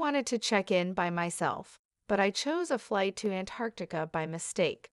 I wanted to check in by myself, but I chose a flight to Antarctica by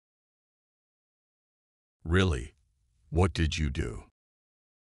mistake. Really? What did you do?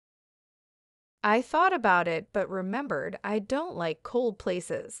 I thought about it but remembered I don't like cold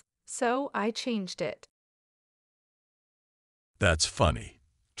places, so I changed it. That's funny.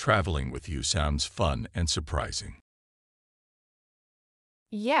 Traveling with you sounds fun and surprising.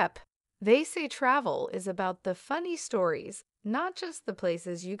 Yep, they say travel is about the funny stories, not just the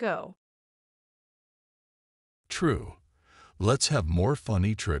places you go. True. Let's have more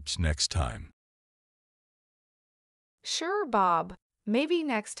funny trips next time. Sure, Bob. Maybe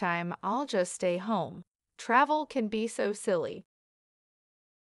next time I'll just stay home. Travel can be so silly.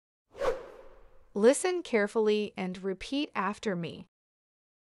 Listen carefully and repeat after me.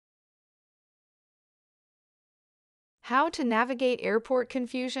 How to navigate airport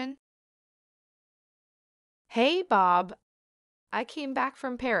confusion? Hey, Bob. I came back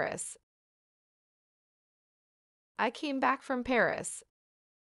from Paris. I came back from Paris.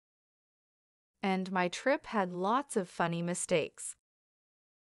 And my trip had lots of funny mistakes.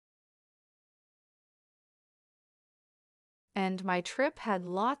 And my trip had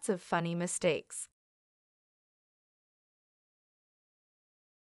lots of funny mistakes.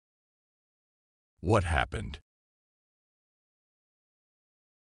 What happened?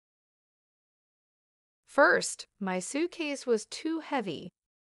 First, my suitcase was too heavy.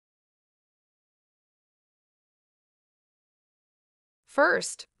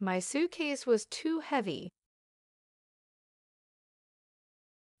 First, my suitcase was too heavy.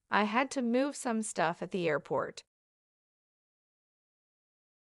 I had to move some stuff at the airport.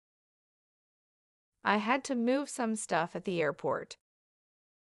 I had to move some stuff at the airport.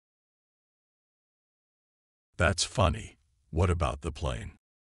 That's funny. What about the plane?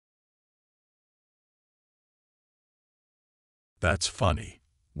 That's funny.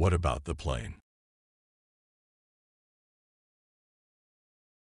 What about the plane?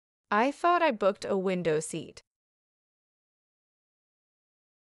 I thought I booked a window seat.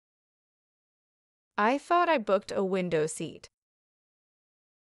 I thought I booked a window seat.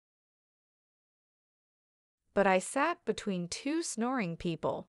 But I sat between two snoring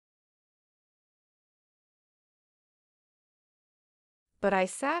people. But I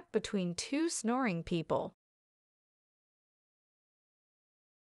sat between two snoring people.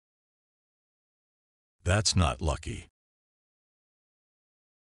 That's not lucky.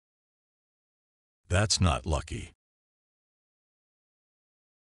 That's not lucky.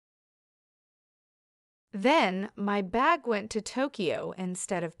 Then my bag went to Tokyo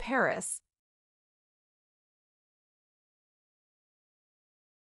instead of Paris.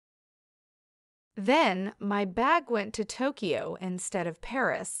 Then my bag went to Tokyo instead of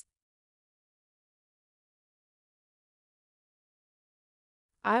Paris.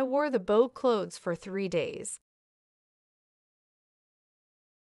 I wore the boat clothes for 3 days.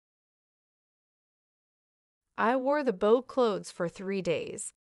 I wore the boat clothes for 3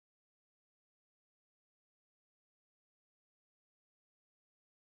 days.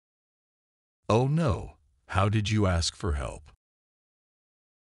 Oh no. How did you ask for help?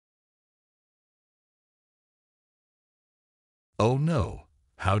 Oh no.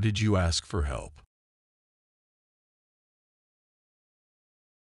 How did you ask for help?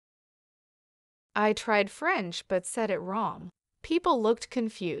 I tried French but said it wrong. People looked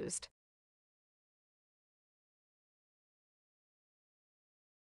confused.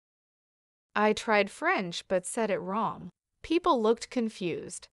 I tried French but said it wrong. People looked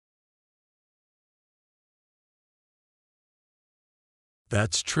confused.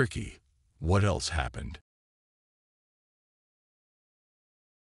 That's tricky. What else happened?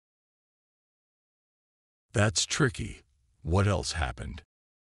 That's tricky. What else happened?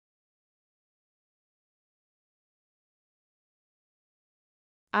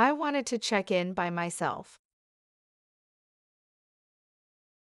 I wanted to check in by myself.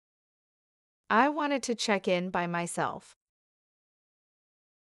 I wanted to check in by myself.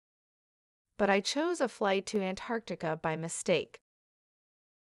 But I chose a flight to Antarctica by mistake.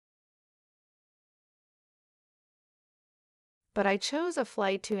 But I chose a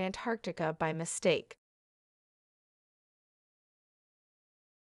flight to Antarctica by mistake.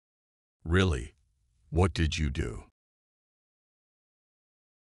 Really? What did you do?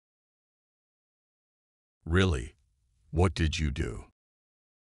 Really? What did you do?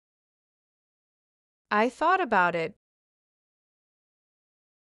 I thought about it.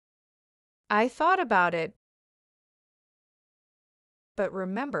 I thought about it, but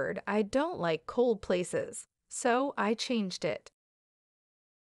remembered I don't like cold places, so I changed it.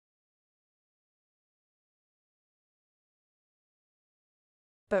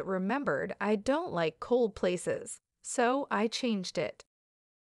 But remembered I don't like cold places, so I changed it.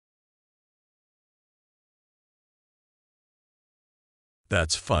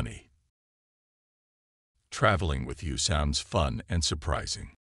 That's funny. Traveling with you sounds fun and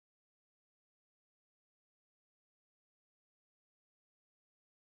surprising.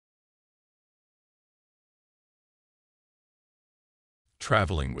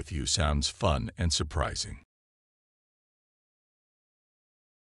 Traveling with you sounds fun and surprising.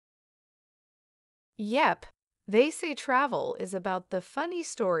 Yep, they say travel is about the funny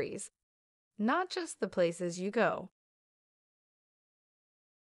stories, not just the places you go.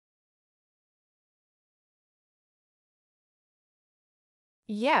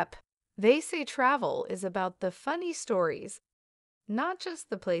 Yep, they say travel is about the funny stories, not just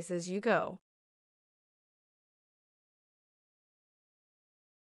the places you go.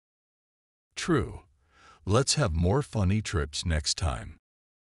 True. Let's have more funny trips next time.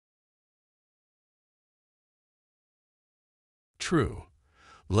 True.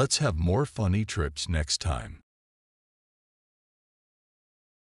 Let's have more funny trips next time.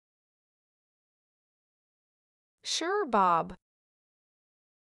 Sure, Bob.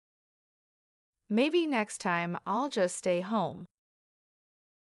 Maybe next time I'll just stay home.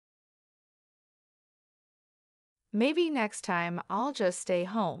 Maybe next time I'll just stay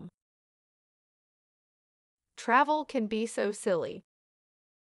home. Travel can be so silly.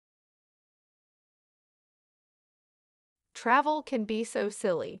 Travel can be so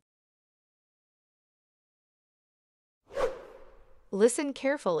silly. Listen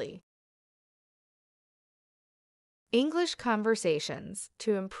carefully. English conversations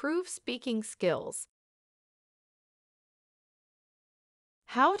to improve speaking skills.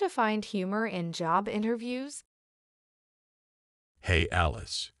 How to find humor in job interviews? Hey,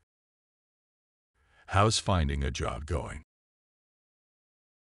 Alice. How's finding a job going?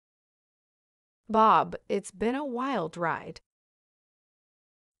 Bob, it's been a wild ride.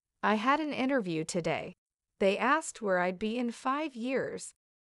 I had an interview today. They asked where I'd be in 5 years.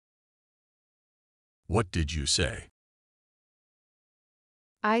 What did you say?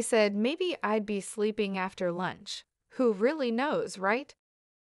 I said maybe I'd be sleeping after lunch. Who really knows, right?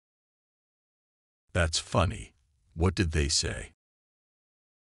 That's funny. What did they say?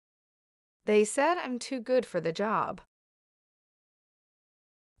 They said I'm too good for the job.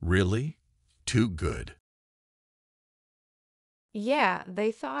 Really? Too good. Yeah,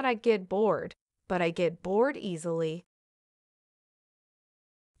 they thought I'd get bored, but I get bored easily.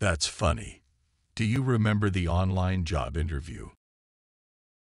 That's funny. Do you remember the online job interview?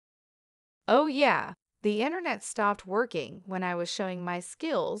 Oh, yeah, the internet stopped working when I was showing my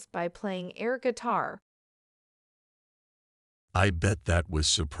skills by playing air guitar. I bet that was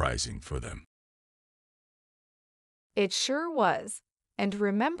surprising for them. It sure was. And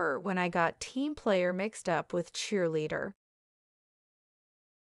remember when I got team player mixed up with cheerleader?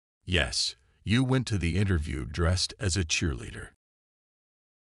 Yes, you went to the interview dressed as a cheerleader.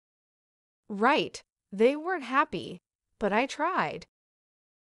 Right, they weren't happy, but I tried.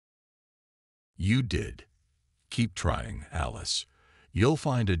 You did. Keep trying, Alice. You'll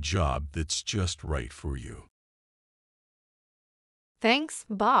find a job that's just right for you. Thanks,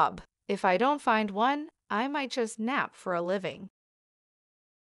 Bob. If I don't find one, I might just nap for a living.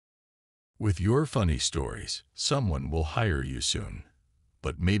 With your funny stories, someone will hire you soon.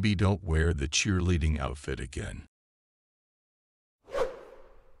 But maybe don't wear the cheerleading outfit again.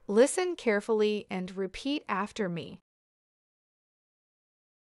 Listen carefully and repeat after me.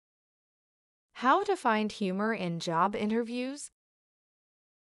 How to find humor in job interviews?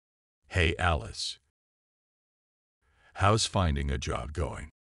 Hey, Alice. How's finding a job going?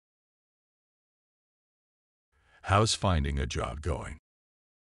 How's finding a job going?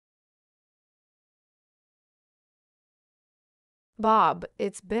 Bob,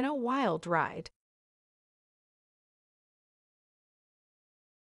 it's been a wild ride.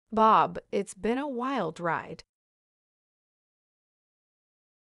 Bob, it's been a wild ride.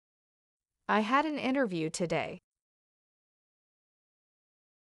 I had an interview today.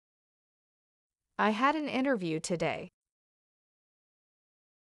 I had an interview today.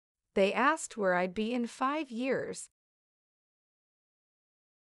 They asked where I'd be in 5 years.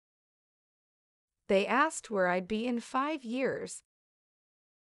 They asked where I'd be in 5 years.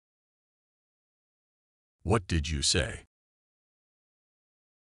 What did you say?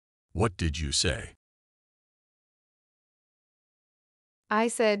 What did you say? I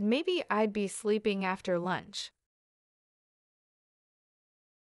said maybe I'd be sleeping after lunch.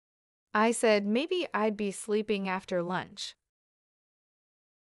 I said maybe I'd be sleeping after lunch.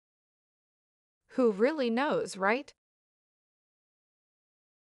 Who really knows, right?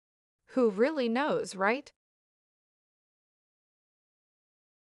 Who really knows, right?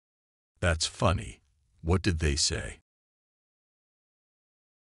 That's funny. What did they say?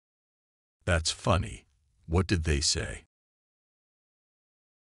 That's funny. What did they say?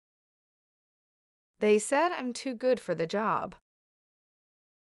 They said I'm too good for the job.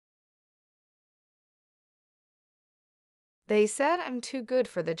 They said I'm too good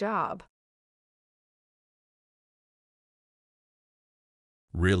for the job.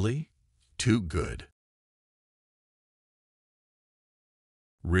 Really? Too good.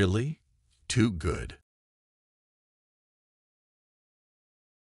 Really? Too good.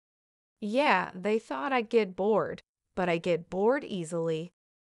 Yeah, they thought I'd get bored, but I get bored easily.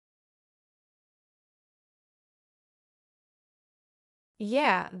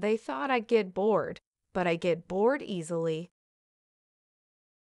 Yeah, they thought I'd get bored, but I get bored easily.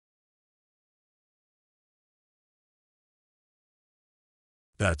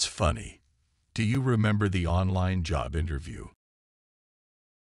 That's funny. Do you remember the online job interview?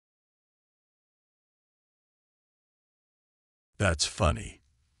 That's funny.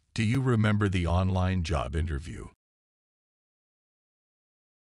 Do you remember the online job interview?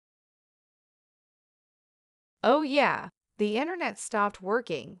 Oh yeah, the internet stopped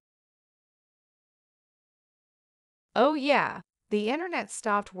working. Oh yeah, the internet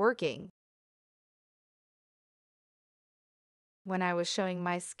stopped working. When I was showing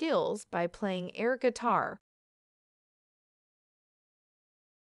my skills by playing air guitar.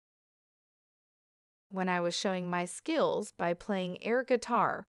 When I was showing my skills by playing air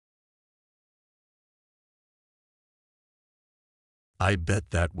guitar. I bet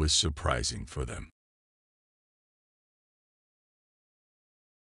that was surprising for them.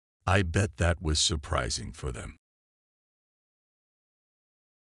 I bet that was surprising for them.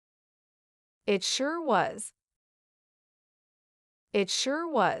 It sure was. It sure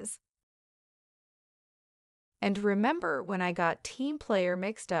was. And remember when I got team player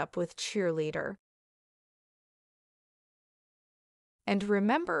mixed up with cheerleader. And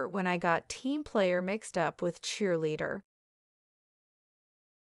remember when I got team player mixed up with cheerleader.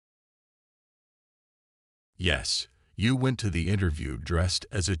 Yes, you went to the interview dressed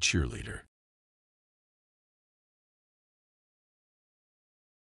as a cheerleader.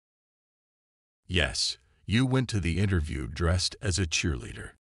 Yes, you went to the interview dressed as a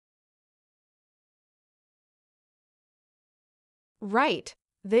cheerleader. Right,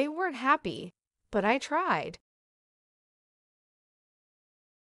 they weren't happy, but I tried.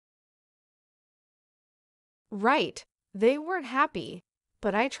 Right, they weren't happy,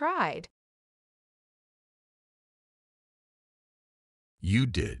 but I tried. You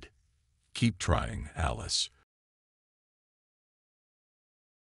did. Keep trying, Alice.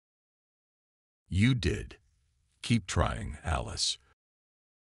 You did. Keep trying, Alice.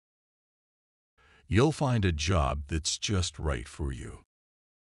 You'll find a job that's just right for you.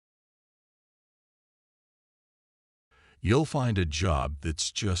 You'll find a job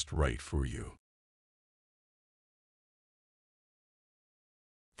that's just right for you.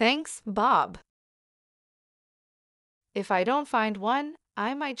 Thanks, Bob. If I don't find one,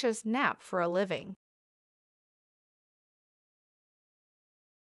 I might just nap for a living.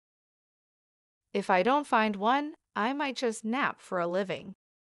 If I don't find one, I might just nap for a living.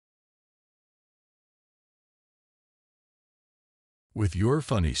 With your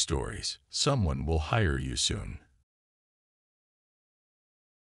funny stories, someone will hire you soon.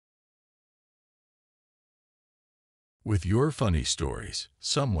 With your funny stories,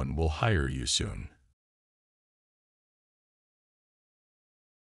 someone will hire you soon.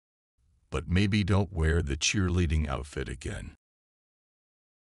 But maybe don't wear the cheerleading outfit again.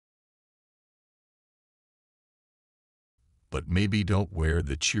 But maybe don't wear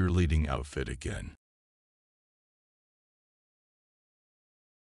the cheerleading outfit again.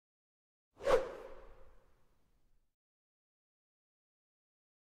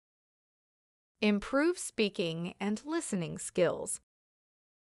 Improve speaking and listening skills.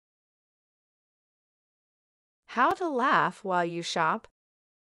 How to laugh while you shop.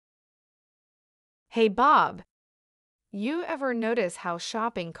 Hey Bob, you ever notice how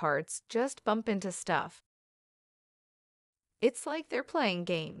shopping carts just bump into stuff? It's like they're playing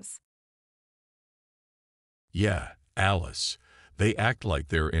games. Yeah, Alice. They act like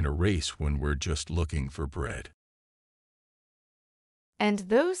they're in a race when we're just looking for bread. And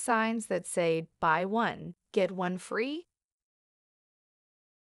those signs that say buy one, get one free?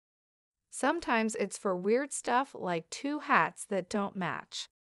 Sometimes it's for weird stuff like 2 hats that don't match.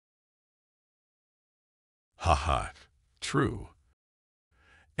 Haha, true.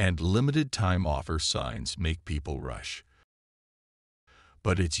 And limited time offer signs make people rush.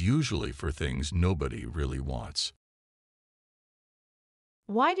 But it's usually for things nobody really wants.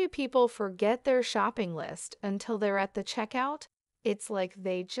 Why do people forget their shopping list until they're at the checkout? It's like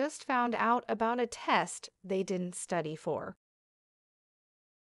they just found out about a test they didn't study for.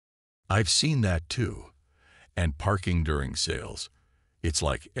 I've seen that too. And parking during sales. It's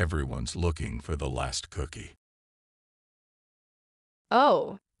like everyone's looking for the last cookie.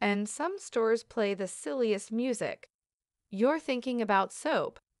 Oh, and some stores play the silliest music. You're thinking about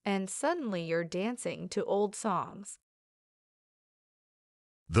soap, and suddenly you're dancing to old songs.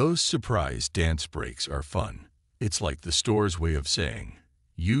 Those surprise dance breaks are fun. It's like the store's way of saying,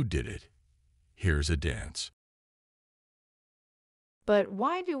 "You did it. Here's a dance." But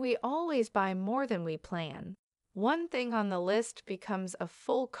why do we always buy more than we plan? One thing on the list becomes a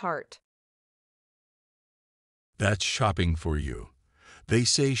full cart. That's shopping for you. They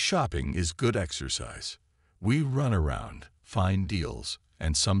say shopping is good exercise. We run around, find deals,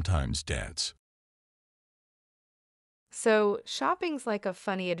 and sometimes dance. So, shopping's like a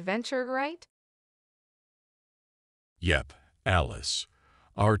funny adventure, right? Yep, Alice.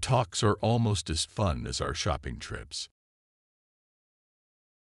 Our talks are almost as fun as our shopping trips.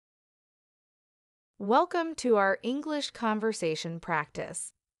 Welcome to our English conversation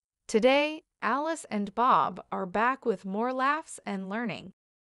practice. Today, Alice and Bob are back with more laughs and learning.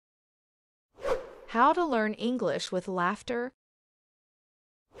 How to learn English with laughter.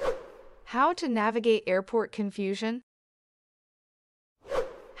 How to navigate airport confusion.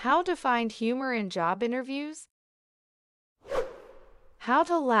 How to find humor in job interviews. How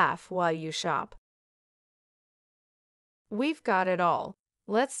to laugh while you shop. We've got it all.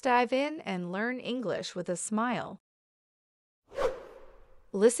 Let's dive in and learn English with a smile.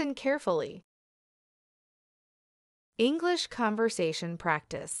 Listen carefully. English conversation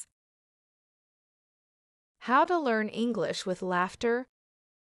practice. How to learn English with laughter.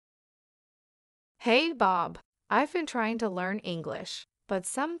 Hey, Bob, I've been trying to learn English, but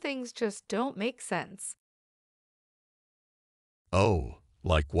some things just don't make sense. Oh,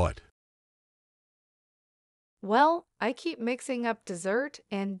 like what? Well, I keep mixing up dessert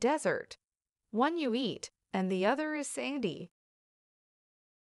and desert. One you eat, and the other is sandy.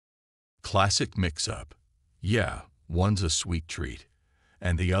 Classic mix-up. Yeah, one's a sweet treat,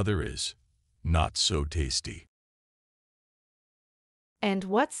 and the other is not so tasty. And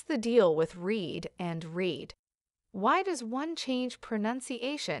what's the deal with read and read? Why does one change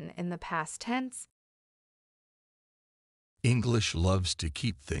pronunciation in the past tense? English loves to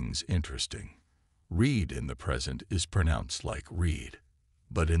keep things interesting. Read in the present is pronounced like read,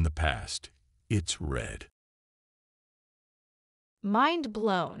 but in the past, it's read. Mind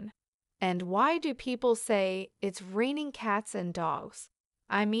blown. And why do people say it's raining cats and dogs?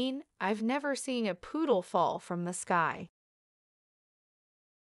 I mean, I've never seen a poodle fall from the sky.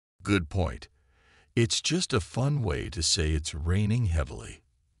 Good point. It's just a fun way to say it's raining heavily.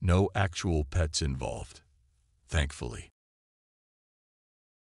 No actual pets involved, thankfully.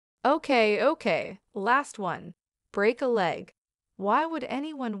 Okay, last one. Break a leg. Why would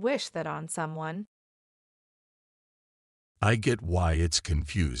anyone wish that on someone? I get why it's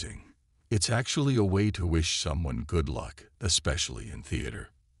confusing. It's actually a way to wish someone good luck, especially in theater.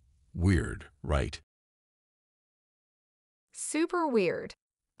 Weird, right? Super weird.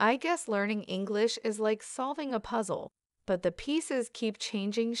 I guess learning English is like solving a puzzle, but the pieces keep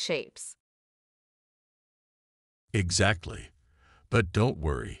changing shapes. Exactly. But don't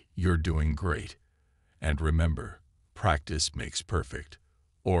worry, you're doing great. And remember, practice makes perfect,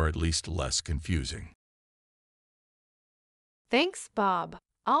 or at least less confusing. Thanks, Bob.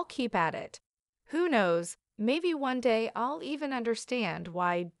 I'll keep at it. Who knows, maybe one day I'll even understand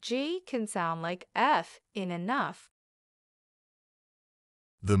why G can sound like F in enough.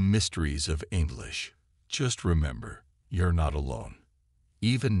 The mysteries of English. Just remember, you're not alone.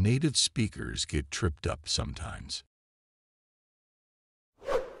 Even native speakers get tripped up sometimes.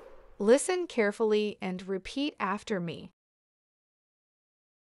 Listen carefully and repeat after me.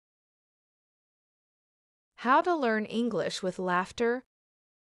 How to learn English with laughter.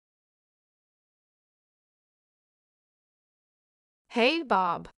 Hey,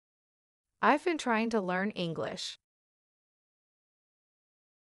 Bob. I've been trying to learn English.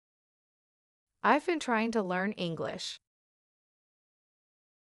 I've been trying to learn English.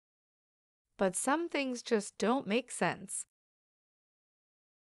 But some things just don't make sense.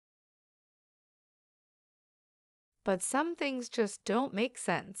 But some things just don't make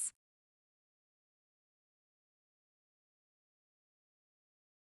sense.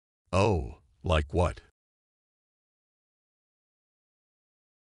 Oh, like what?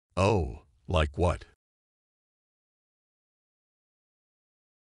 Oh, like what?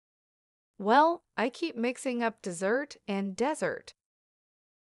 Well, I keep mixing up dessert and desert.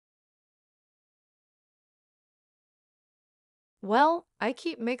 Well, I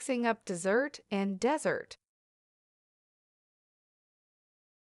keep mixing up dessert and desert.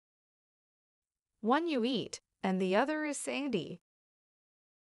 One you eat, and the other is sandy.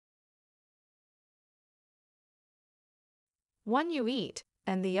 One you eat,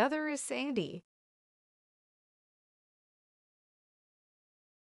 and the other is sandy.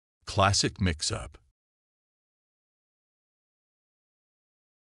 Classic mix-up.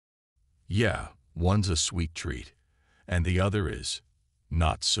 Yeah, one's a sweet treat, and the other is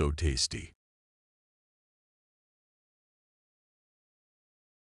not so tasty.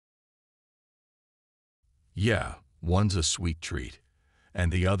 Yeah, one's a sweet treat,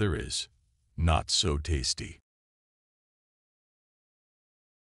 and the other is not so tasty.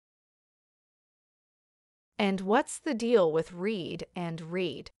 And what's the deal with read and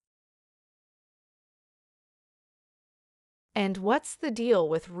read? And what's the deal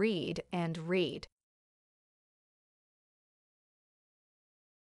with read and read?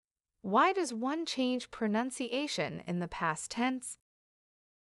 Why does one change pronunciation in the past tense?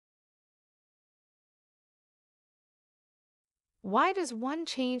 Why does one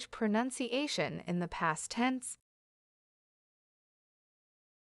change pronunciation in the past tense?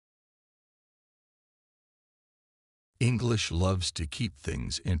 English loves to keep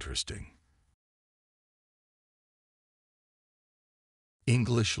things interesting.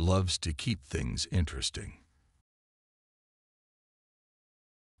 English loves to keep things interesting.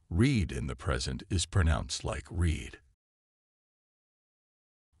 Read in the present is pronounced like read.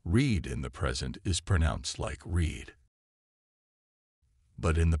 Read in the present is pronounced like read.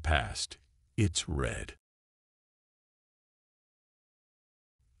 But in the past, it's read.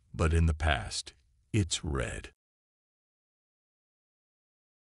 But in the past, it's read.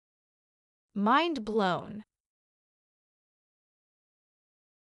 Mind blown.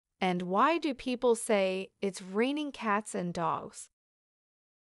 And why do people say it's raining cats and dogs?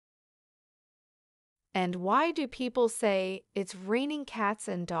 And why do people say it's raining cats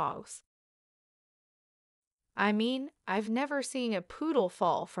and dogs? I mean, I've never seen a poodle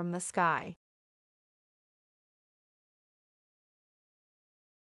fall from the sky.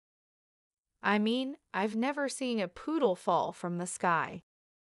 I mean, I've never seen a poodle fall from the sky.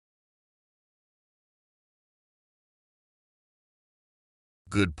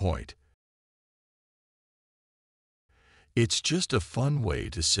 Good point. It's just a fun way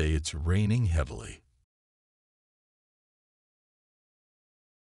to say it's raining heavily.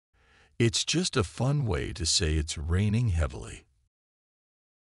 It's just a fun way to say it's raining heavily.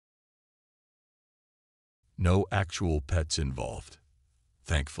 No actual pets involved,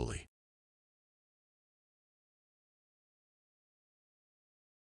 thankfully.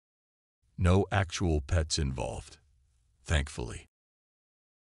 No actual pets involved, thankfully.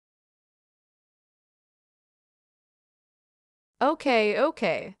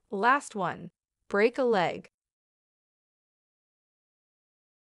 Okay, last one. Break a leg.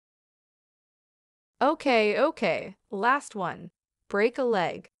 Okay, last one. Break a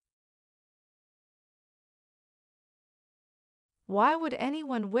leg. Why would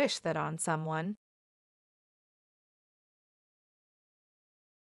anyone wish that on someone?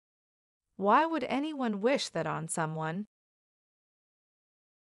 Why would anyone wish that on someone?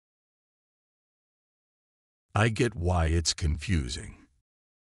 I get why it's confusing.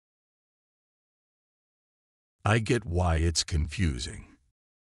 I get why it's confusing.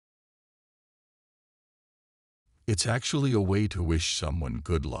 It's actually a way to wish someone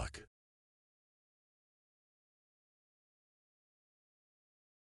good luck.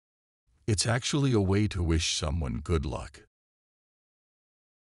 It's actually a way to wish someone good luck.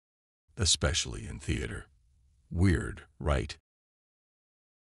 Especially in theater. Weird, right?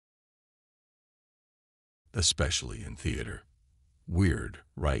 Especially in theater. Weird,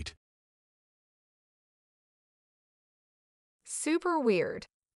 right? Super weird.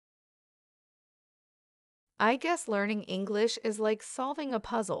 I guess learning English is like solving a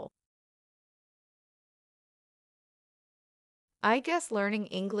puzzle. I guess learning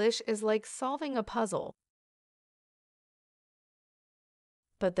English is like solving a puzzle.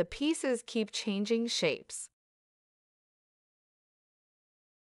 But the pieces keep changing shapes.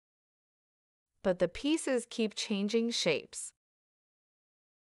 But the pieces keep changing shapes.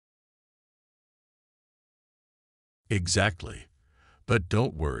 Exactly. But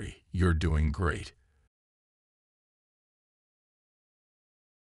don't worry, you're doing great.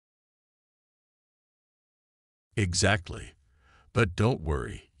 Exactly. But don't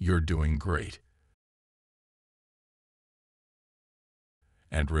worry, you're doing great.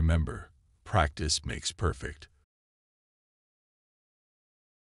 And remember, practice makes perfect.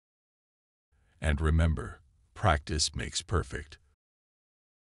 And remember, practice makes perfect.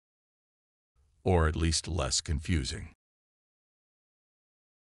 Or at least less confusing.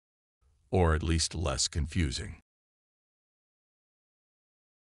 Or at least less confusing.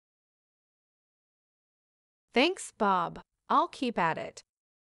 Thanks, Bob. I'll keep at it.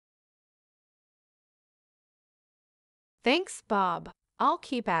 Thanks, Bob. I'll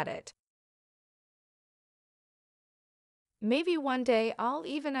keep at it. Maybe one day I'll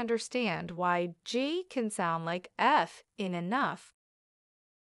even understand why G can sound like F in enough.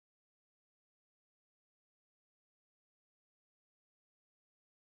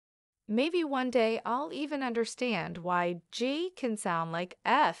 Maybe one day I'll even understand why G can sound like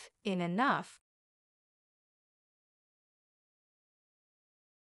F in enough.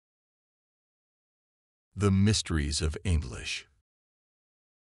 The mysteries of English.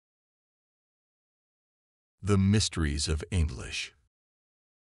 The mysteries of English.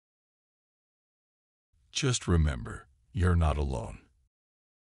 Just remember, you're not alone.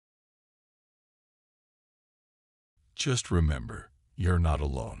 Just remember, you're not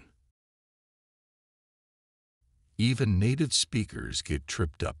alone. Even native speakers get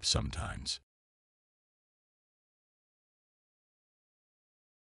tripped up sometimes.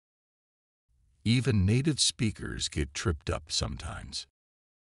 Even native speakers get tripped up sometimes.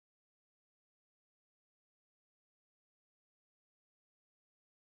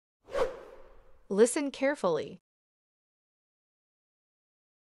 Listen carefully.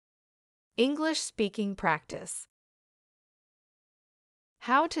 English speaking practice.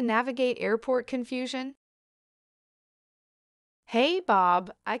 How to navigate airport confusion? Hey,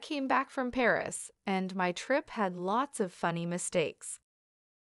 Bob, I came back from Paris, and my trip had lots of funny mistakes.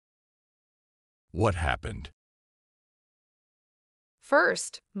 What happened?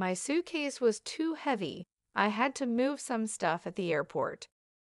 First, my suitcase was too heavy. I had to move some stuff at the airport.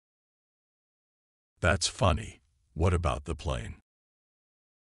 That's funny. What about the plane?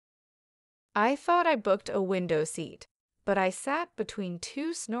 I thought I booked a window seat, but I sat between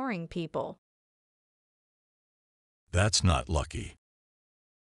two snoring people. That's not lucky.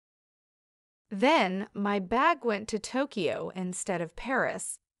 Then, my bag went to Tokyo instead of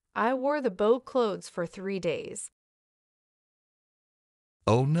Paris. I wore the boat clothes for 3 days.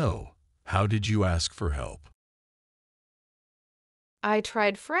 Oh no, how did you ask for help? I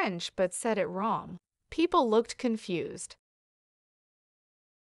tried French but said it wrong. People looked confused.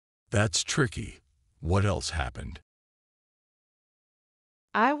 That's tricky. What else happened?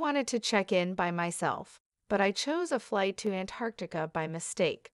 I wanted to check in by myself, but I chose a flight to Antarctica by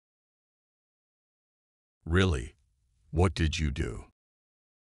mistake. Really? What did you do?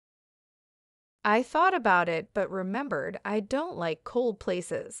 I thought about it but remembered I don't like cold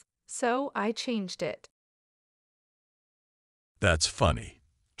places, so I changed it. That's funny.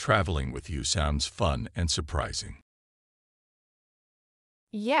 Traveling with you sounds fun and surprising.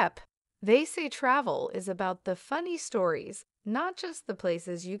 Yep, they say travel is about the funny stories, not just the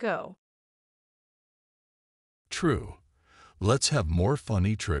places you go. True. Let's have more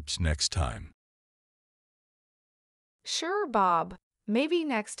funny trips next time. Sure, Bob. Maybe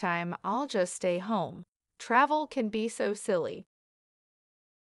next time I'll just stay home. Travel can be so silly.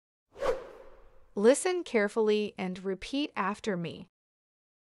 Listen carefully and repeat after me.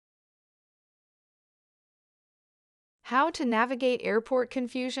 How to navigate airport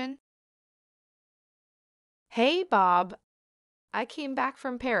confusion? Hey, Bob. I came back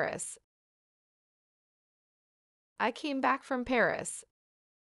from Paris. I came back from Paris.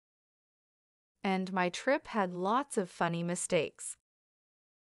 And my trip had lots of funny mistakes.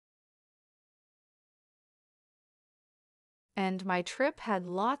 And my trip had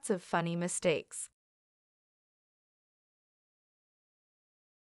lots of funny mistakes.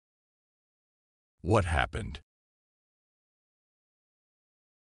 What happened?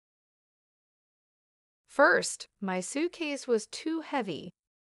 First, my suitcase was too heavy.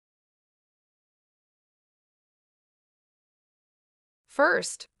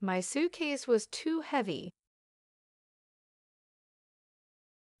 First, my suitcase was too heavy.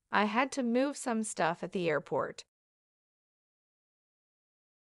 I had to move some stuff at the airport.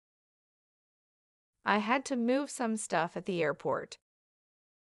 I had to move some stuff at the airport.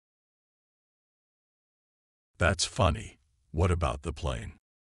 That's funny. What about the plane?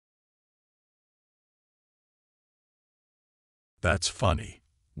 That's funny.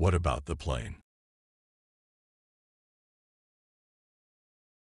 What about the plane?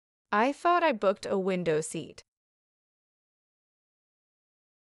 I thought I booked a window seat.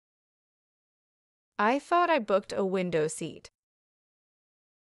 I thought I booked a window seat.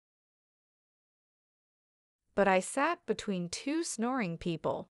 But I sat between two snoring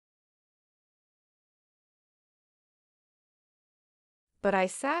people. but I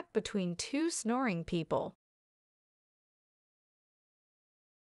sat between two snoring people.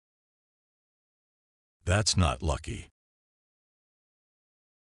 That's not lucky.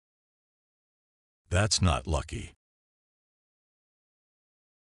 That's not lucky.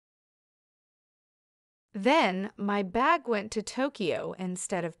 Then my bag went to Tokyo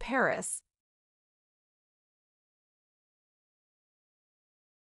instead of Paris.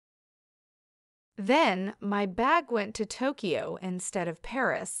 Then my bag went to Tokyo instead of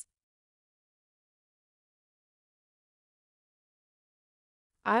Paris.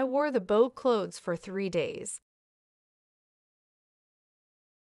 I wore the bow clothes for 3 days.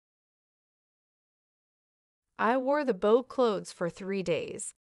 I wore the bow clothes for 3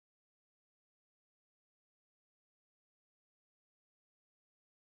 days.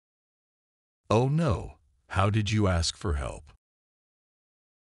 Oh no, how did you ask for help?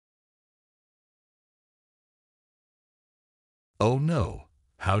 Oh no,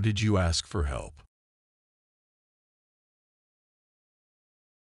 how did you ask for help?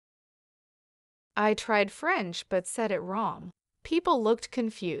 I tried French but said it wrong. People looked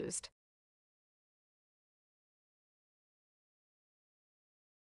confused.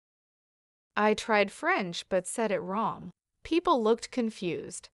 I tried French but said it wrong. People looked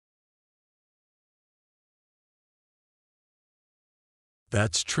confused.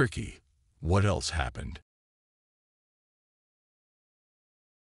 That's tricky. What else happened?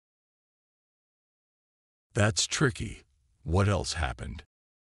 That's tricky. What else happened?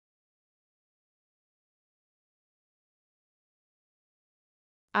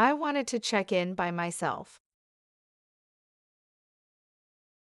 I wanted to check in by myself.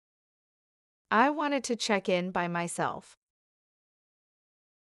 I wanted to check in by myself.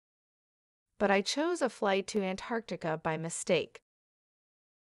 But I chose a flight to Antarctica by mistake.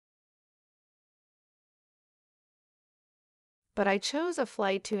 But I chose a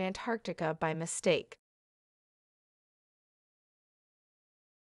flight to Antarctica by mistake.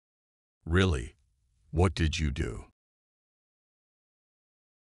 Really? What did you do?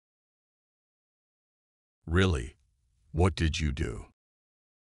 Really? What did you do?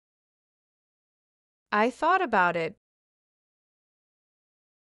 I thought about it.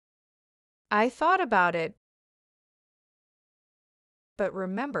 I thought about it, but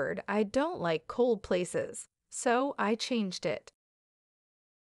remembered I don't like cold places, so I changed it.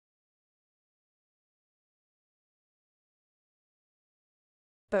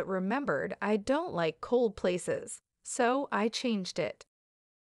 But remembered I don't like cold places, so I changed it.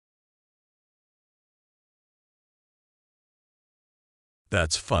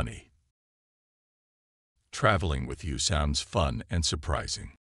 That's funny. Traveling with you sounds fun and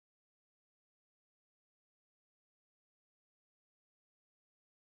surprising.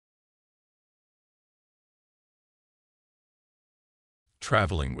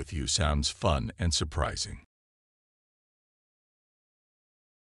 Traveling with you sounds fun and surprising.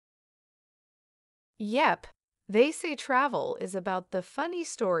 Yep, they say travel is about the funny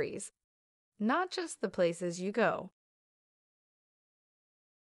stories, not just the places you go.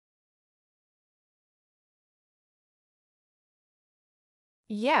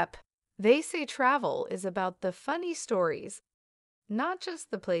 Yep, they say travel is about the funny stories, not just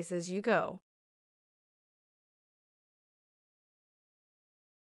the places you go.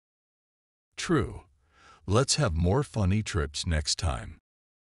 True. Let's have more funny trips next time.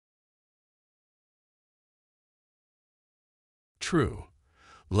 True.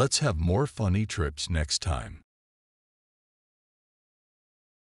 Let's have more funny trips next time.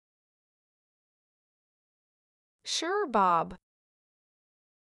 Sure, Bob.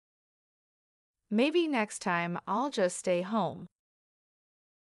 Maybe next time I'll just stay home.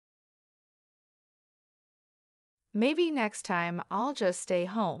 Maybe next time I'll just stay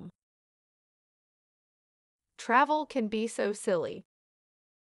home. Travel can be so silly.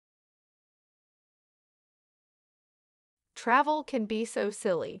 Travel can be so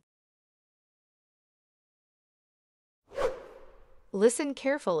silly. Listen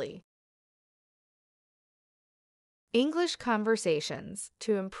carefully. English conversations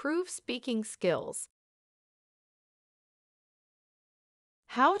to improve speaking skills.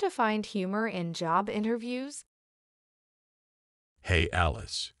 How to find humor in job interviews? Hey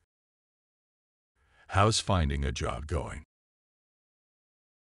Alice. How's finding a job going?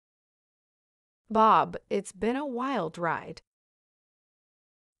 Bob, it's been a wild ride.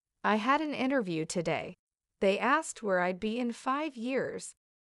 I had an interview today. They asked where I'd be in 5 years.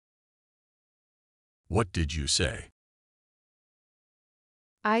 What did you say?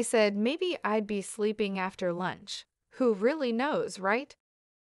 I said maybe I'd be sleeping after lunch. Who really knows, right?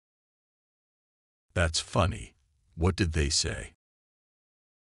 That's funny. What did they say?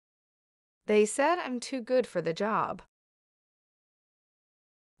 They said I'm too good for the job.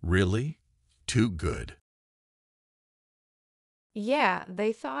 Really? Too good. Yeah,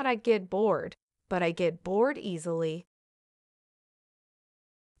 they thought I'd get bored, but I get bored easily.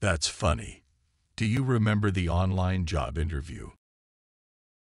 That's funny. Do you remember the online job interview?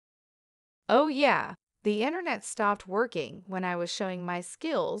 Oh, yeah, the internet stopped working when I was showing my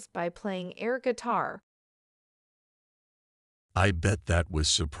skills by playing air guitar. I bet that was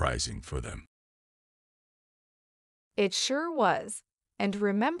surprising for them. It sure was. And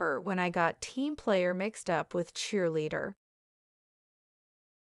remember when I got team player mixed up with cheerleader?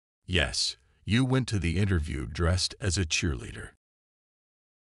 Yes, you went to the interview dressed as a cheerleader.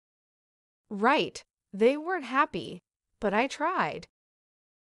 Right, they weren't happy, but I tried.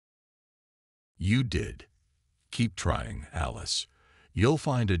 You did. Keep trying, Alice. You'll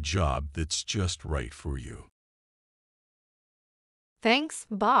find a job that's just right for you. Thanks,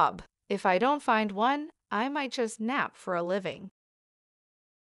 Bob. If I don't find one, I might just nap for a living.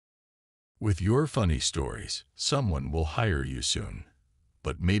 With your funny stories, someone will hire you soon.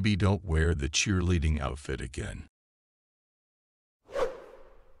 But maybe don't wear the cheerleading outfit again.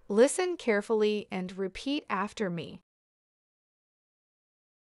 Listen carefully and repeat after me.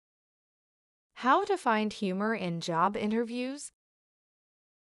 How to find humor in job interviews?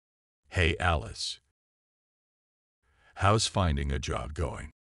 Hey, Alice. How's finding a job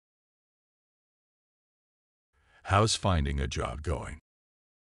going? How's finding a job going?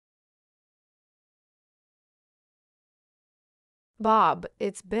 Bob,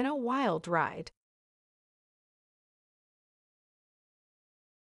 it's been a wild ride.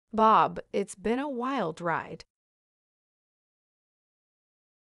 Bob, it's been a wild ride.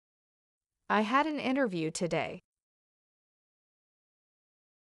 I had an interview today.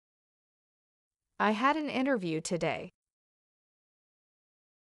 I had an interview today.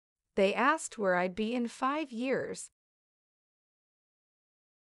 They asked where I'd be in 5 years.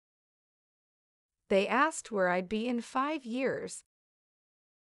 They asked where I'd be in 5 years.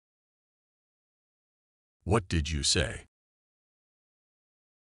 What did you say?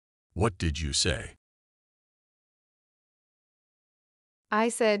 What did you say? I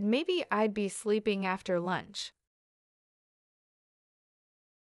said maybe I'd be sleeping after lunch.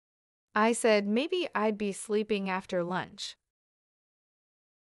 I said maybe I'd be sleeping after lunch.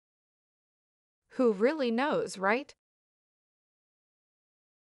 Who really knows, right?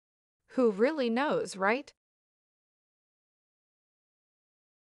 Who really knows, right?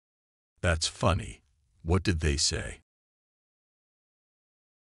 That's funny. What did they say?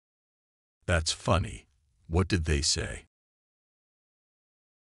 That's funny. What did they say?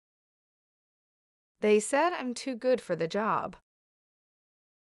 They said I'm too good for the job.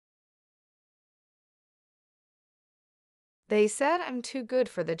 They said I'm too good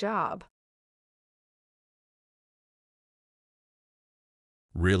for the job.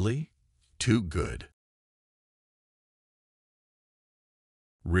 Really? Too good.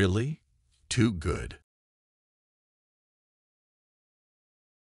 Really? Too good.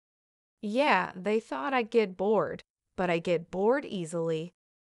 Yeah, they thought I'd get bored, but I get bored easily.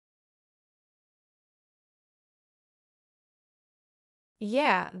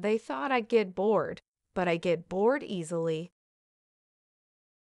 Yeah, they thought I'd get bored, but I get bored easily.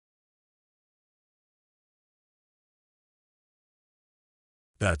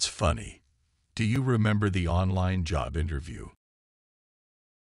 That's funny. Do you remember the online job interview?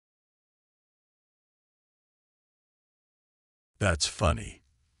 That's funny.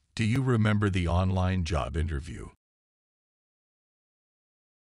 Do you remember the online job interview?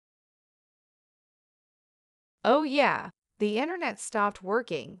 Oh yeah, the internet stopped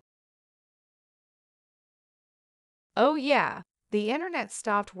working. Oh yeah, the internet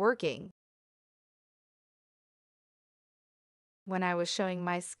stopped working when I was showing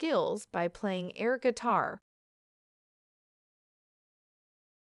my skills by playing air guitar.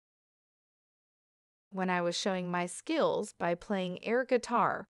 When I was showing my skills by playing air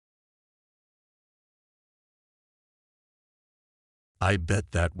guitar. I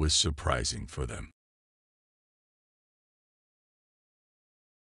bet that was surprising for them.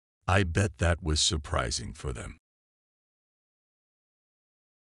 I bet that was surprising for them.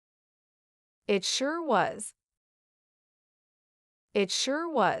 It sure was. It sure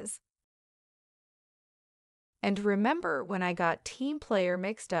was. And remember when I got team player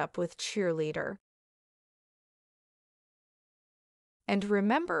mixed up with cheerleader? And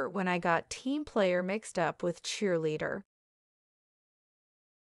remember when I got team player mixed up with cheerleader?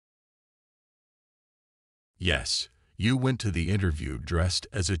 Yes, you went to the interview dressed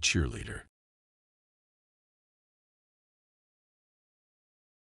as a cheerleader.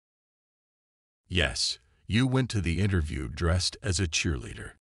 Yes, you went to the interview dressed as a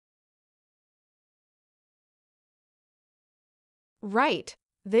cheerleader. Right,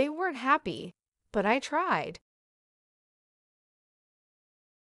 they weren't happy, but I tried.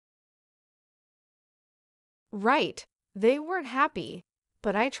 Right, they weren't happy,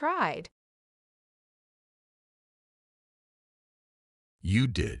 but I tried. You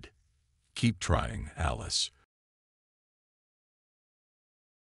did. Keep trying, Alice.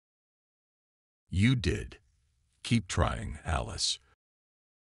 You did. Keep trying, Alice.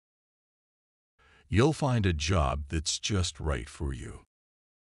 You'll find a job that's just right for you.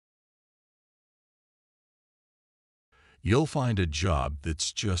 You'll find a job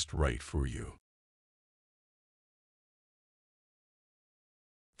that's just right for you.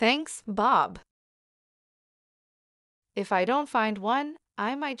 Thanks, Bob. If I don't find one,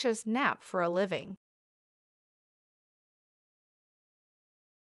 I might just nap for a living.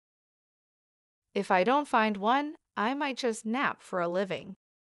 If I don't find one, I might just nap for a living.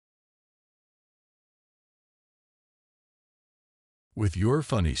 With your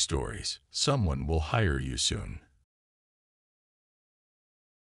funny stories, someone will hire you soon.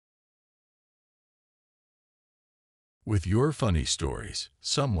 With your funny stories,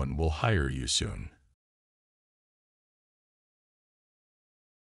 someone will hire you soon.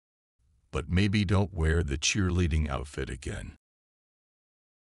 But maybe don't wear the cheerleading outfit again.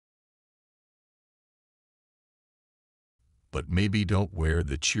 But maybe don't wear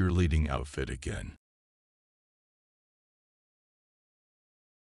the cheerleading outfit again.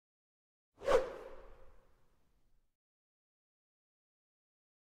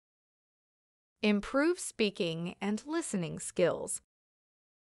 Improve speaking and listening skills.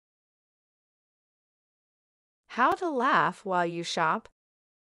 How to laugh while you shop.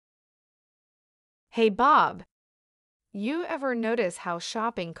 Hey Bob, you ever notice how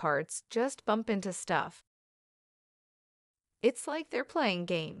shopping carts just bump into stuff? It's like they're playing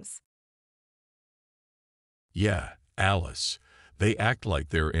games. Yeah, Alice. They act like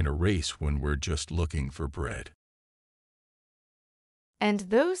they're in a race when we're just looking for bread. And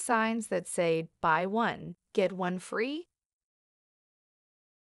those signs that say buy one, get one free?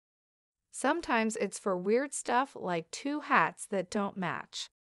 Sometimes it's for weird stuff like two hats that don't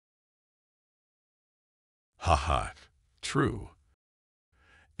match. Haha, true.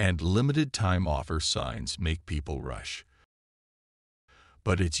 And limited time offer signs make people rush.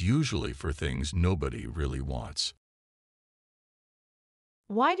 But it's usually for things nobody really wants.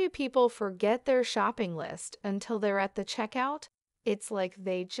 Why do people forget their shopping list until they're at the checkout? It's like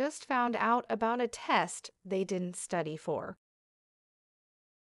they just found out about a test they didn't study for.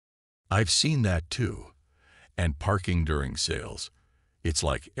 I've seen that too. And parking during sales. It's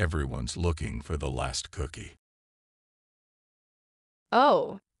like everyone's looking for the last cookie.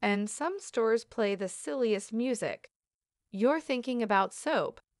 Oh, and some stores play the silliest music. You're thinking about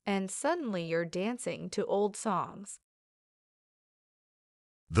soap, and suddenly you're dancing to old songs.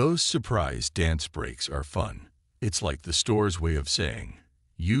 Those surprise dance breaks are fun. It's like the store's way of saying,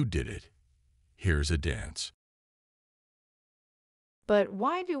 "You did it. Here's a dance." But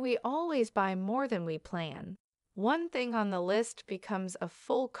why do we always buy more than we plan? One thing on the list becomes a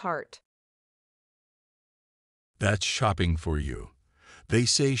full cart. That's shopping for you. They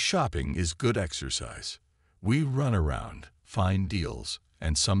say shopping is good exercise. We run around, find deals,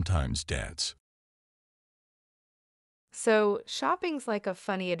 and sometimes dance. So, shopping's like a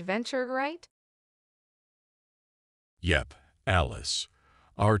funny adventure, right? Yep, Alice.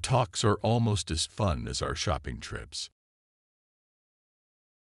 Our talks are almost as fun as our shopping trips.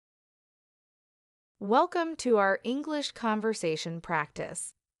 Welcome to our English conversation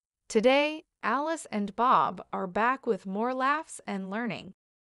practice. Today, Alice and Bob are back with more laughs and learning.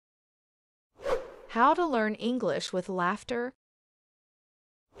 How to learn English with laughter.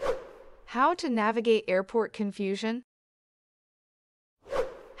 How to navigate airport confusion.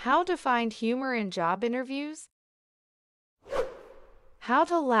 How to find humor in job interviews. How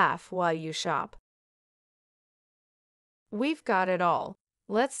to laugh while you shop. We've got it all.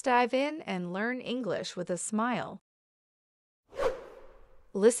 Let's dive in and learn English with a smile.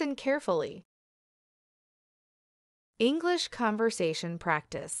 Listen carefully. English conversation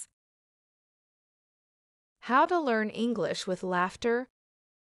practice. How to learn English with laughter.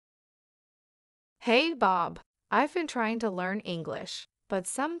 Hey, Bob, I've been trying to learn English, but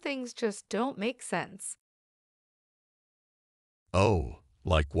some things just don't make sense. Oh,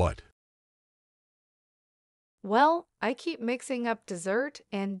 like what? Well, I keep mixing up dessert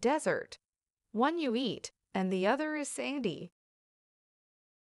and desert. One you eat, and the other is sandy.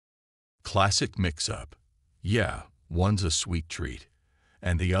 Classic mix-up. Yeah, one's a sweet treat,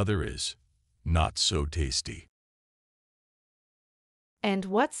 and the other is not so tasty. And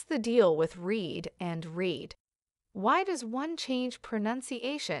what's the deal with read and read? Why does one change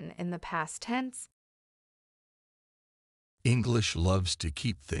pronunciation in the past tense? English loves to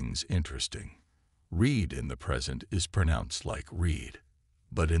keep things interesting. Read in the present is pronounced like read,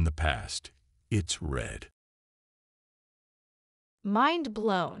 but in the past, it's read. Mind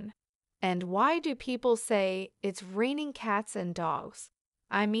blown. And why do people say it's raining cats and dogs?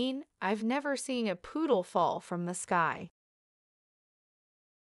 I mean, I've never seen a poodle fall from the sky.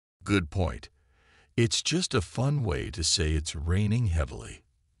 Good point. It's just a fun way to say it's raining heavily.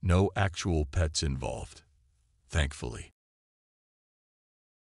 No actual pets involved, thankfully.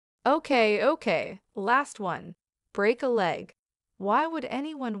 Okay, last one. Break a leg. Why would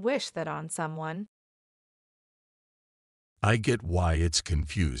anyone wish that on someone? I get why it's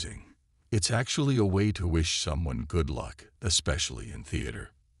confusing. It's actually a way to wish someone good luck, especially in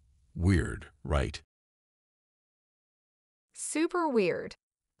theater. Weird, right? Super weird.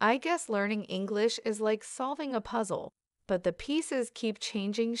 I guess learning English is like solving a puzzle, but the pieces keep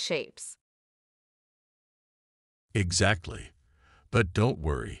changing shapes. Exactly. But don't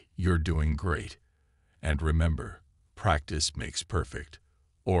worry, you're doing great. And remember, practice makes perfect,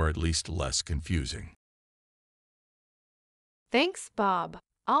 or at least less confusing. Thanks, Bob.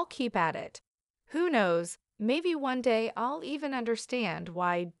 I'll keep at it. Who knows, maybe one day I'll even understand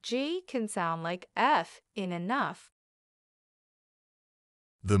why G can sound like F in enough.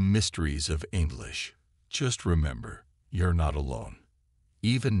 The mysteries of English. Just remember, you're not alone.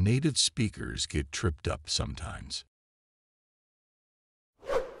 Even native speakers get tripped up sometimes.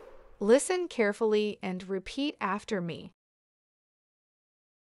 Listen carefully and repeat after me.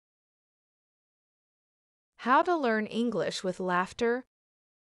 How to learn English with laughter.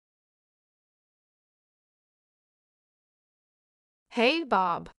 Hey,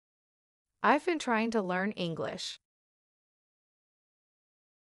 Bob. I've been trying to learn English.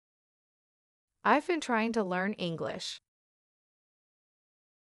 I've been trying to learn English.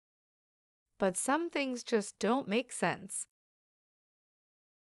 But some things just don't make sense.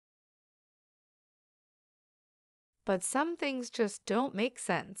 But some things just don't make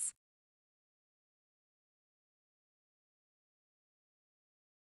sense.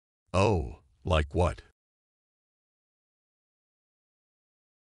 Oh, like what?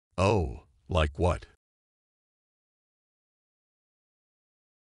 Oh, like what?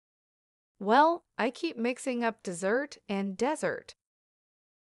 Well, I keep mixing up dessert and desert.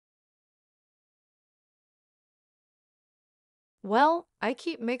 Well, I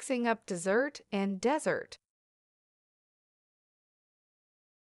keep mixing up dessert and desert.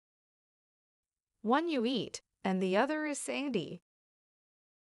 One you eat, and the other is sandy.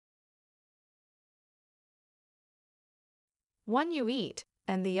 One you eat,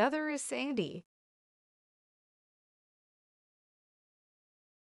 and the other is sandy.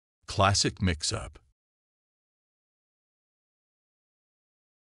 Classic mix-up.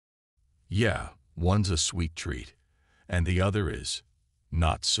 Yeah, one's a sweet treat, and the other is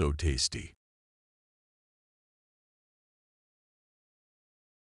not so tasty.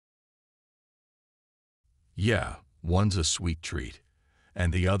 Yeah, one's a sweet treat,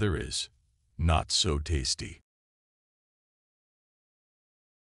 and the other is not so tasty.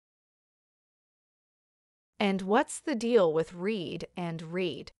 And what's the deal with read and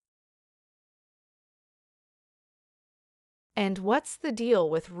read? And what's the deal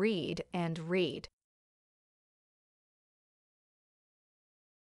with read and read?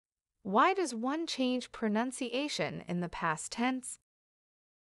 Why does one change pronunciation in the past tense?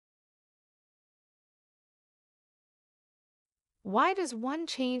 Why does one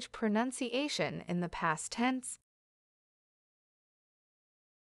change pronunciation in the past tense?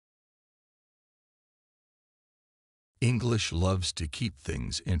 English loves to keep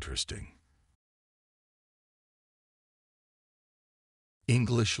things interesting.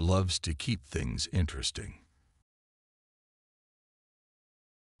 English loves to keep things interesting.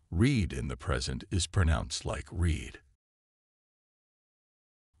 Read in the present is pronounced like read.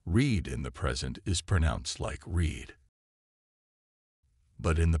 Read in the present is pronounced like read.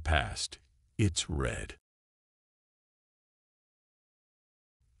 But in the past, it's read.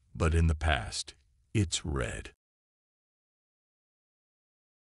 But in the past, it's read.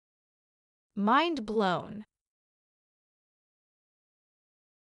 Mind blown.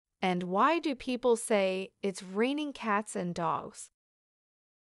 And why do people say it's raining cats and dogs?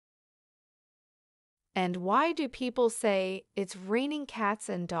 And why do people say it's raining cats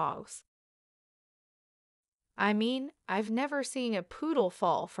and dogs? I mean, I've never seen a poodle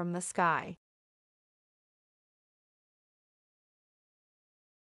fall from the sky.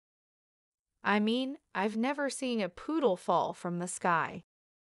 I mean, I've never seen a poodle fall from the sky.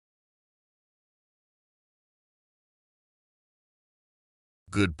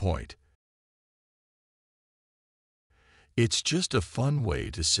 Good point. It's just a fun way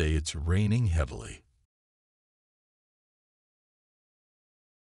to say it's raining heavily.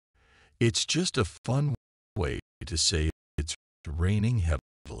 It's just a fun way to say it's raining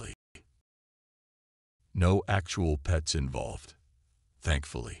heavily. No actual pets involved,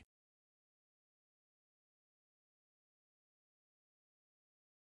 thankfully.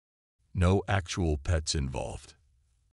 No actual pets involved.